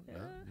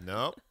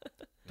 "No,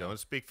 don't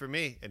speak for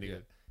me." And Yeah.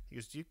 he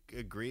goes, "Do you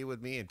agree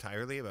with me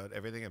entirely about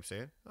everything I'm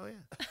saying?" "Oh yeah."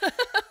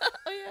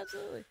 Oh yeah,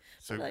 absolutely.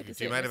 So I'd like to do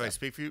say you it mind if I myself.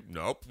 speak for you?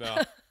 Nope. No.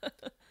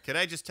 Can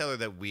I just tell her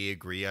that we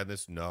agree on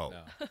this? No.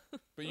 No.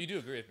 But you do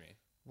agree with me.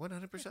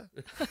 100%.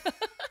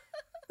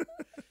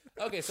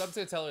 Okay, so I'm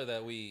gonna tell her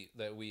that we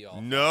all.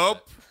 feel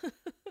Nope. that.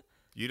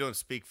 You don't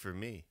speak for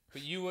me.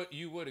 But you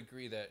would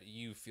agree that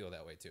you feel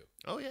that way too.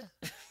 Oh yeah.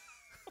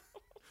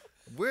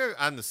 We're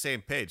on the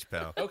same page,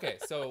 pal. Okay,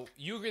 so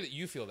you agree that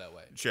you feel that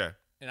way, Sure.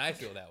 and I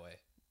feel that way.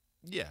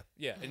 Yeah.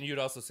 Yeah, and you'd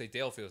also say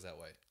Dale feels that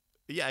way.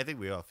 Yeah, I think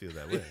we all feel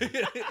that way.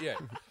 Yeah.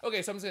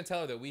 Okay, so I'm just gonna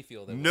tell her that we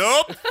feel that way.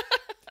 Nope.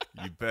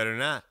 You better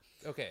not.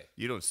 Okay.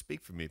 You don't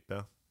speak for me,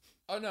 pal.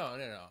 Oh no,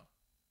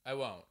 I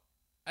won't.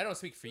 I don't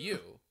speak for you.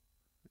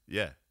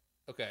 Yeah.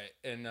 Okay,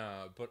 and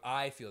but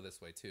I feel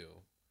this way too.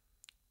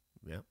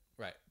 Yeah.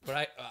 Right,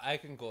 but I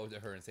can go to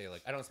her and say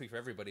like I don't speak for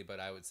everybody, but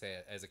I would say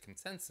it as a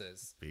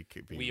consensus. Be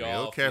We real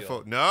all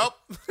careful. feel- Nope.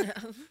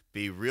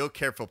 Be real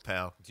careful,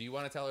 pal. Do you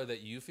want to tell her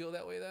that you feel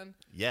that way then?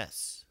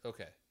 Yes.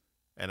 Okay,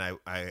 And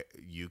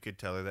you could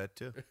tell her that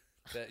too.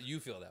 that you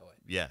feel that way.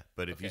 Yeah,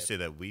 but if you Okay. say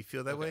that we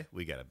feel that Okay. way,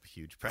 we got a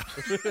huge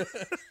problem.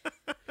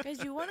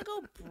 Guys, you want to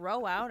go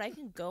bro out? I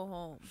can go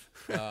home.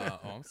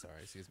 I'm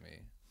sorry. Excuse me.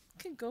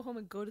 I can go home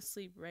and go to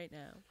sleep right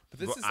now. But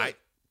this Well, is like.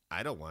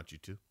 I don't want you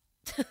to.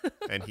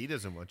 And he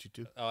doesn't want you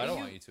to. Oh, I don't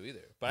want you to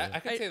either. But I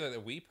could say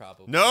that we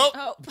probably. Nope.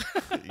 Oh.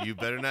 You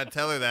better not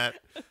tell her that.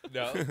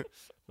 No.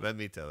 Let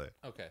me tell her.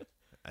 Okay.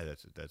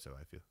 That's how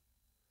I feel.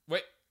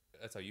 Wait,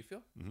 that's how you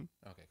feel? Mhm.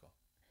 Okay, cool.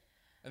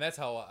 And that's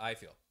how I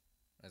feel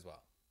as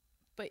well.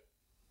 But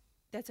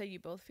that's how you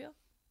both feel?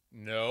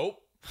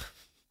 Nope.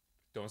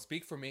 Don't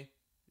speak for me.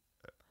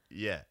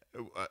 Yeah,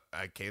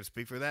 I can't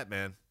speak for that,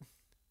 man.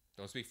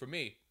 Don't speak for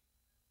me.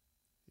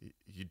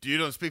 You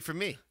don't speak for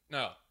me.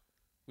 No.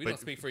 We But- don't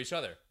speak for each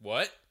other.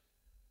 What?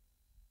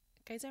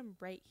 Guys, I'm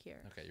right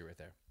here. Okay, you're right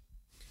there.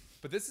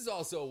 But this is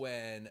also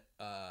when,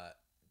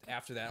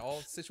 after that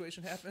all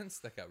situation happens,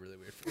 that got really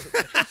weird.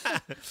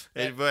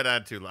 It went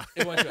on too long.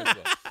 It went too long.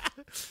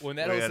 When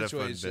that We whole had a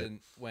fun bit. situation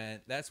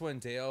went, that's when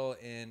Dale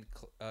and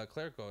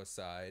Claire go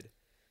aside,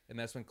 and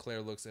that's when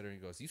Claire looks at her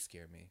and goes, "You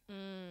scare me."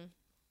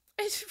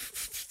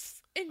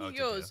 And Oh, he to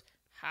goes,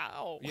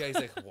 how? Yeah, he's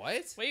like,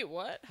 "What? Wait,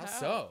 what? How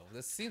so?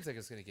 This seems like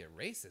it's gonna get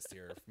racist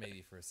here,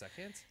 maybe for a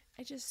second."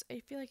 I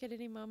feel like at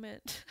any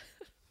moment.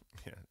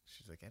 Yeah,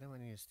 she's like, I don't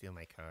want you to steal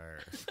my car.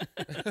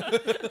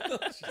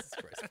 Jesus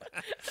Christ.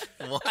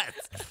 What?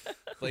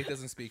 Blake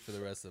doesn't speak for the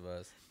rest of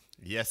us.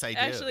 Yes, I do.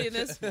 Actually, in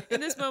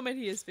this moment,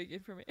 he is speaking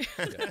for me.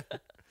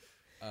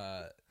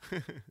 Yeah.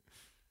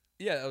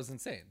 Yeah, that was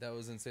insane. That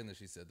was insane that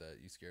she said that.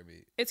 You scare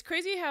me. It's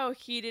crazy how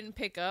he didn't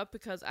pick up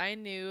because I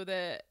knew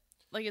that.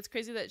 Like, it's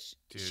crazy that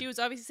Dude. she was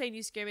obviously saying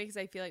you scare me because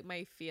I feel like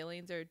my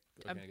feelings are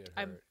We're gonna get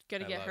I'm hurt.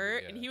 gonna I get love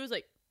hurt, you, and yeah. he was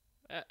like,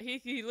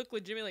 he looked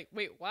legitimately like,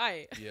 wait,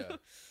 why? Yeah.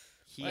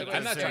 He Like,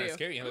 I'm not trying to you.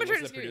 scare you. I'm Like, not what's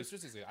trying the to scare you.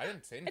 producers? He's like, I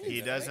didn't say anything. He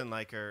to that, doesn't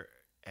like her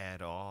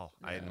at all,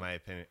 Yeah. in my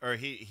opinion. Or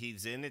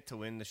he's in it to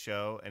win the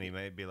show, and he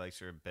maybe likes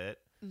her a bit,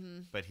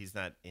 but he's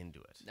not into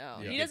it. No,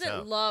 Yeah. he You can tell.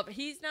 doesn't love.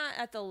 He's not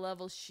at the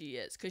level she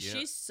is because Yeah.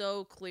 she's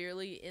so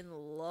clearly in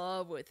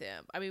love with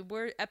him. I mean,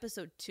 we're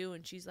episode 2,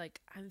 and she's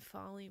like, "I'm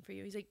falling for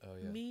you." He's like, Oh,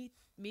 yeah.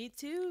 Me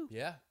too."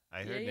 Yeah.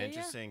 I Yeah, heard yeah, an yeah.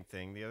 interesting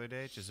thing the other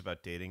day, just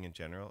about dating in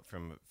general,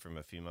 from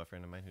a female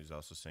friend of mine who's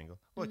also single.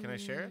 What, can I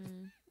share it?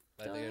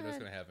 I Go think it's ahead.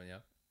 gonna happen. Yeah.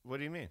 What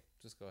do you mean?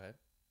 Just go ahead.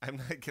 I'm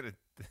not gonna.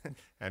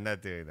 I'm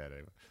not doing that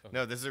anymore. Okay.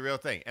 No, this is a real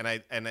thing, and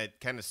it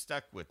kind of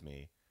stuck with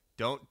me.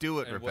 Don't do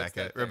it, And what's Rebecca.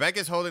 that thing?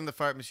 Rebecca's holding the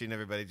fart machine.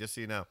 Everybody, just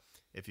so you know,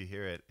 if you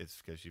hear it,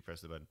 it's because she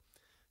pressed the button.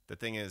 The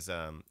thing is,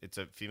 it's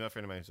a female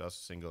friend of mine who's also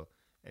single,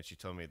 and she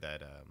told me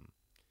that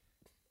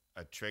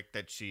a trick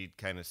that she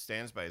kind of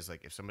stands by is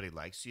like if somebody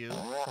likes you.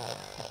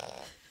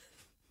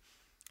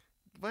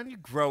 Why don't you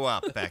grow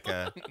up,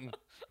 Becca?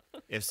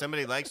 If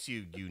somebody likes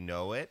you, you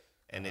know it,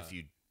 and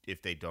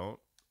if they don't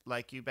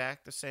like you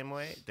back the same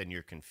way, then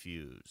you're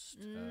confused.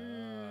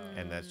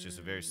 And that's just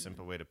a very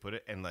simple way to put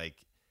it. And like,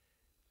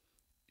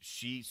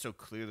 she so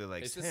clearly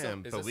likes Is this him,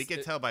 some- is but this- we could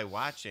it- tell by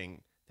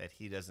watching that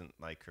he doesn't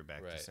like her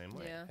back Right. the same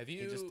way. Yeah. Have He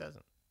you? just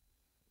doesn't.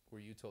 Were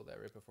you told that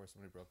right before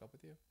somebody broke up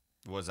with you?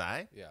 Was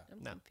I? Yeah.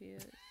 I'm No.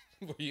 confused.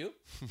 Were you?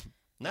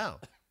 No.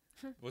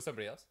 Was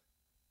somebody else?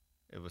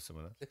 It was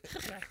someone else.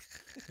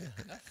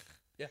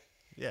 Yeah.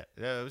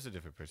 Yeah, it was a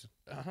different person.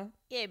 Uh huh.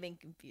 Yeah, I've been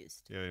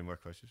confused. Do you have any more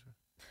questions?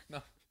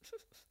 No.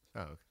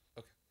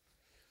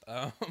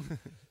 Oh, okay.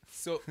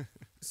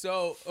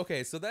 So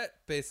okay, so that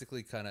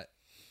basically kind of,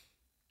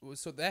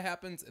 so that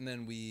happens, and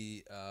then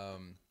we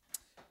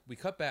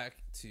cut back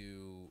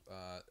to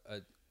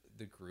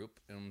the group,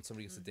 and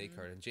somebody gets a date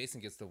card, and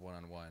Jason gets the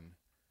one-on-one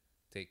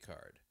date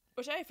card.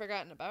 Which I had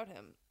forgotten about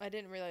him. I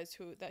didn't realize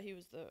that he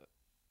was the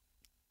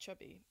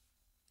chubby.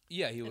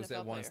 Yeah, he was NFL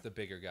at once player. the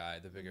bigger guy,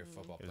 the bigger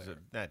football It was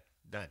player.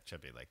 not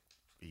chubby, like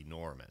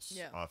enormous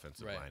Yeah.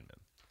 offensive Right. lineman.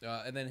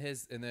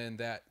 And then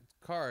that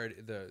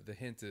card, the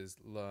hint is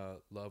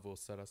love will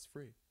set us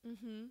free,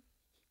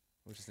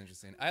 which is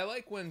interesting. I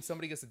like when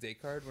somebody gets a date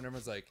card when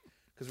everyone's like,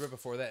 because right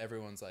before that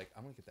everyone's like,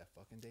 I'm gonna get that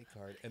fucking date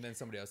card, and then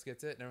somebody else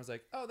gets it, and everyone's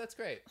like, oh, that's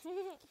great.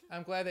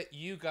 I'm glad that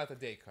you got the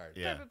date card.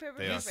 Yeah, Perfect.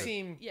 they You also-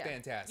 seem Yeah.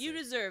 fantastic. You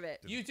deserve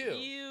it. You do.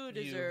 You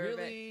deserve You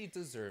really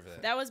deserve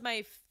it. That was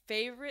my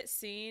favorite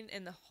scene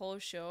in the whole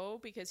show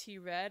because he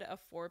read a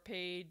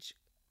 4-page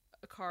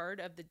card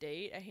of the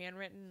date, a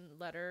handwritten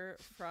letter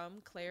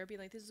from Claire being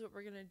like, this is what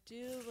we're gonna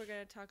do, we're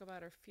gonna talk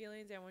about our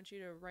feelings, I want you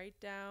to write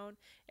down.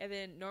 And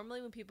then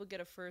normally when people get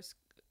a first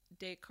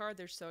date card,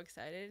 they're so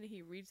excited, and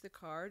he reads the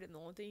card, and the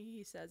only thing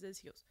he says is,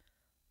 he goes,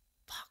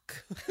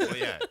 fuck. Well,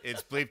 yeah,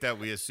 it's bleeped out.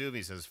 We assume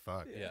he says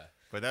fuck. Yeah.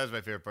 But that was my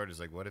favorite part. Is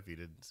like, what if he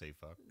didn't say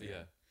fuck?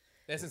 Yeah.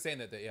 That's insane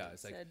that they, yeah,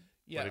 it's like, Said,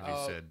 yeah. What if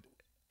he said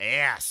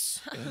ass?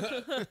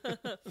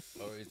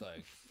 Or he's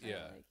like,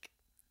 yeah,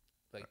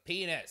 like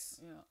penis.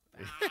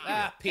 yeah.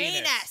 Ah, penis.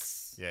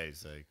 Penis. Yeah,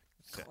 he's like,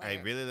 I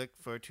Claire. really look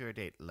forward to our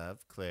date. Love,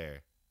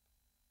 Claire.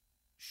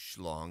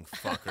 Schlong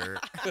fucker.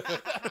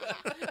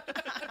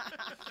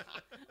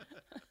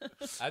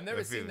 I've never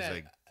I feel seen it's that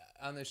like-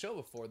 on the show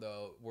before,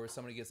 though, where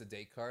somebody gets a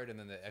date card and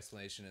then the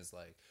explanation is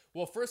like,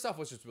 well, first off,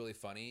 what's just really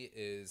funny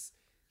is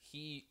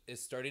he is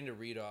starting to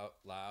read out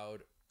loud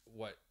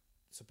what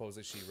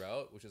supposedly she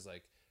wrote, which is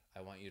like,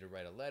 I want you to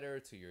write a letter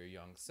to your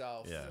young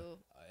self, Yeah.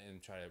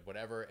 and try to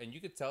whatever. And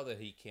you could tell that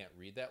he can't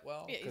read that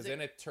well, Yeah, he's because like-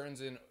 then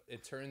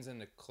it turns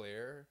into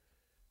Claire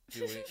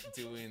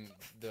doing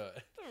the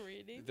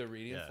Reading.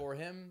 reading Yeah. for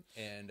him,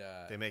 and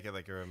They make it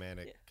like a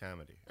romantic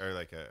comedy or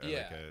like a Yeah.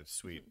 like a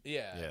sweet.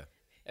 yeah. Yeah.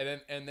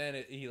 and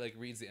then he like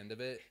reads the end of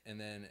it, and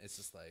then it's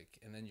just like,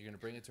 and then you're gonna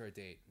bring it to our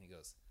date, and he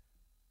goes,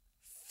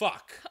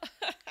 "Fuck,"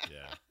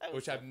 Yeah.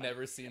 which I've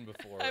never seen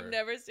before. I've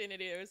never seen it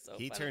either. It was so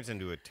He funny. turns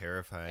into a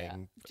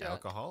terrifying Drunk.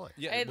 alcoholic.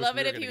 Yeah, I'd which love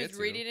we it were if gonna he get was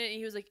to. reading it and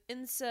he was like,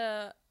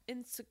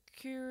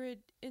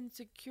 insecurity.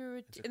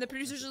 And the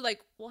producers are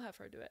like, we'll have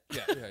her do it.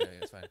 Yeah,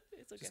 it's fine.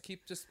 It's okay.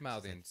 Just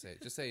mouthing.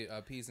 Just say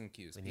P's and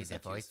Q's. We P's need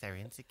and to voice Q's. our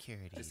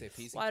insecurities. Just say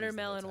P's and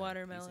Watermelon, Q's the whole time.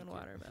 watermelon, P's and Q's.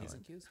 watermelon. P's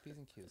and Q's. P's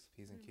and Q's.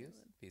 P's and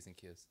Q's. P's and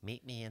Q's.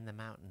 Meet me in the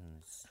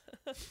mountains.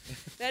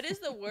 That is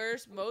the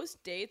worst.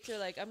 Most dates are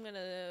like, I'm going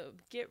to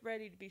get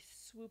ready to be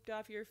swooped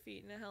off your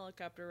feet in a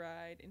helicopter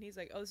ride. And he's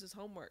like, oh, this is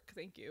homework.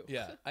 Thank you.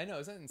 Yeah, I know.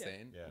 Isn't that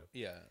insane?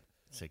 Yeah.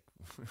 It's like,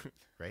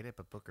 write up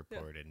a book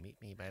report and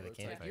meet me by the It's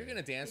like, campfire. you're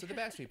gonna dance with the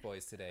Backstreet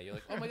Boys today. You're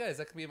like, oh my god, is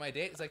that gonna be my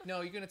date? It's like,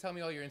 no, you're gonna tell me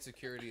all your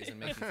insecurities and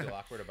make me feel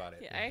awkward about it.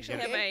 Yeah, I actually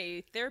had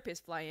my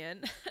therapist fly in,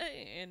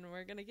 and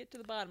we're going to get to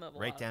the bottom of it.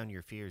 Write down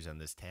your fears on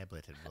this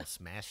tablet and we'll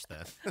smash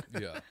them.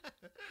 Yeah.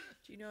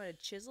 Do you know how to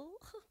chisel?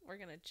 We're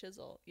going to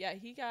chisel. Yeah,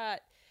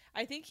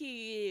 I think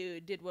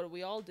he did what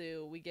we all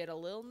do. We get a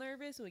little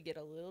nervous and we get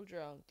a little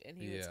drunk, and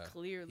he was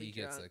clearly he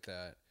drunk. gets like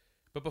that.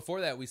 But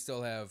before that, we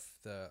still have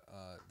the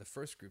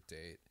first group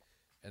date,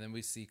 and then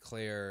we see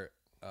Claire.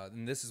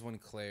 And this is when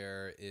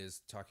Claire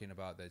is talking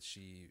about that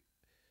she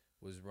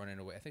was running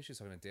away. I think she was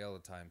talking to Dale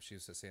at the time. She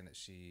was just saying that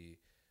she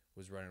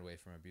was running away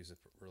from an abusive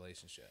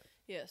relationship.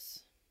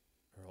 Yes.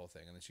 Her whole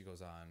thing, and then she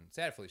goes on.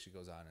 Sadly, she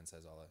goes on and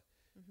says all the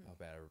how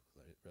bad her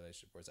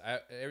relationship was.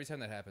 Every time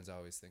that happens, I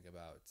always think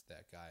about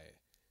that guy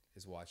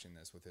is watching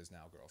this with his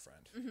now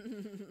girlfriend.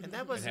 And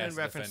that wasn't has in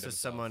to reference defend to himself.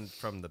 someone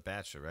from The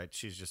Bachelor, right?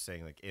 She's just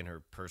saying, like, in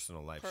her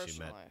personal life, she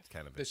Personal met life.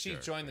 kind of a But she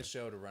jerk, joined the right?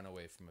 show to run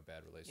away from a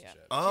bad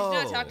relationship. Oh,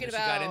 She's not talking And she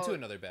about. got into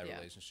another bad yeah.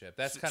 relationship.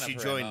 That's kind of she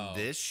her joined MO.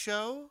 this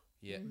show?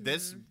 Yeah.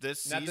 This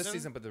season? Not this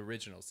season, but the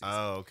original season.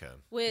 Oh, okay.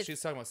 With She's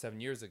talking about 7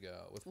 years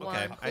ago with Juan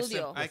Okay,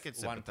 Julio. I could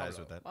Juan sympathize Pablo.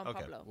 with that. Juan Okay.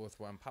 Pablo. with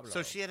Juan Pablo.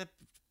 So she had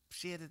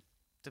a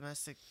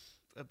domestic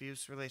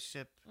abuse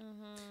relationship,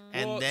 Mm-hmm.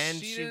 and Well, then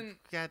she she didn't-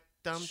 got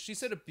dumped. She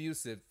said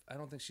abusive. I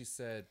don't think she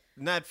said.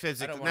 Not I don't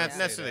physically, wanna not say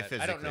necessarily that.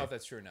 physically. I don't know if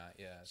that's true or not.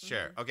 Yeah.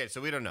 Sure. Okay,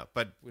 so we don't know,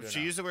 but We don't she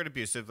know. used the word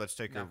abusive. Let's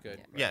take Not her.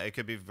 good. Yeah, it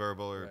could be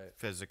verbal or Right.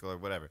 physical or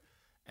whatever.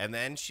 And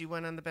then she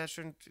went on The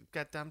Bachelor and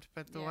got dumped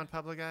by the Yeah. Juan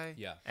Pablo guy.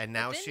 Yeah. And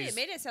now then she's. it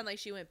made it sound like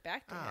she went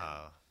back to him.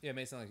 Oh Yeah, it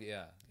may sound like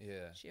yeah.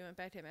 She went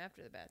back to him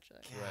after The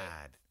Bachelor.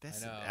 God,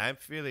 this I know. I'm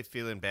really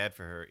feeling bad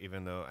for her.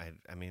 Even though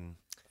I mean,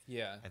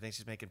 Yeah. I think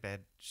she's making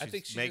bad. I She's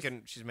think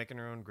she she's making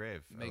her own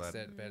grave. a Makes lot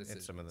that bad in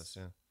some of decisions. this.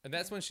 Yeah. And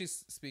that's when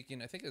she's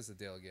speaking. I think it was the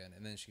Dale again.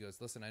 And then she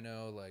goes, "Listen, I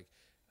know, like,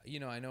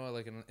 I know,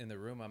 like, in the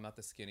room, I'm not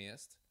the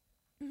skinniest."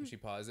 And she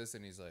pauses,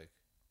 and he's like,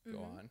 "Go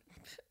on."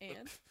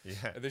 And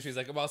Yeah. And then she's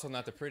like, "I'm also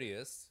not the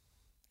prettiest."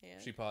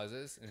 and She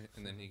pauses,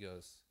 and then he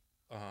goes,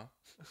 "Uh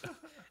huh."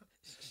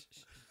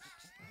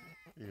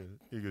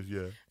 He goes,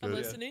 yeah. I'm good."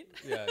 listening.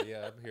 Yeah,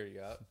 I'm here.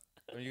 Yeah.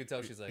 I mean, you can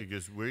tell she's He like,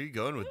 goes, where are you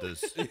going with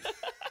this? He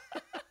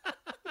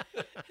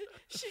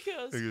She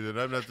goes, goes, and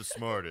I'm not the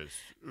smartest.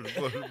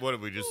 What are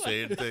we just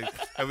saying things?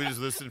 Have we just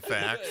listened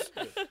facts?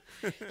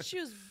 she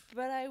was,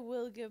 but I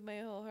will give my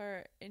whole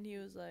heart. And he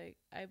was like,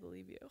 I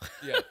believe you.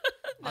 "Yeah."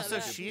 Also,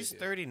 that- she's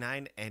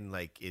 39 and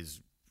like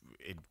is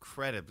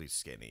incredibly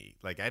skinny.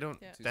 Like I don't.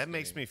 Yeah. Too That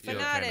makes me skinny.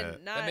 feel But not kind of.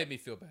 in, not, That made me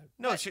feel bad.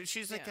 No, but-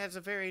 she's like yeah. has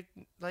a very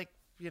like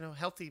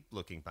healthy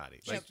looking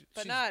body. yeah, Like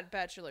but she's- not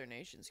Bachelor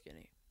Nation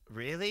skinny.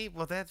 really?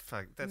 Well, that's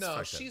fucked No,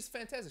 up. she's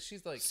fantastic.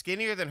 She's like,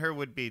 Skinnier than her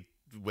would be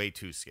way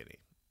too skinny.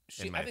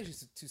 in my I think opinion.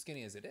 she's too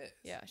skinny as it is.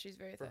 Yeah, she's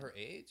very For thin. her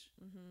age.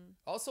 Mm-hmm.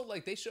 Also,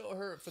 like, they show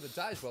her for the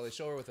dodgeball, they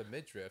show her with a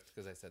midriff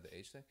because I said the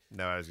age thing.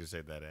 No, I was gonna say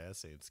that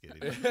ass ain't skinny.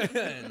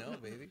 No,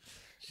 baby.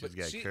 She's But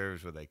got she-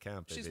 curves where they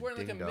count. She's baby. wearing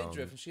like a Ding dong.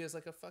 midriff and she has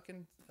like a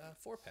fucking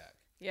 4-pack.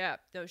 Yeah,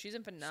 no, she's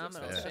in She looks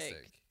phenomenal fantastic.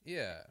 shape.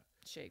 Yeah.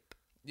 Shape.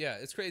 Yeah,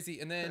 it's crazy.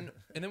 And then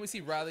we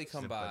see Riley She's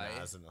come a by.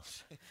 banazanal.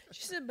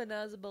 She's in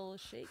banazable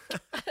shape.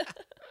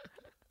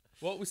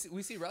 Well,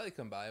 we see Riley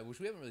come by,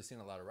 which we haven't really seen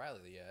a lot of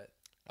Riley yet,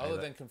 other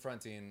than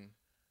confronting.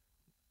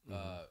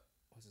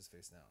 What's his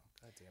face now?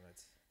 God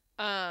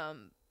damn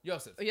it,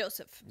 Yosef.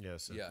 Yosef.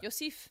 Yes. Yeah,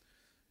 Yosef.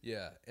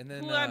 yeah. And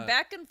then Who I'm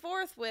back and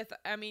forth with.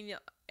 I mean,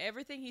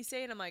 everything he's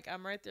saying, I'm like,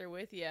 I'm right there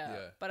with you.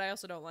 Yeah. But I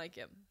also don't like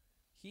him.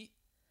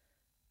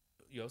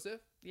 Yosef.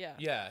 Yeah.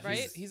 Yeah,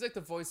 Right? He's like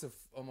the voice of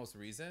almost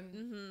reason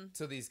Mm-hmm.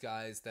 to these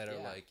guys that are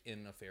Yeah. like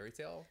in a fairy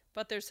tale.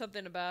 But there's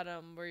something about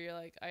him where you're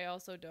like, I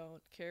also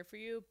don't care for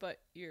you, but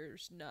you're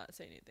not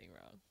saying anything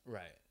wrong.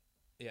 Right.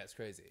 Yeah, it's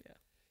crazy. Yeah.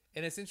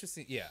 And it's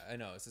interesting. Yeah, I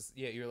know. It's just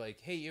you're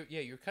like, hey,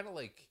 you're kind of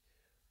like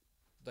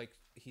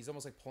he's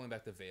almost like pulling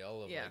back the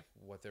veil of Yeah. like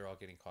what they're all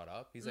getting caught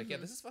up. He's like, yeah,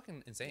 this is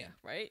fucking insane.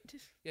 Right?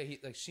 Yeah, he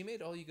like she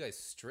made all you guys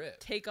strip.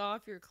 Take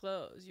off your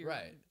clothes. Your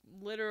Right.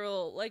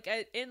 literal, like,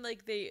 and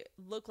like they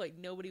look like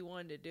nobody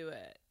wanted to do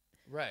it.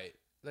 Right.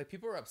 Like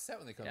people are upset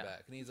when they come Yeah.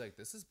 back, and he's like,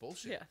 this is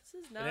bullshit. Yeah.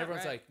 This is not And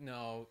everyone's right. like,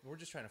 no, we're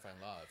just trying to find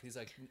love. He's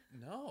like,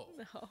 no.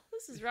 No,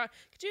 this is wrong.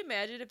 Could you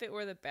imagine if it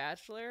were The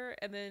Bachelor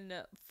and then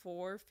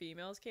 4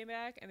 females came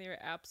back and they were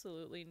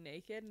absolutely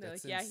naked and they're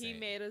That's like, yeah, he insane.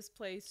 made us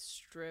play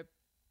strip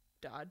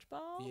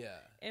dodgeball. Yeah.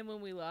 And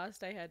when we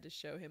lost, I had to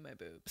show him my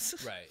boobs.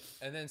 Right.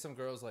 And then some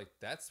girls like,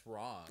 that's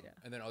wrong. Yeah.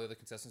 And then all the other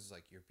contestants was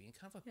like, you're being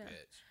kind of a Yeah.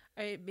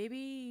 bitch. Maybe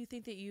you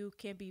think that you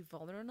can't be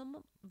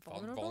vulnerable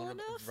vulnerable-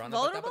 enough.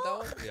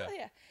 vulnerable? Yeah.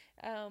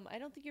 Yeah. I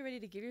don't think you're ready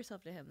to give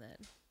yourself to him then.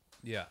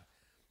 Yeah.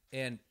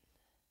 And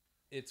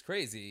it's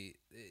crazy.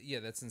 Yeah,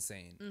 that's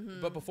insane.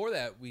 Mm-hmm. But before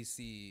that, we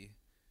see,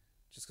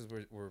 just because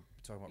we're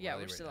talking about Yeah,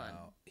 Riley we're right still on.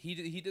 now, he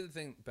did the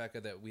thing,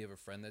 Becca, that we have a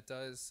friend that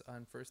does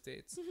on first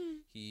dates.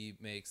 He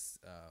makes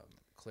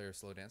Claire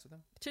slow dance with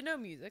him To no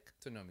music.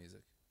 to no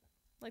music.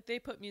 Like they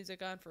put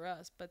music on for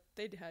us, but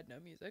they had no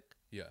music.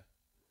 Yeah.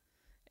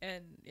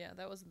 And yeah,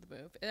 that wasn't the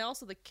move. And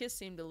also the kiss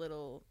seemed a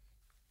little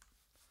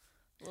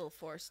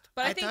forced.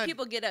 But I think thought-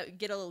 people get a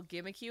little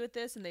gimmicky with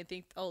this, and they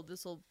think, oh,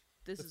 this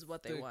is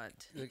what they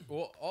want. Like,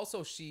 well,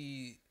 also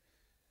she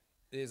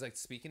is like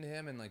speaking to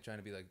him and like trying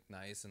to be like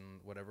nice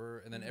and whatever,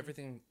 and then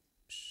everything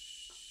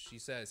she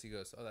says, he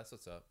goes, "Oh, that's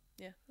what's up."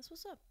 Yeah, that's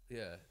what's up.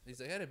 Yeah, he's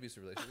like, "I had an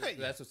abusive relationship.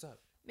 Yeah. That's what's up."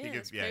 Man,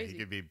 that's he crazy.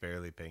 could be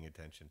barely paying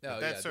attention. No, But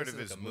that's yeah, sort this of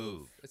is his like a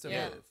move. It's a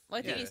Yeah. move. Well,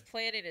 I think Yeah. he's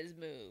planning his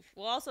move.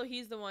 Well, also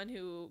he's the one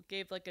who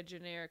gave like a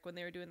generic when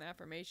they were doing the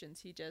affirmations.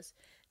 He just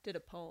did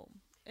a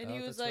poem, and he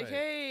Oh, was that's like, right.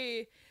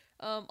 "Hey,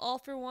 all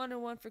for one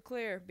and one for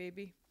Claire,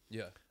 baby."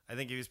 Yeah. I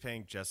think he was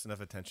paying just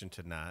enough attention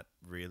to not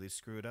really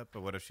screw it up.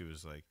 But what if she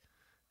was like,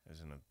 I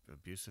was in an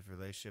abusive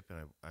relationship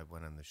and I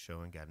went on the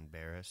show and got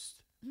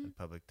embarrassed on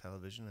public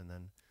television, and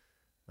then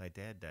my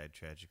dad died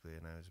tragically,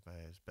 and I was by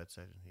his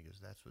bedside, and he goes,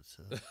 "That's what's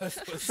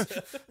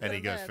up." And he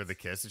Now goes for that's- the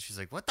kiss, and she's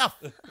like, "What the?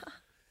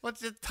 What's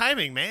the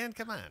timing, man?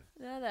 Come on."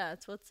 Now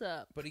that's what's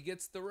up. But he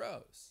gets the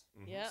rose,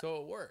 Yeah. so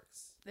it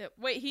works.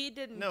 Wait, he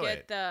didn't No, get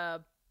wait.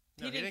 the.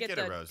 No, he didn't get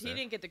a rose He there.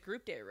 didn't get the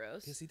group date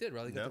rose. Yes, he did.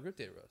 Riley got the Nope. group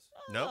date rose.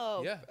 Nope.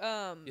 Oh,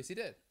 Yeah. Yes, he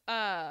did.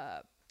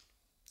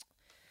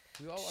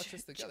 We all watched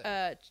this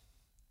together.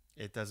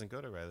 It doesn't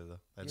go to Riley though.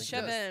 I think It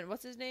does. Chevin,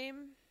 what's his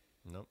name?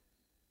 Nope.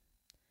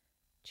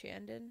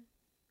 Chandon.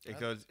 It Oh,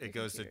 goes. the It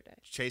goes to computer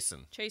died.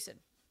 Chasen. Chasen.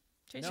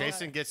 No.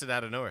 Chasen gets it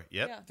out of nowhere.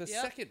 Yep. Yeah. The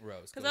second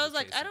rose. Because goes I was to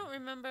like, I Jason. don't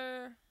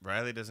remember.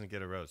 Riley doesn't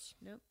get a rose.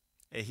 Nope.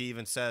 He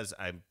even says,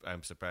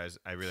 "I'm surprised.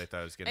 I really thought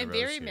I was getting I'm a rose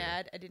very here."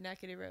 mad. I did not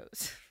get a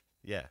rose.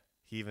 Yeah.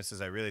 He even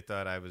says, "I really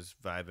thought I was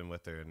vibing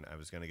with her and I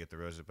was gonna get the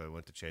rose, but I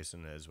went to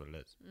Chasen. That is what it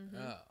is."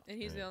 Oh,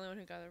 And he's the Right. only one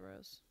who got a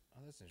rose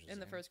oh, that's interesting. in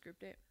the first group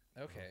date.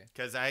 Okay.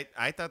 Because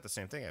I thought the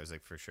same thing. I was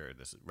like, for sure,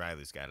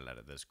 Riley's got it out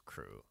of this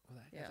crew. Well,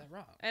 that Yeah. got that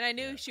wrong. And I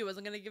knew Yeah. she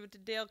wasn't gonna give it to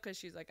Dale because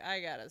she's like,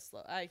 I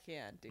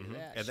can't do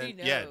that. And she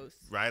then yeah, knows.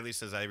 Riley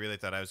says, "I really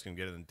thought I was gonna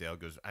get it," and Dale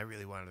goes, "I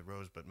really wanted a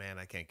rose, but man,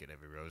 I can't get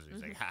every rose." And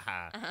he's like, "Ha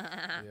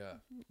ha." Yeah.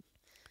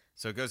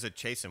 So it goes to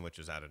Chasen, which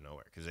was out of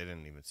nowhere because they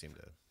didn't even seem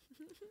to.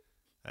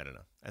 I don't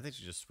know. I think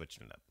she's just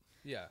switching it up.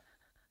 Yeah.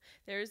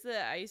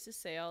 I used to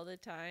say all the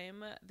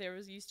time,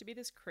 used to be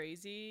this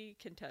crazy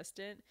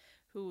contestant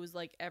who was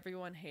like,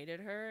 everyone hated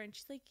her. And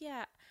she's like,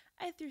 yeah,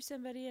 I threw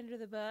somebody under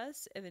the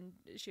bus. And then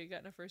she had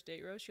gotten a first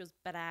date rose. She goes,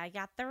 but I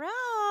got the rose.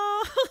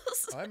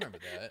 Oh, I remember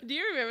that. Do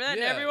you remember that?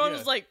 Yeah, and everyone yeah.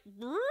 was like,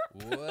 "Broop."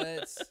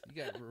 What?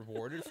 You got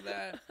rewarded for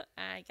that?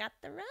 I got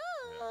the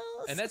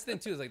rose. And that's the thing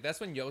too. Is like that's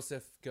when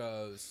Yosef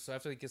goes. So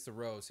after he gets the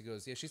rose, he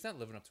goes, "Yeah, she's not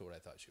living up to what I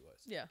thought she was."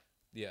 yeah.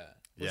 Yeah.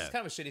 Which Yeah. is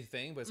kind of a shitty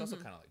thing, but it's also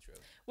kind of like true.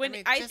 When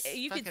mean, I, just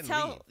you could fucking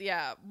tell, leave.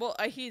 yeah. Well,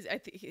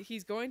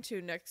 he's going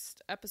to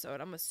next episode.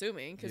 I'm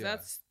assuming because Yeah.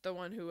 that's the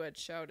one who had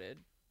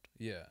shouted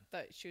Yeah.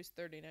 that she was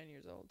 39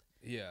 years old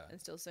Yeah. and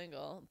still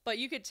single. But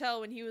you could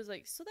tell when he was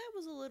like, "So that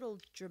was a little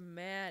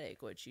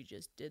dramatic what she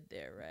just did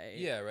there, right?"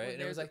 Yeah. Right. When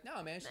And it was there's like,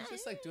 no, man, she's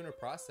just like doing her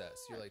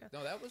process. You're like,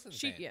 no, that wasn't.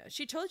 she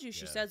she told you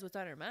she Yeah. says what's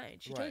on her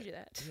mind. She told Right. you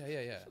that. Yeah.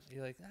 Yeah. Yeah.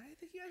 You're like, I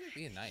think you guys are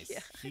being nice. Yeah.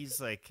 He's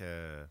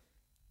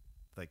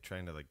like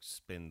trying to like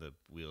spin the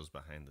wheels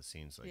behind the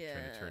scenes, like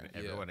trying to turn Yeah.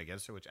 everyone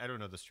against her. Which I don't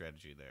know the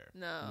strategy there.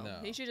 No, No.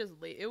 he should just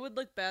leave. It would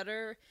look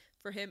better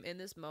for him in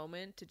this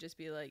moment to just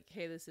be like,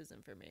 "Hey, this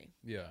isn't for me."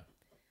 Yeah.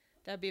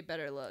 That'd be a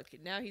better look.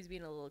 Now he's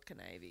being a little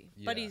connivey,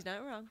 but Yeah. he's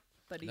not wrong.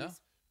 But No.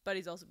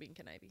 he's also being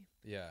connivey.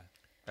 Yeah.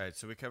 All right,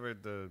 so we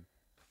covered the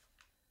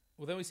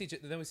Well, then we see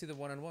the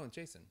one-on-one with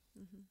Jason.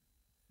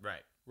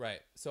 right.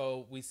 Right.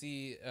 So we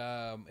see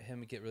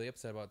him get really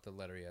upset about the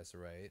letter he has to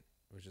write,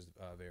 which is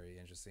very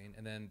interesting.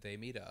 And then they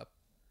meet up,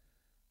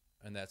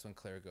 and that's when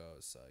Claire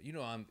goes, I don't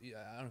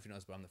know if you know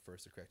this, but I'm the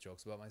first to crack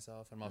jokes about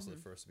myself. I'm also the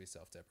first to be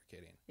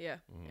self-deprecating. Yeah,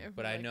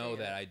 But I know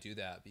that I do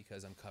that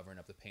because I'm covering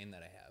up the pain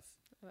that I have.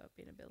 about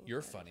being a bit.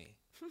 You're funny.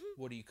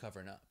 What are you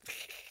covering up?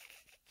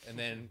 And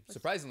then,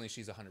 surprisingly,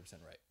 she's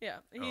 100% right. Yeah,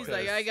 Oh, he's yeah.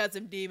 like, "I got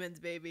some demons,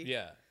 baby."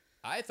 Yeah.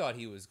 I thought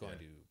he was going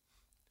to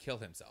kill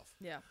himself.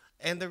 Yeah.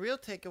 And the real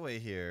takeaway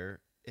here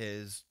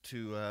is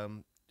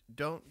to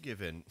don't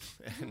give in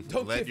and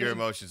Don't let give your in.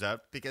 emotions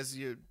out because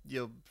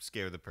you'll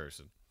scare the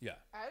person. Yeah.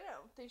 I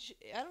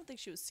don't think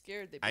she was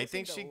scared. They I both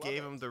think seemed she to love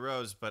gave it. him the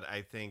rose, but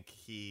I think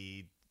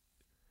he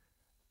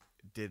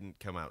didn't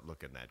come out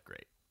looking that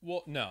great.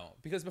 Well, no,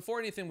 because before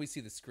anything, we see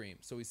the scream.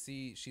 So we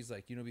see she's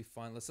like, be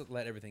fun. Let's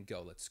let everything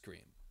go. Let's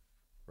scream,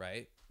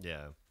 right?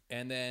 Yeah.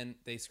 And then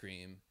they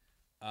scream.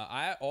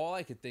 All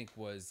I could think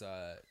was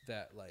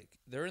that like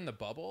they're in the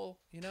bubble,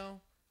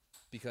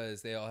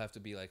 because they all have to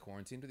be like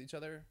quarantined with each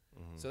other.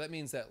 So that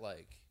means that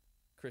like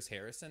Chris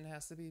Harrison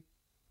has to be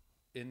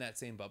in that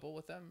same bubble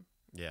with them.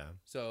 Yeah.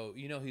 So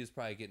he was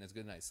probably getting his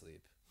good night's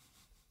sleep,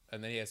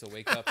 and then he has to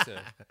wake up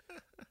to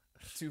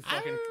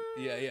fucking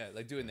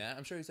like doing that.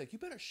 I'm sure he's like, you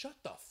better shut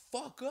the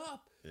fuck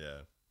up.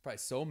 Yeah. Probably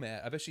so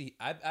mad.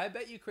 I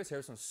bet you Chris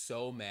Harrison was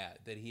so mad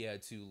that he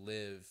had to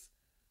live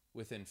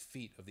within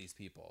feet of these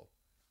people,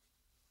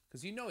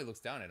 because he looks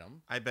down at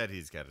them. I bet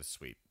he's got a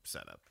sweet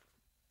setup.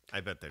 I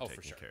bet they're for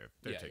taking sure. care of.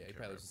 He Taking care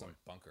probably of lives in their some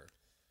boy. bunker.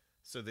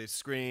 So they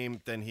scream.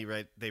 Then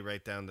they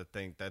write down the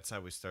thing. That's how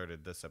we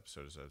started this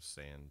episode. As I was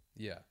saying,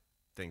 Yeah.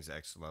 things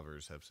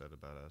ex-lovers have said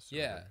about us. or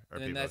Yeah, or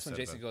and then people that's have when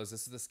said Jason about- goes,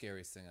 "This is the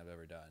scariest thing I've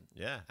ever done."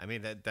 Yeah, I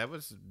mean that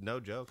was no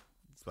joke.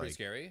 It's pretty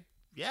scary.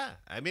 Yeah,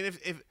 I mean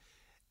if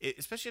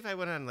especially if I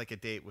went on like a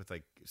date with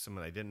like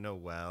someone I didn't know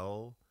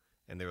well,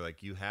 and they were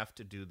like, "You have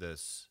to do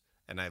this,"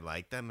 and I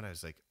liked them, and I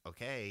was like,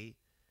 "Okay,"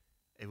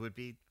 it would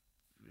be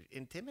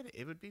intimidating.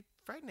 It would be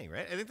frightening,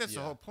 right? I think that's the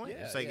Yeah. whole point.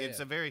 Yeah, it's like yeah, it's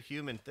yeah. a very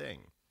human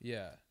thing.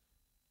 Yeah,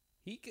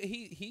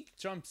 he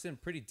jumps in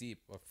pretty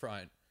deep up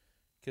front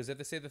because they have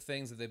to say the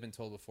things that they've been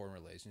told before in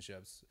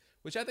relationships,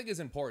 which I think is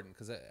important.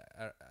 Because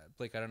I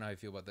don't know how you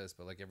feel about this,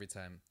 but like every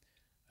time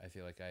I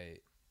feel like I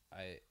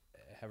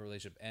have a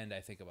relationship and I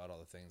think about all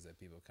the things that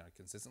people kind of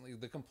consistently,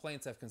 the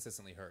complaints I've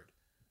consistently heard,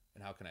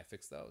 and how can I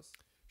fix those?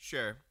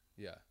 Sure,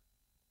 Yeah,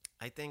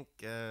 I think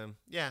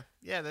yeah,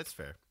 that's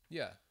fair.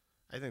 yeah.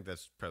 I think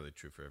that's probably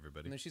true for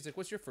everybody. And then she's like,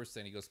 "What's your first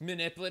thing?" He goes,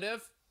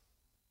 "Manipulative."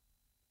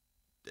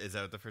 Is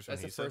that the first one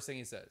That's he the said? first thing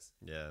he says.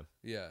 Yeah,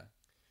 Yeah,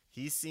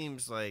 he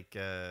seems like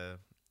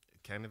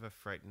kind of a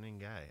frightening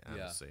guy,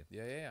 honestly.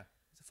 yeah.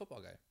 He's a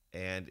football guy.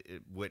 And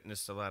it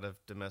witnessed a lot of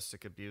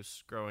domestic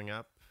abuse growing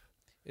up.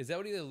 Is that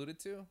what he alluded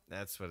to?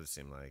 That's what it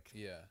seemed like.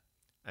 Yeah.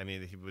 I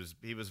mean, he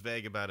was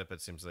vague about it, but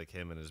it seems like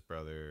him and his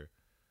brother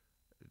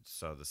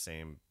saw the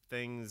same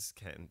things.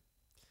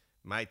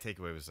 My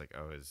takeaway was like,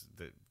 oh,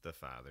 the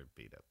father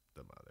beat up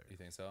the mother. You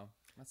think so?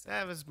 That's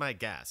That was my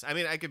guess. I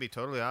mean, I could be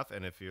totally off,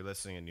 and if you're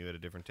listening and you had a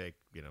different take,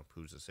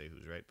 who's to say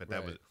who's right? But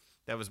Right.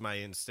 that was my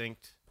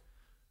instinct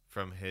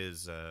from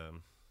his.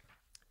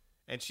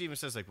 And she even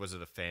says, like, was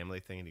it a family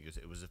thing? And he goes,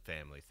 it was a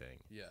family thing.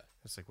 Yeah.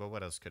 It's like, well,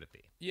 what else could it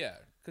be? Yeah,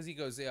 because he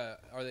goes, "Yeah,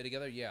 are they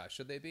together? Yeah,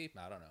 should they be?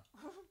 I don't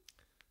know."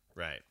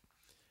 Right.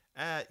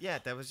 Yeah,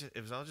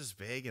 it was all just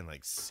vague and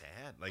like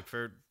sad. Like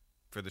for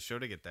the show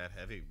to get that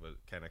heavy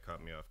kind of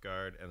caught me off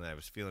guard, and I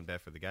was feeling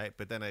bad for the guy.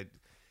 But then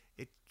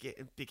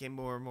it became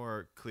more and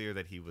more clear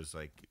that he was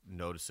like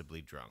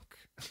noticeably drunk,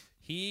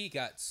 He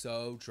got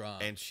so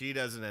drunk. and she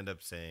doesn't end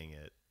up saying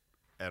it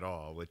at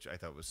all, which I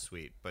thought was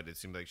sweet. But it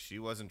seemed like she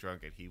wasn't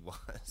drunk and he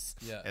was.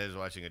 Yeah. And I was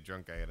watching a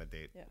drunk guy on a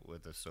date Yeah.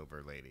 with a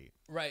sober lady,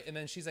 Right, and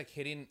then she's like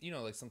hitting,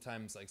 like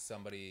sometimes like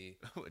somebody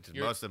which is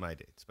You're- most of my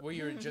dates. But where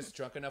you're just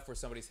drunk enough where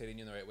somebody's hitting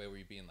you in the right way where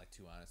you're being like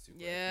too honest, too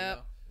quick,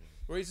 Yep.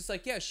 Where he's just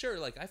like, yeah, sure,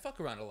 like I fuck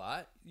around a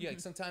lot. Yeah, like,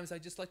 sometimes I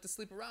just like to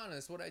sleep around, and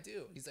that's what I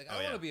do. He's like, I Oh,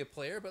 want yeah. to be a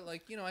player, but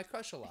like I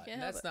crush a lot, and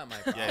Yeah, that's but- not my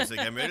problem. yeah, he's like,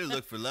 I'm ready to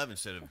look for love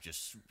instead of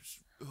just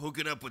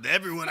hooking up with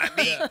everyone I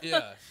meet.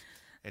 yeah.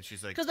 And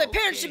she's like, Because my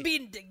parents "Okay." should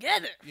be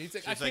together. He's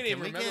like, She's I can't like, even "Can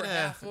we remember get a-"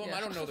 half of them. Yeah.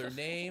 I don't know their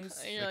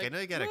names. And you're Like, I know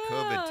you got a "Whoa."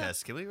 COVID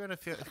test. Can we run a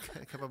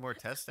couple more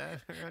tests out?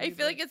 I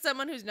feel like it's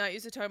someone who's not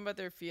used to talking about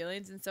their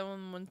feelings, and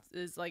someone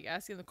is like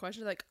asking the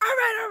question, like,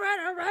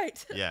 all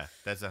right. yeah,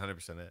 that's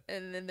 100% it.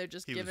 And then they're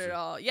just He giving was it a-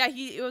 all. Yeah,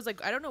 it was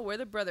like, I don't know where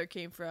the brother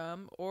came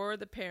from or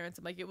the parents.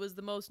 I'm like, it was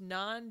the most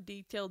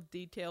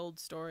detailed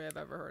story I've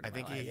ever heard. I in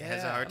think my he life.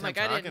 has a Yeah. hard I'm time like,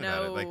 I talking didn't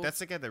about it. Like know- that's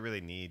the guy that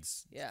really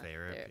needs Yeah,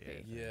 therapy.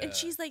 therapy. Yeah. And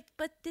she's like,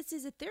 but this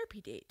is a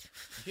therapy date.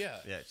 Yeah.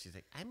 Yeah, she's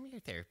like, I'm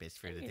your therapist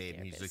for I'm the your date,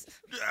 and he's like,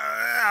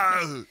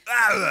 therapist.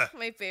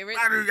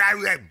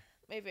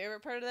 My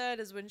favorite part of that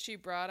is when she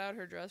brought out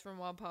her dress from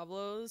Juan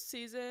Pablo's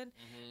season,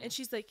 and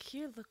she's like,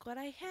 "Here, look what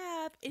I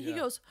have," and he Yeah.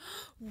 goes,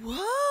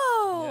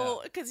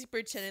 "Whoa!" Because he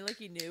pretended like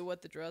he knew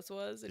what the dress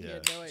was, and he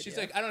had Yeah. no idea. She's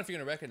like, I don't know if you're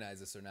gonna recognize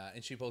this or not,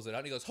 and she pulls it out,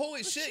 and he goes,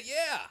 "Holy shit,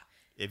 yeah!"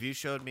 if you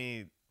showed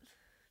me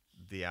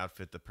the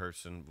outfit the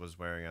person was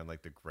wearing on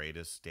like the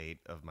greatest date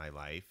of my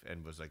life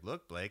and was like,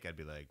 "Look, Blake," I'd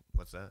be like,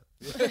 "What's that?"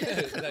 Is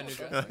that new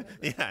dress?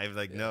 Yeah, I'd be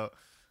like, "No."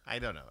 I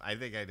don't know. I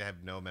think I'd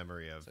have no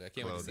memory of It's like,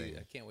 I clothing.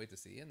 can't wait to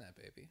see you in that,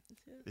 baby.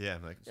 Yeah,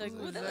 I'm like, You're like, "Is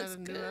 "Ooh, that looks a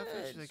new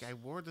outfit?" She's good. like, I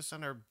wore this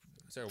on our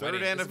It's our Third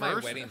wedding. This is my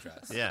anniversary. wedding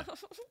dress. yeah,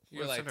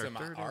 You're What's like, in to our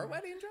third our anniversary?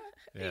 wedding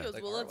dress? he yeah, goes,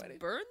 Like "Well, our let's wedding.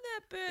 burn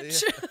that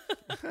bitch."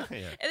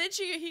 yeah. And then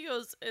he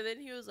goes, and then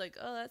he was like,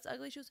 "Oh, that's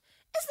ugly." She goes,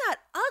 "It's not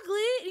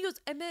ugly." And he goes,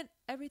 "And then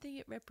everything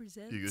it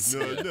represents." He goes,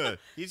 no.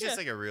 He's just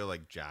like a real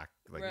like jock,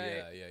 like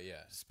Right. Yeah.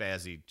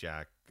 spazzy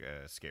jock,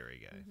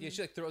 scary guy. Yeah,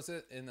 she like throws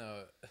it in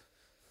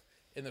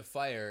the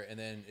fire, and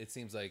then it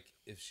seems like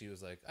if she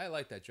was like, I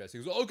like that dress, he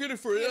goes, I'll get it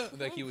for you.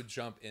 Like he would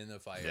jump in the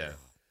fire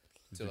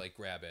Yeah. to like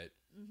grab it.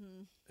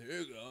 Here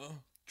you go.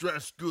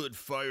 Dress good,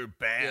 fire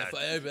bad. Yeah,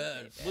 fire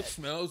bad. What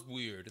smells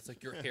weird? It's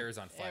like your hair is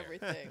on fire.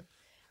 Everything.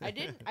 I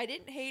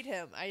didn't hate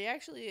him. I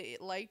actually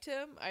liked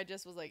him. I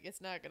just was like,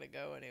 it's not gonna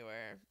go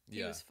anywhere. He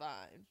Yeah. was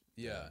fine.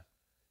 Yeah.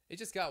 It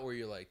just got where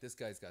you're like, this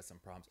guy's got some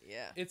problems.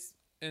 Yeah. It's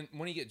And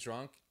when you get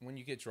drunk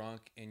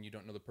and you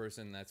don't know the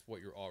person, that's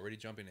what you're already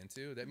jumping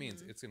into. That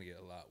means it's gonna get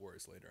a lot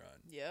worse later on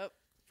Yep.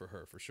 for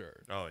her, for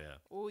sure. Oh yeah.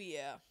 Oh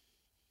yeah.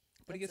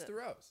 But he gets the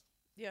rose.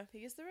 Yeah, he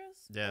gets the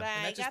rose. Yeah. But And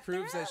I that just got the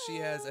proves that she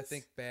has, I rose.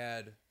 think,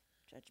 bad.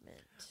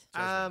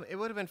 Judgment. It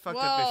would have been fucked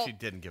up Well- if she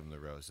didn't give him the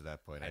rose at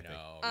that point. I, I think.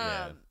 know.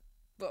 Yeah.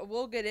 But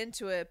we'll get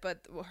into it.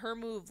 But her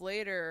move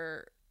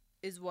later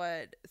is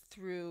what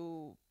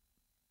threw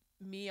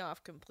me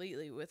off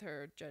completely with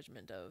her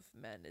judgment of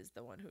men is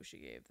the one who she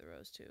gave the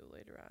rose to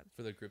later on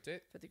For the group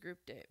date. for the group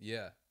date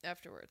Yeah.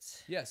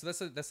 afterwards. Yeah. So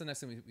that's the next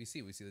thing we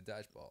see. We see the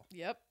dodgeball.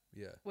 Yep.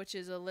 Yeah. Which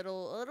is a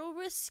little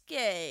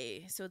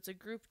risque. So it's a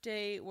group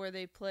date where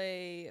they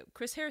play.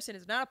 Chris Harrison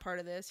is not a part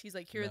of this. He's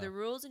like, here are No. the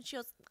rules, and she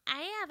goes,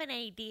 I have an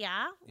idea.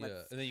 Yeah.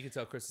 And then you can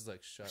tell Chris is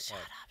like, shut Shut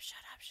up. up, shut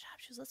up, shut up.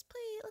 She goes, let's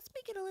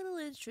make it a little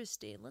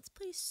interesting. Let's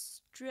play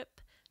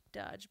strip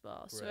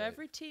dodgeball. So Right.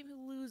 every team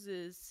who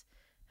loses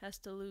has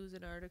to lose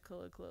an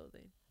article of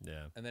clothing.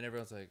 Yeah. And then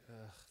everyone's like,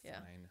 ugh, Yeah.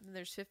 fine. And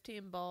there's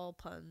 15 ball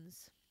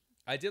puns.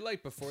 I did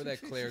like before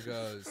that Claire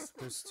goes,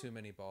 there's too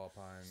many ball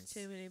puns.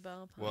 Too many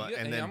ball puns. Well, You-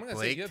 and then I'm gonna say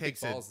Blake you have big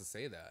takes it. balls to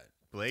say that.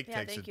 Blake Yeah,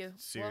 takes thank it you. Well-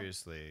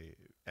 seriously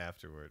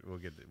afterward. We'll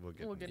get. we'll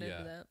get Yeah.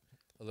 into that.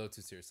 A little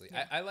too seriously.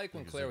 Yeah. I like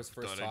when Claire was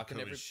first talking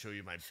to every. show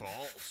you my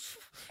balls.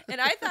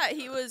 And I thought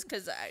he was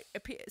because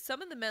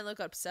some of the men look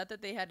upset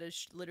that they had to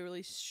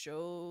literally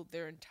show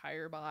their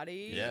entire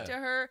body Yeah. to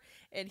her,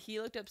 and he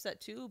looked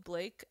upset too,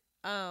 Blake.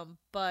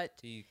 But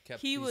He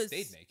kept. he was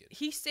stayed naked.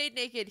 He stayed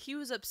naked. He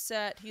was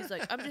upset. He's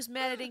like, I'm just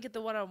mad I didn't get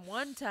the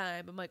one-on-one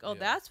time. I'm like, oh, Yeah.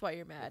 that's why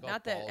you're mad. all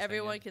Not that balls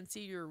everyone hanging. can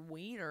see your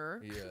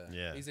wiener. Yeah.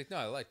 Yeah. He's like, no,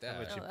 I like How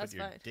that. about you Oh, put that's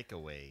your fine. dick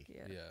away?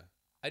 Yeah. Yeah.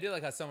 I did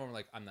like how some of them were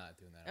like, I'm not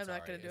doing that. I'm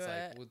not sorry." gonna do It's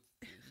it. like, well,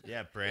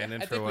 Yeah,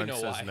 Brandon I for think we one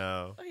know says why.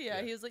 no. Oh yeah,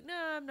 Yeah. he was like, no,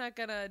 I'm not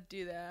gonna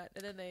do that.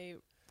 And then they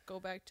go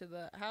back to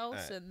the house,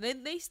 Alright. and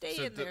then they stay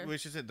So in there.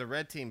 which is it? The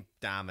red team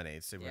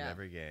dominates. They win Yeah.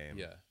 every game.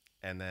 yeah.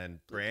 And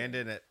then Blue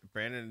team.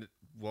 Brandon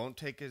won't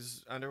take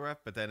his underwear off,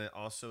 but then it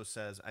also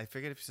says, I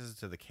forget if he says it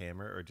to the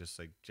camera or just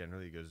like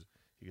generally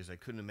he goes, I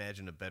couldn't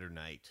imagine a better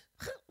night.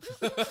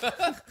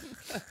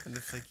 And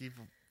it's like,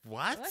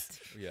 what? What?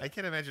 Yeah. I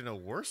can't imagine a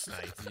worse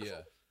night.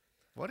 Yeah.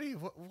 What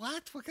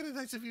kind of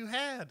nights have you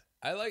had?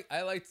 I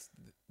liked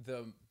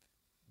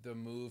the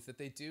move that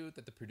they do,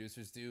 that the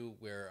producers do,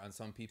 where on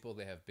some people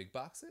they have big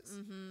boxes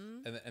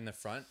Mm-hmm. in the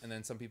front, and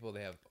then some people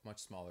they have much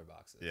smaller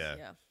boxes. Yeah.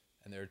 Yeah,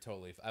 And they're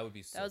totally. I would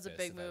be. So that was a pissed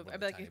big if I move. went I'd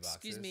be with like, tiny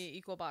excuse boxes. me,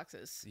 equal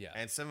boxes. Yeah.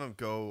 And some of them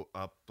go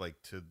up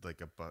like to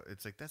like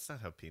it's like, that's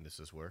not how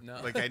penises work. No.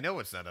 Like, I know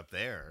it's not up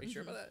there. Are you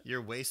sure about that?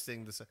 You're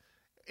wasting this.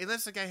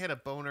 Unless the guy had a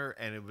boner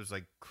and it was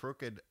like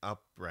crooked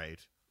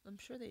upright. I'm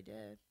sure they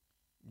did.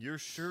 You're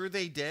sure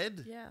they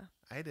did? Yeah.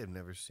 I'd have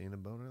never seen a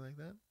boner like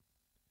that.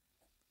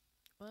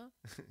 Well,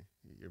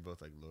 You're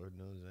both like, Lord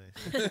knows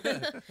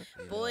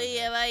I. boy,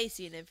 have I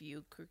seen a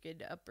few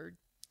crooked upper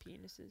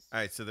penises. All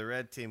right, so the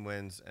red team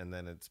wins, and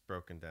then it's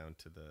broken down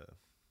to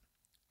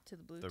To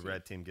the blue the team.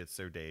 red team gets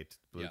their date.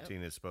 Blue Yeah.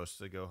 team is supposed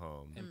to go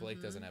home. And Blake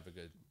Mm-hmm. doesn't have a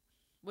good.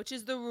 Which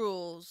is the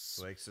rules.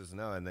 Blake says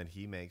no, and then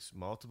he makes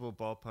multiple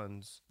ball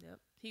puns. Yep.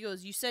 He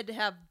goes, you said to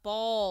have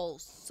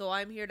balls, so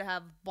I'm here to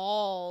have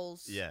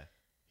balls. Yeah.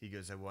 He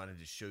goes, I wanted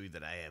to show you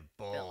that I have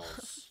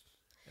balls.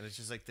 And it's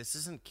just like, this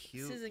isn't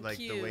cute. isn't like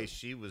the way cute.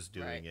 she was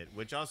doing Right. it,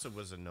 which also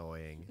was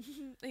annoying.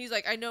 He's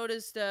like, I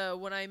noticed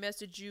when I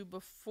messaged you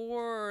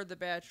before The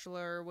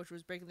Bachelor, which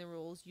was breaking the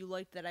rules, you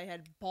liked that I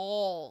had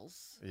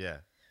balls. Yeah.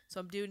 So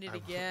I'm doing it I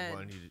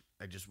again.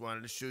 I just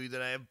wanted to show you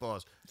that I have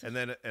balls. And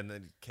then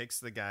kicks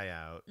the guy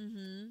out.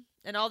 Mm-hmm.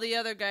 And all the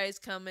other guys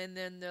come in,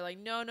 and they're like,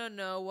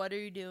 no, what are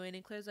you doing?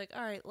 And Claire's like,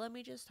 all right, let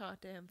me just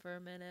talk to him for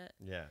a minute.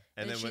 Yeah.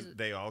 And And then when she's-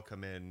 they all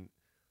come in,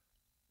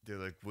 they're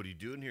like, what are you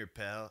doing here,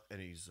 pal? And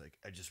he's like,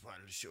 I just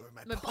wanted to show her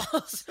my My balls.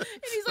 balls. And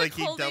he's like,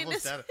 he holding doubles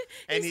his, down.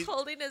 And he's he,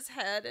 holding his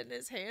head in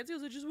his hands. He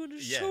goes, I just wanted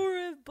to Yeah. show her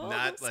I have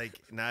balls.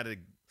 not a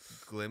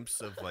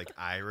glimpse of like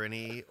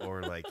irony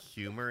or like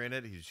humor in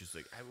it. He's just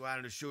like, I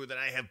wanted to show her that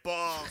I have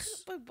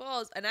balls. My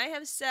balls. And I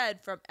have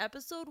said from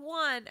episode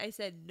 1, I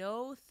said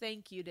no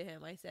thank you to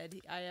him. I said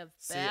I have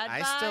See, bad I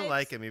vibes. still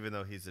like him even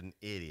though he's an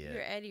idiot.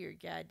 You're out of your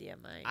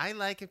goddamn mind. I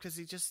like him because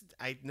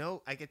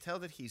I could tell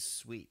that he's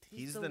sweet.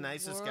 He's the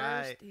nicest worst.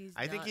 guy. He's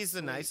I think not he's the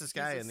sweet. nicest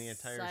guy He's in a the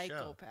entire show.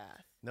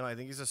 psychopath. No, I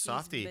think he's a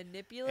softie. He's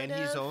manipulative. And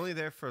he's only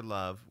there for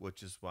love,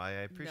 which is why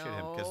I appreciate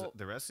him. Because No.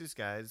 the rest of these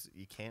guys,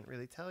 you can't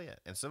really tell yet.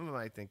 And some of them,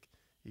 I think,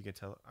 you can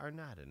tell are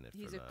not in it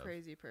He's for a love.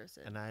 crazy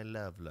person. And I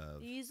love love.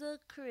 He's a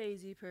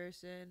crazy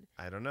person.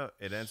 I don't know.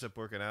 It ends up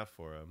working out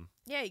for him.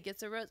 Yeah, he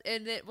gets a rose,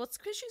 and it, well, it's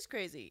because she's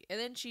crazy. And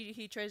then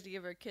he tries to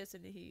give her a kiss,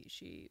 and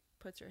she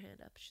puts her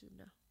hand up. She said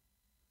no,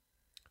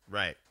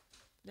 Right.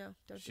 no,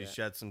 don't She do that.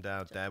 shuts him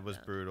down. Shut That him was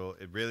down. brutal.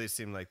 It really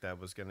seemed like that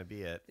was going to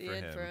be it The for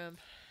end him. for him.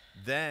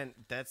 Then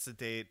that's the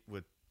date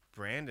with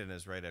Brandon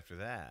is right after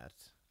that,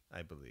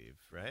 I believe,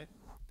 right?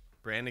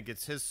 Brandon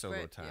gets his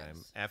solo time.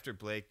 Yes. After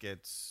Blake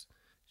gets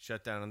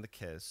shut down on the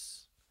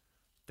kiss,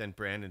 then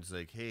Brandon's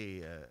like,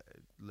 hey,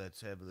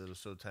 let's have a little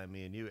solo time,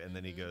 me and you. And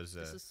then he goes,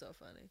 This is so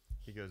funny.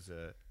 he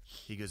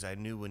goes, I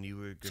knew when you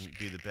were going to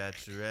be the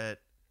Bachelorette,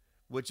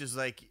 which is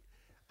like,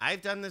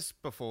 I've done this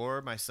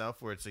before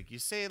myself, where it's like you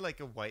say like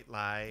a white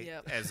lie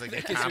Yep. as like a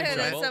Gets you in And then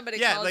compliment. somebody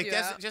Yeah, calls like you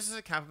that's out. just as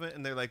a compliment,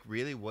 and they're like,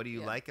 "Really? What do you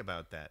Yeah. like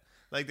about that?"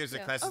 Like, there's a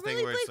Yeah. classic Oh, thing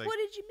really, where it's Blake? like, What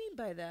did you mean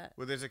by that?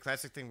 well, there's a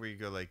classic thing where you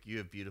go like, "You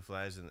have beautiful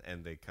eyes,"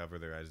 and they cover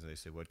their eyes and they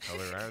say, "What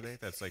color are they?"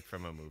 That's like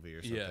from a movie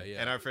or something. Yeah,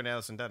 yeah. And our friend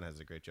Allison Dunn has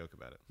a great joke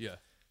about it. Yeah.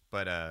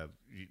 But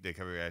they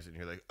cover your eyes and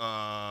you're like,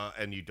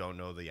 and you don't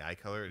know the eye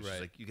color. It's just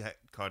Right. like you got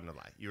caught in a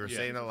lie. You were Yeah.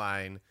 saying a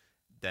line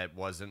that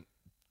wasn't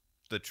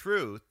the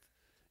truth.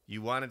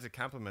 You wanted to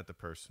compliment the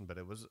person, but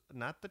it was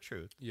not the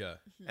truth. Yeah.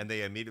 And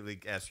they immediately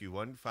ask you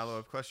one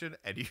follow-up question,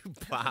 and you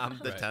bombed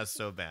the Right. test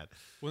so bad.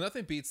 Well,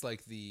 nothing beats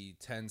like the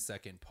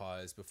 10-second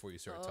pause before you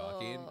start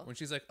talking. Oh. When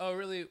she's like, "Oh,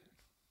 really?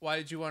 Why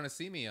did you want to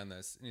see me on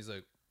this?" And he's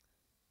like,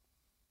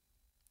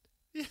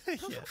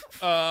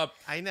 Yeah.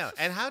 I know.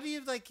 And how do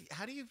you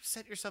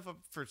set yourself up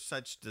for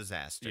such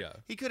disaster? Yeah.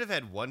 He could have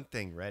had one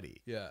thing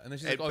ready. yeah. And then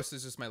she's And- like, "Oh, so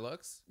it's just my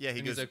looks?" Yeah,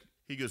 And he's like,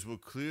 he goes, well,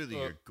 clearly Uh,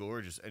 you're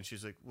gorgeous. And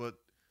she's like, what?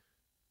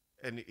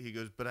 And he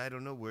goes, but I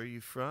don't know where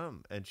you're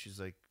from. And she's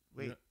like,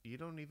 wait, know- you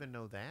don't even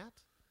know that?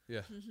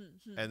 "Yeah."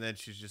 And then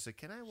she's just like,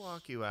 can I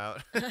walk you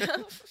out?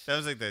 That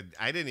was like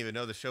I didn't even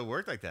know the show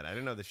worked like that. I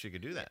didn't know that she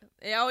could do that.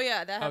 Oh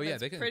yeah, that Oh, happens yeah,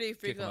 they can pretty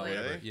kick 'em out frequently.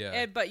 wherever. Really? Yeah.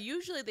 And but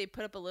usually they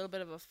put up a little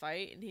bit of a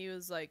fight, and he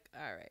was like,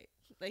 "All right,"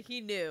 like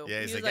he knew.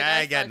 Yeah, he's He was like,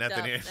 "I got fucked nothing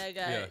up. here." I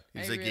got Yeah. it.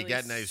 He's I like, you really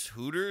got nice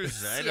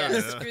hooters? I Yeah, don't know.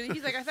 screw you.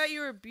 He's like, I thought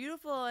you were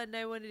beautiful, and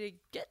I wanted to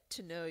get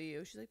to know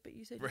you. She's like, but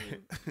you said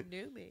Right. you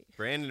knew me.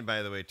 Brandon,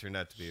 by the way, turned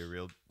out to be a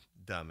real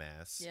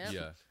dumbass. Yeah.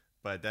 Yeah.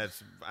 But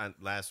that's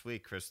last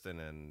week, Kristen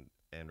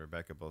and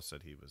Rebecca both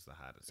said he was the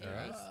hottest. And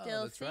guy. I Oh,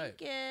 still that's right.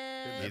 think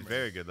it. He's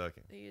very good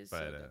looking. He is but,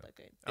 so good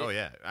looking. Oh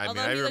yeah, I mean,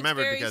 Although I he looks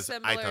remembered very because I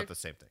similar- thought the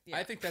same thing. Yeah.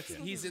 I think that's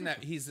he's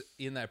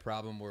in that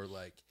problem where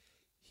like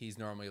he's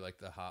normally like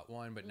the hot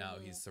one, but now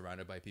he's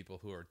surrounded by people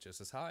who are just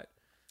as hot.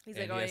 He's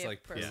and like, he oh, has yeah, to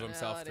like prove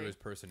himself through his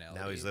personality.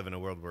 Now he's living in a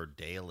world where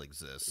Dale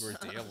exists. Where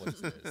Dale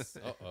exists.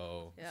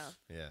 Uh-oh. Yeah.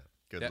 Yeah,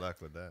 good That-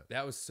 luck with that.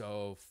 That was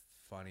so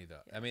funny though.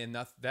 I mean,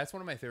 that's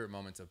one of my favorite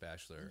moments of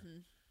Bachelor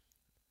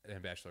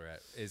and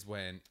Bachelorette is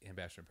when and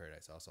Bachelor in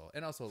Paradise also,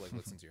 and also like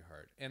Listen to Your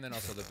Heart, and then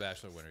also the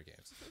Bachelor Winter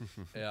Games.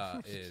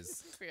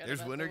 Is Forgot There's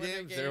about Winter the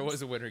Games? there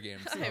was a Winter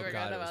Games? I Oh forgot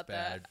god, it was about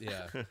bad.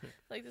 that. Yeah,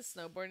 like the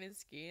snowboarding and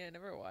skiing. I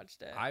never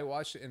watched it. I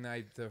watched it, and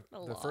the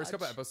first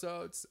couple lodge.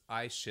 episodes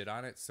I shit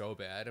on it so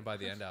bad, and by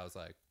the end I was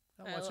like,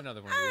 I'll watch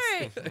another one All of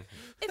right. these.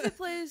 If it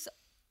plays,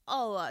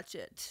 I'll watch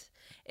it.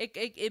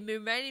 It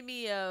reminded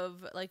me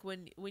of like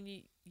when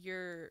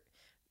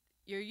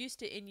you're used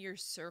to in your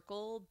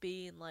circle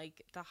being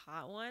like the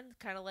hot one,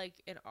 kind of like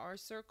in our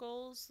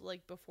circles,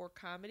 like before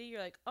comedy,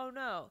 you're like, oh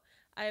no,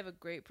 I have a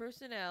great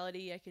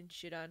personality. I can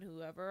shit on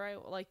whoever I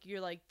like.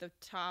 You're like the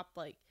top,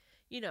 like,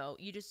 you know,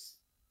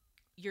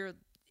 you're,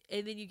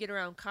 and then you get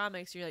around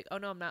comics, you're like, oh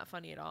no, I'm not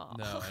funny at all.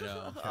 No, I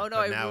know. Oh no,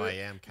 But now really-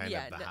 I am kind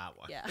of the hot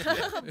one. Yeah,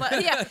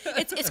 but yeah,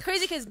 it's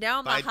crazy because now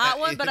I'm By the hot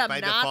de- one, but I'm by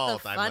not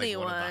default, the I'm, like, funny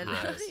one of the one.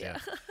 hottest, yeah.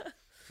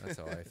 That's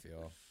how I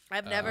feel.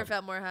 I've never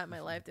felt more hot in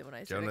my life than when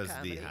I started Jonah's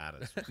comedy. the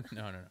hottest.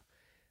 No, not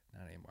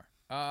anymore.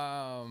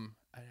 I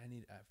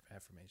need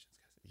affirmations,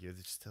 guys. You're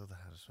still the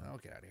hottest one. I'll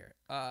get out of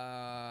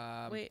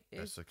here. Wait,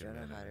 best is looking Jonah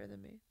man hotter ever.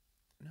 than me?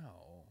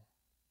 No.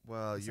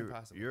 Well, It's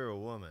impossible. you're a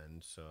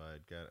woman, so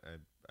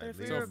But if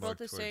lean we were more both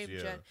the towards same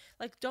you. gen,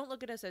 like, don't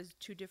look at us as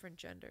two different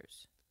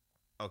genders.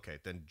 Okay,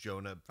 then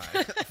Jonah by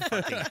a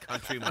fucking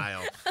country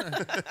mile.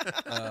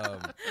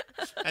 Um,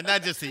 And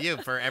not just to you,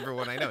 for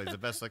everyone I know. He's the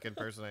best looking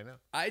person I know.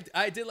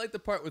 I did like the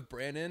part with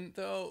Brandon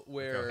though, Look how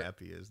where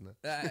happy he is, isn't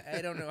it?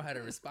 I don't know how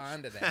to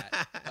respond to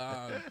that.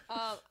 I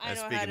I'm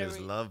know how speaking to. his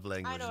love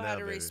language I know now, how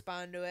to baby.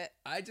 respond to it.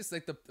 I just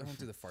like I don't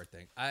do the fart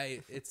thing.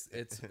 It's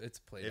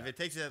played If out. it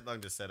takes you that long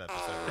to set up, it's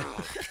all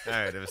right.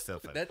 All right, it was still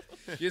fun. That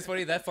it's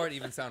funny that fart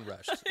even sound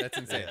rushed. That's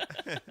insane.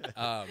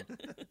 I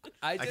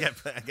I did,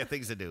 got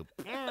things to do.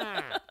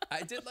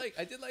 I did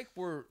like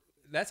where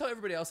that's how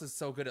everybody else is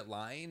so good at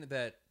lying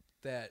that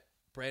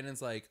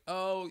Brandon's like,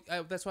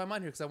 that's why I'm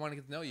on here because I want to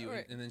get to know you,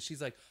 Right. and then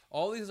she's like,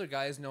 all these other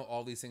guys know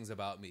all these things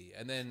about me,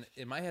 and then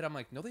in my head I'm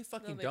like, no, they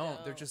fucking they don't.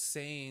 They're don't. just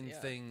saying Yeah.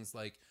 things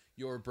like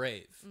you're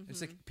brave.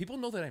 It's like people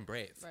know that I'm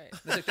brave. Right.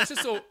 It's like that's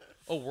just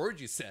a word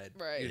you said.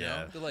 Right. You know.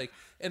 Yeah. They're like,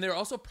 and they're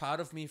also proud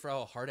of me for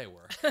how hard I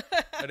work.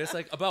 And it's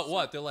like about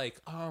what? They're like,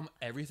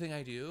 everything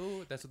I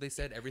do. That's what they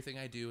said. Everything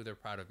I do, they're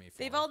proud of me for.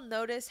 They've all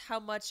noticed how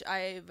much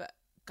I've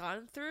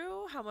gone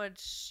through, how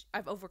much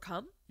I've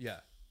overcome. Yeah.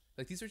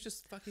 Like these are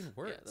just fucking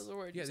words. those are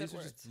words. Yeah, You these said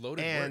are words. just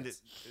loaded And,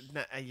 words.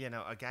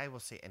 a guy will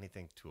say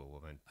anything to a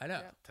woman I know.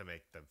 Yeah. to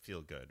make them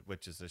feel good,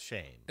 which is a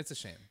shame. It's a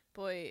shame.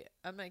 Boy,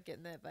 I'm not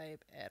getting that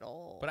vibe at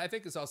all. But I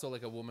think it's also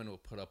like a woman will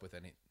put up with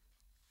any.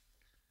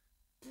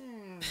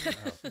 Oh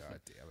god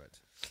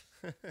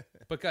damn it!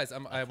 But guys,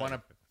 I'm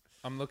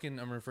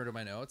referring to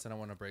my notes and I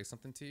want to break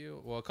something to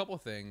you. Well, a couple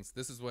of things.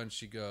 This is when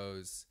she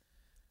goes,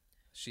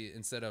 she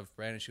instead of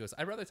Brandon, she goes,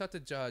 "I'd rather talk to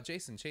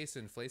Jason,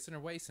 Chasen, Flayson, or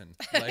Wason."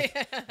 Like,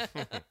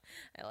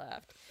 I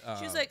laughed.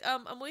 She was like,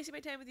 I'm wasting my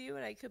time with you,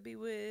 and I could be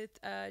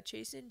with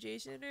Chasen,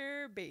 Jason,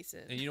 or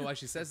Basin. and you know why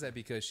she says that?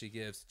 Because she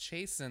gives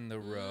Chasen the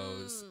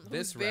rose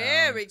this who's round.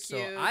 very So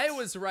cute. I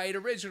was right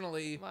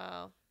originally.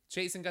 Wow.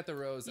 Chasen got the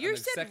rose. You on the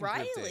said second group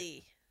date.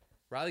 Riley.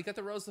 Riley got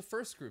the rose the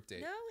first group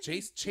date. No, he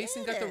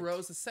Chasen got the didn't.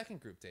 rose the second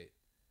group date.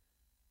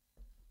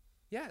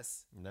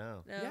 Yes.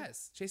 No. No.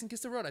 Yes. Chasen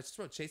gets the rose. I just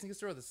wrote Chasen gets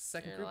the rose. This is the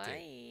second You're group date.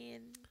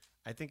 lying.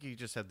 I think you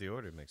just had the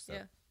order mixed up.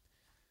 Yeah.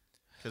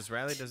 Because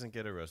Riley doesn't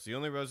get a rose. The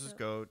only roses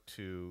go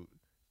to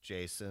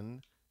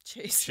Jason,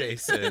 Chasen.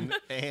 Jason,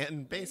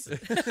 and Basin.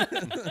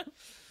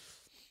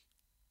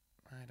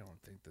 I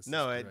don't think this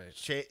No, is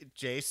right.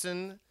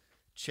 Jason,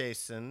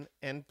 Chasen,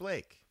 and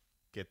Blake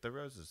get the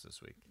roses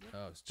this week.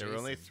 Oh, it's There were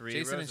only Jason. 3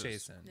 Jason roses. and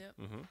Chasen. Yep.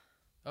 Mm-hmm.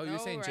 Oh, you were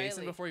No, saying Jason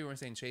Riley. before. You weren't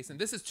saying Chasen.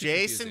 This is too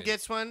Jason confusing.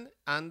 gets one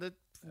on the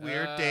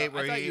weird date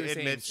where I thought he you were saying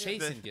admits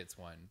Chasen the, gets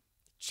one.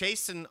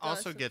 Chasen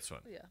also Does- gets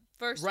one. Yeah.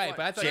 First Right, one.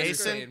 but I thought you were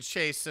Jason,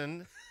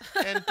 saying-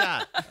 Chasen, and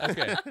Dot.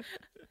 Okay.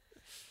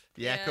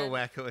 Yakko, And-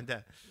 Wacko, and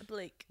Dot.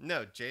 Blake.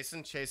 No,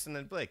 Jason, Chasen,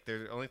 and Blake.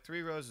 There are only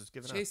 3 roses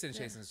given out. Chasen and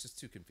Chasen is just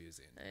too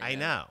confusing. I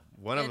know.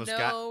 One of And them's no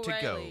got to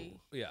Riley.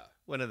 Yeah. go.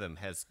 One of them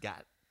has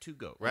got to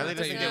go. I'll Riley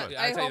tell doesn't you, get one.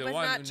 I I'll tell you hope the it's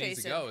one not who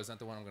needs to Chasen. go is not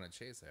the one I'm going to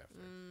chase after.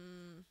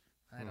 Mm,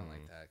 I don't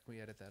like that. Can we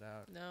edit that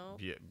out? no.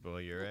 Yeah,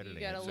 well, you're editing You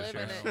gotta it. so live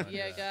sure. in I don't wanna it. do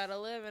You that. gotta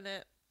live in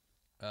it.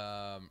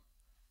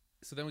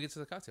 So then we get to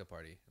the cocktail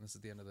party, and this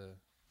is the end of the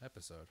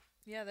episode.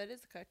 Yeah, that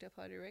is the cocktail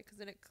party, right? Because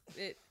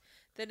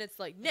then it's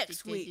like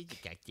next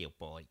week. Cocktail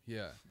boy.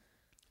 Yeah.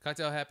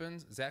 Cocktail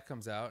happens. Zach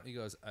comes out. He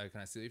goes,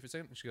 "Can I steal you for a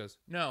second?" And she goes,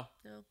 "No,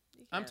 No,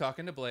 you I'm can't.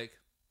 talking to Blake."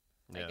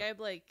 That Yeah. guy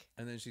Blake,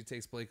 And then she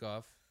takes Blake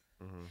off.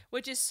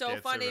 which is so That's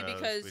a funny rose. We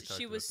because talked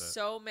she about was that.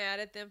 so mad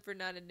at them for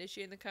not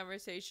initiating the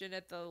conversation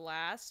at the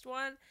last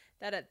one.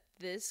 That at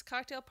this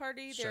cocktail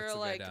party, Shuts the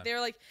guy down. they were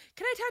like,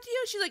 "Can I talk to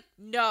you?" She's like,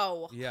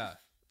 "No." Yeah.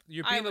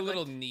 You're I being a would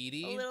little like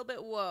needy. A little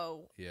bit.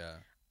 Whoa. Yeah.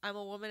 I'm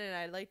a woman and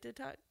I like to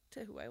talk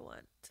to who I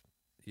want,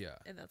 Yeah.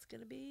 and that's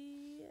gonna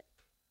be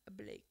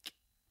Blake.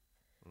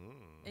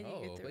 And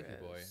Oh, you get the Blakey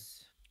boy.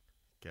 rose.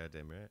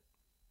 Goddamn right.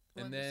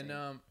 And One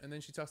the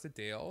then she talks to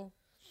Dale.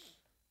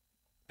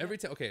 Every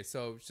time, okay,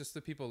 so just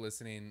the people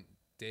listening,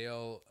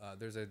 Dale,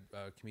 there's a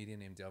comedian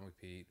named Dale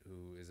McPeak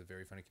who is a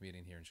very funny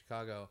comedian here in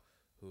Chicago.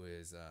 Who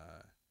is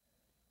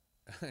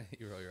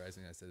you roll your eyes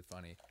when I said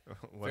funny.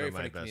 One Very of my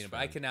funny best comedian, but I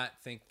friends. cannot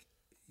think.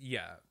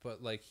 Yeah,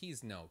 but like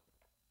he's no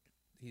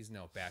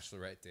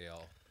Bachelorette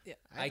Dale. Yeah.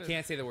 I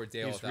can't say the word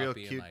Dale He's without real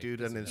being cute like,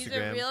 dude on this is- He's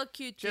Instagram. a real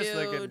cute Just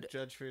dude. like a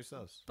judge for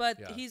yourselves. But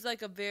Yeah. he's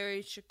like a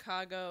very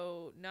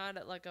Chicago,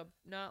 not like a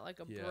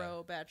Yeah.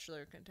 bro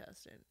bachelor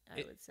contestant. I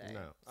It- would say.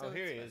 No. So Oh,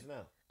 here he it's is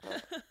now.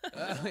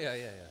 Oh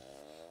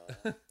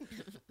yeah.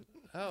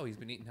 Oh, he's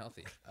been eating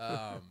healthy.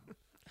 I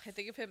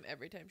think of him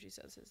every time she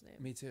says his name,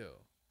 Me too.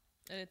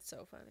 and it's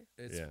so funny.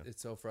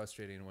 It's so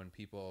frustrating when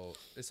people.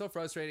 It's so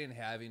frustrating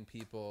having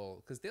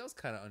people because Dale's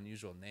kind of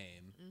unusual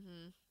name.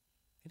 Mm-hmm.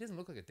 He doesn't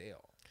look like a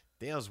Dale.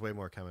 Dale's way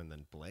more common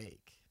than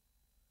Blake.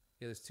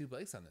 Yeah, there's 2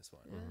 Blakes on this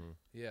one.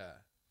 Yeah,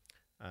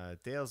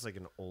 Dale's like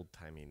an old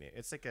timey name.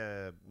 It's like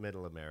a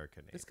middle America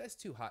name. this guy's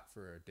too hot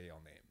for a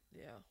Dale name.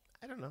 Yeah.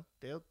 I don't know.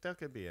 Dale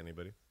could be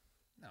anybody.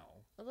 No,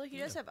 Although he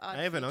does have odd.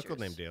 I have an uncle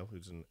features. named Dale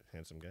who's a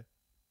handsome guy.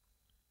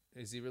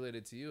 is he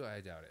related to you? I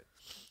doubt it.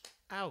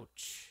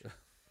 Ouch.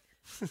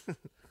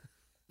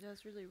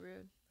 That's really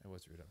rude. That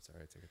was rude. I'm sorry.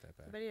 I take it that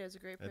back. But he has a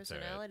great That's all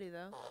right. personality,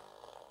 though.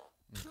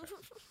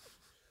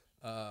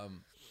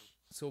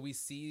 So we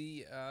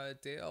see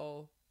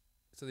Dale.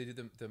 So they did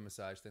the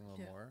massage thing a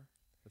little Yeah. more,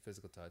 the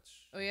physical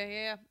touch. Oh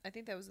yeah. I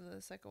think that was in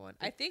the second one.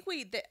 I think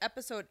the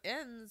episode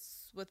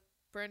ends with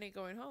Brandy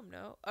going home.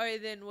 No, or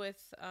then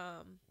with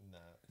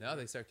No,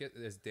 they start.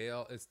 It's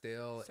Dale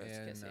Starts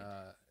and kissing.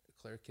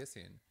 Claire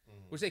kissing,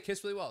 which they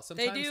kiss really well.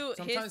 Sometimes, do.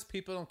 Sometimes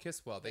people don't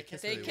kiss well. They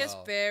kiss they really kiss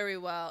well. very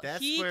well.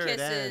 That's He where it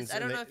kisses. ends, I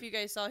don't and know they- if you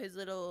guys saw his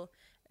little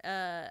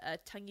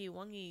tonguey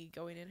wongy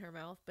going in her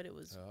mouth, but it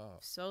was Oh.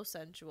 so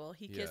sensual.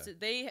 He Yeah. kissed.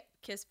 They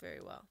kiss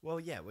very well. Well,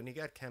 yeah. When you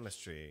got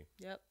chemistry,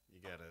 Yep. you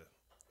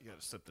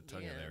gotta slip the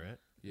tongue in Yeah. there, right?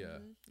 Yeah,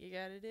 Mhm. You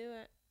got to do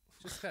it.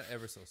 just kind of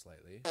ever so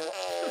slightly.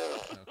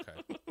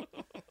 Okay.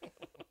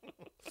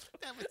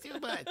 That was too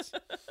much.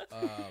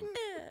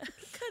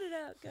 Cut it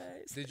out,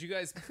 guys. Did you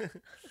guys?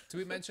 Did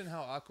we mention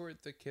how awkward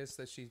the kiss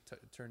that she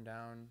turned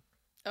down?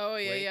 Oh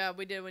yeah, Wait. yeah.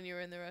 We did when you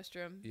were in the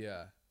restroom.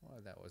 Yeah. Well,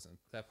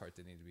 that part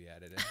didn't need to be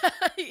added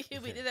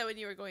in. We did that when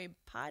you were going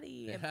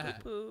potty and poo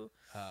poo.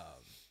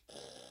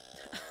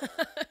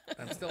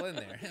 I'm still in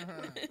there.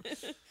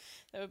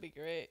 That would be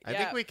great. I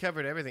think we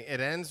covered everything. It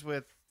ends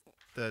with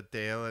the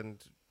Dale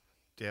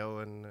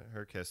and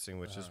her kissing,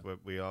 which is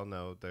what we all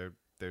know.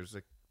 There's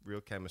a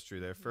real chemistry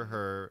there for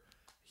her.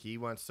 He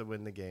wants to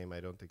win the game. I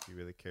don't think he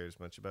really cares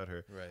much about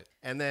her. Right.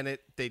 And then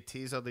they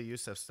tease all the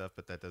Yusef stuff,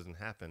 but that doesn't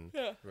happen.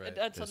 Yeah. Right.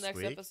 Until this next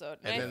week. episode.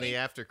 And I then the think-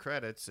 after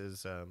credits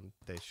is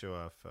they show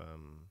off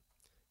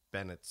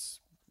Bennett's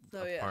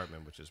Oh, yeah.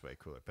 apartment, which is way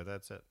cooler. But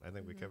that's it. I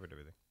think we covered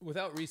everything.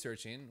 Without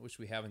researching, which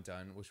we haven't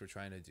done, which we're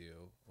trying to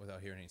do,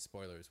 without hearing any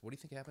spoilers, what do you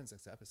think happens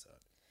next episode?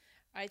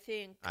 I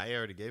think. I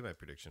already gave my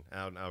prediction.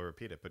 I'll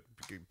repeat it. But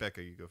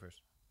Becca, you go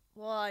first.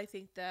 Well, I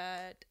think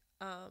that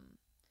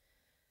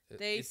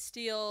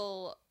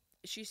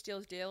she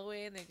steals Dale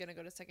away, and they're gonna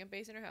go to second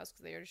base in her house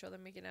because they already show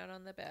them making out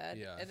on the bed.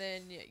 Yeah. And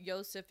then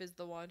Yosef is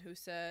the one who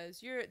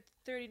says, "You're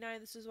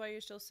 39. This is why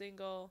you're still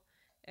single."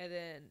 And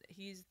then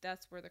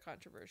that's where the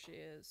controversy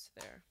is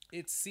there.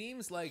 It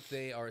seems like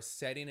they are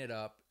setting it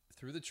up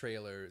through the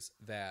trailers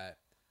that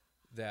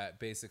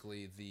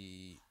basically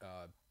the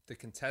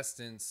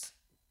contestants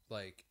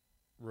like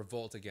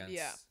revolt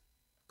against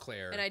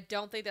Claire. And I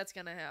don't think that's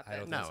gonna happen. I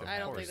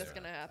don't think that's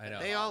gonna happen. I know.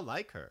 They all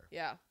like her.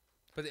 Yeah.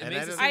 But it And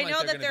makes it seem I like know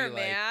that gonna they're be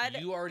like, mad.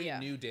 you already Yeah.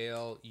 knew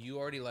Dale. You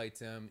already liked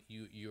him.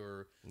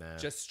 You're Nah.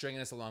 just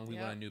stringing us along. We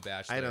Yeah. want a new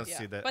bachelor. I don't Yeah.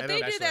 see that. But I they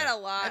don't, do that a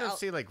lot. I don't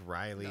see like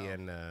Riley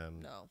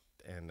No.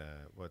 and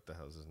what the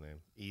hell's his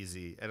name?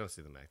 Easy. I don't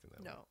see them acting that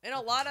way. No. And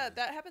a lot of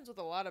that happens with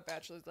a lot of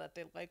bachelors that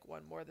they like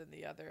one more than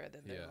the other, and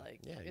then they're like,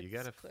 Yeah, it's you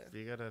gotta clear.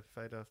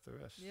 fight off the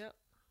rest. Yep.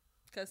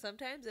 Because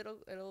sometimes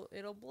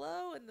it'll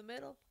blow in the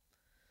middle.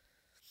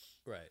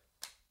 Right.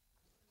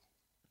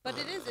 But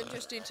it is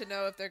interesting to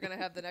know if they're gonna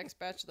have the next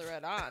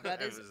Bachelorette on.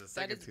 That I is was a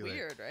second too late.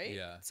 weird, right?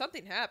 Yeah.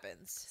 Something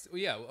happens. So,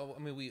 yeah. Well, I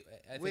mean,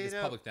 I think it's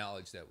Wait, public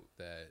knowledge that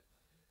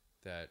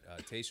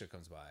Tasha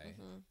comes by.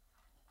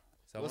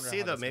 So I We'll wonder see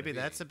how though. that's Maybe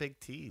gonna that's be. a big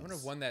tease. I wonder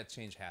when that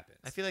change happens.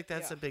 I feel like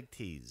that's Yeah. a big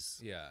tease.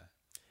 Yeah.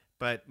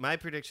 But my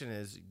prediction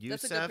is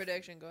Yusef. That's a good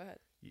prediction. Go ahead.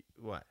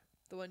 What?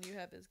 The one you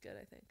have is good,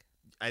 I think.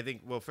 I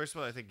think. Well, first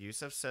of all, I think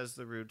Yusef says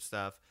the rude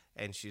stuff,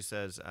 and she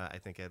says, "I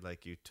think I'd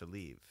like you to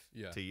leave."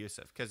 Yeah. To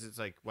Yusef, because it's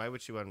like, why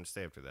would she want him to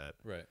stay after that?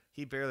 Right.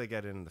 He barely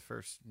got in the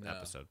first No.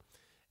 episode,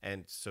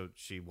 and so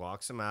she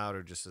walks him out,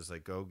 or just says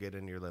like, "Go get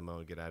in your limo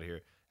and get out of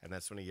here." And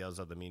that's when he yells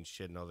out the mean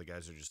shit, and all the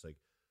guys are just like,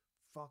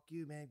 "Fuck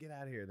you, man, get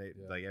out of here!" They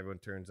like everyone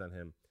turns on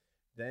him.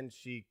 Then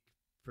she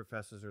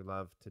professes her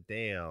love to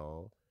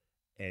Dale,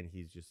 and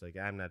he's just like,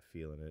 "I'm not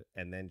feeling it."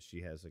 And then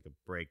she has like a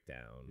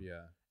breakdown.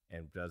 Yeah.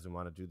 And doesn't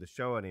want to do the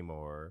show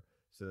anymore.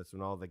 So that's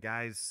when all the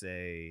guys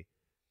say,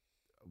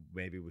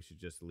 maybe we should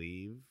just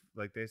leave,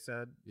 like they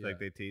said, like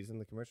they teased in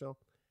the commercial.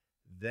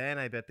 Then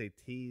I bet they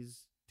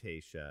tease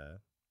Tasha.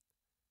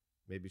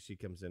 Maybe she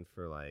comes in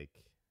for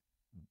like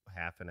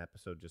half an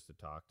episode just to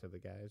talk to the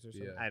guys or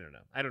something. Yeah. I don't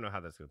know. I don't know how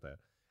that's going to play out.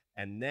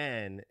 And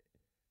then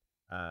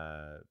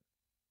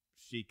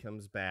she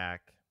comes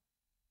back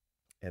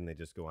and they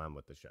just go on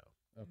with the show.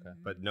 Okay.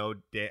 But no,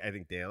 I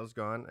think Dale's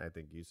gone. I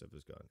think Yusef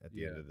is gone at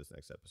the end of this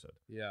next episode.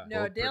 Yeah.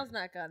 No, Both Dale's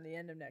not gone the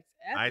end of next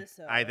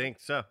episode. I think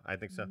so.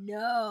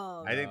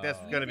 No. I think that's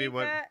You going to be think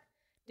what. that?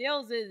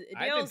 Dale's I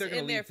think they're in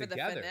gonna there leave for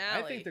together. the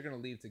finale. I think they're gonna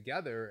leave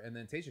together, and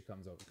then Tasha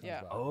comes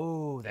Yeah. by.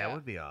 Oh, that Yeah.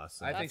 would be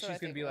awesome. I That's think what she's I gonna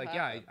think be will like,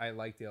 happen. I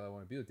like Dale. I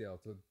want to be with Dale.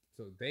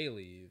 So they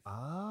leave.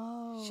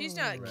 Oh, She's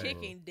not Right.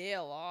 kicking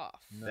Dale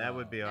off. No. That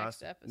would be Next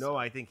awesome. episode. No,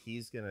 I think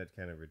he's gonna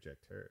kind of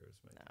reject her.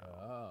 No,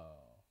 Oh.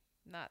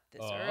 not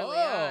this Oh. early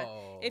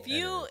on. If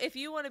Anyways.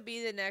 you want to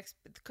be the next,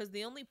 because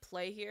the only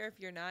play here, if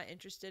you're not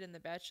interested in the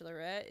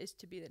Bachelorette, is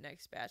to be the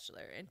next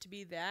Bachelor, and to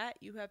be that,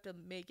 you have to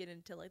make it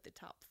into like the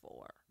top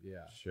 4.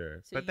 Yeah.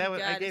 Sure, So but you that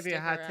was I gotta gave you a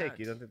stick hot take. around.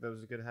 You don't think that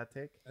was a good hot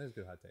take? That is a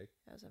good hot take.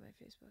 That was on my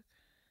Facebook.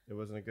 It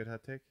wasn't a good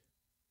hot take.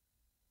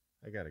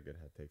 I got a good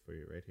hot take for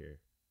you right here.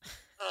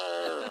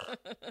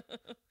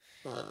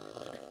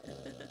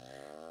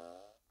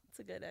 It's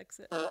a good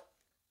exit.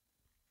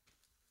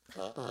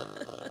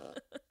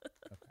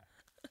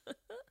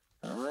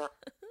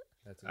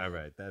 That's All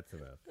right, that's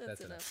enough.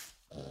 That's enough.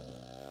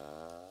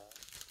 enough.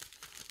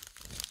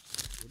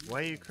 Why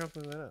are you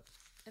crumpling that up?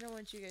 I don't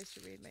want you guys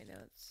to read my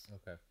notes.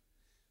 Okay.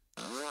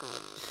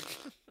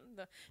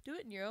 No, do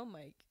it in your own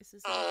mic. This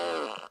is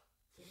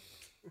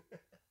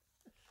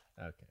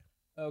Okay.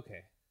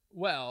 Okay.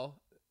 Well,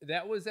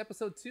 that was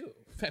episode 2.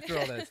 After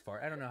all that's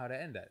far, I don't know how to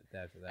end that.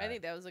 After that. I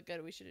think that was a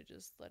good. We should have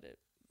just let it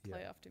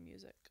play Yeah. off to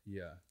music.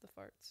 Yeah. The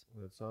farts.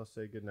 Let's all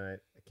say goodnight.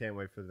 I can't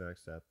wait for the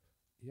next step.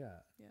 Yeah.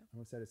 Yeah.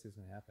 I'm excited to see what's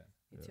gonna happen.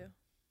 Me Yeah.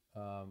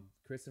 too.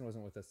 Kristen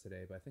wasn't with us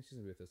today, but I think she's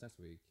gonna be with us next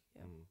week.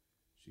 Yeah.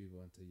 She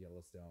went to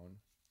Yellowstone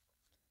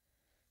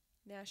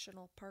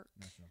National Park.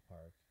 National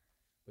Park.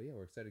 But yeah,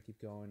 we're excited to keep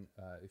going.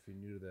 If you're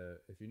new to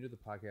the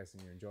podcast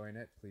and you're enjoying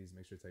it, please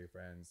make sure to tell your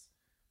friends.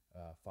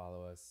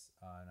 Follow us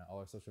on all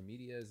our social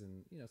medias,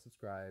 and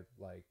subscribe,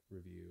 like,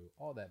 review,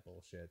 all that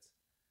bullshit.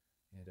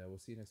 And we'll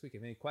see you next week. If you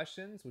have any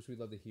questions, which we'd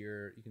love to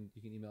hear, you can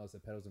email us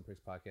at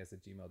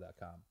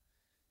pedalsandprickspodcast@gmail.com.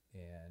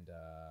 And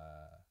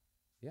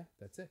yeah,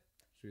 that's it.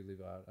 Should we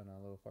leave out on a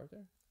little fart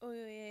there? Oh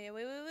yeah.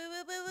 Wait.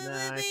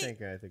 No, I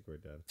think we're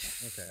done.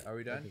 Okay, are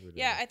we done?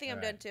 Yeah, I think I'm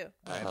All done right. too.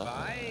 All right,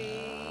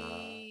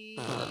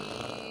 bye.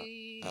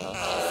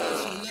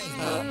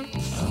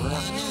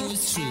 I know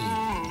it's true,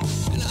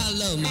 and I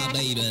love my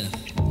baby.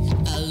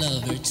 I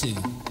love her too.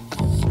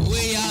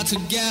 We are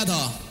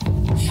together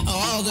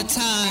all the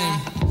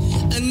time,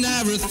 and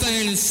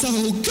everything is so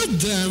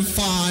goddamn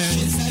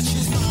fine.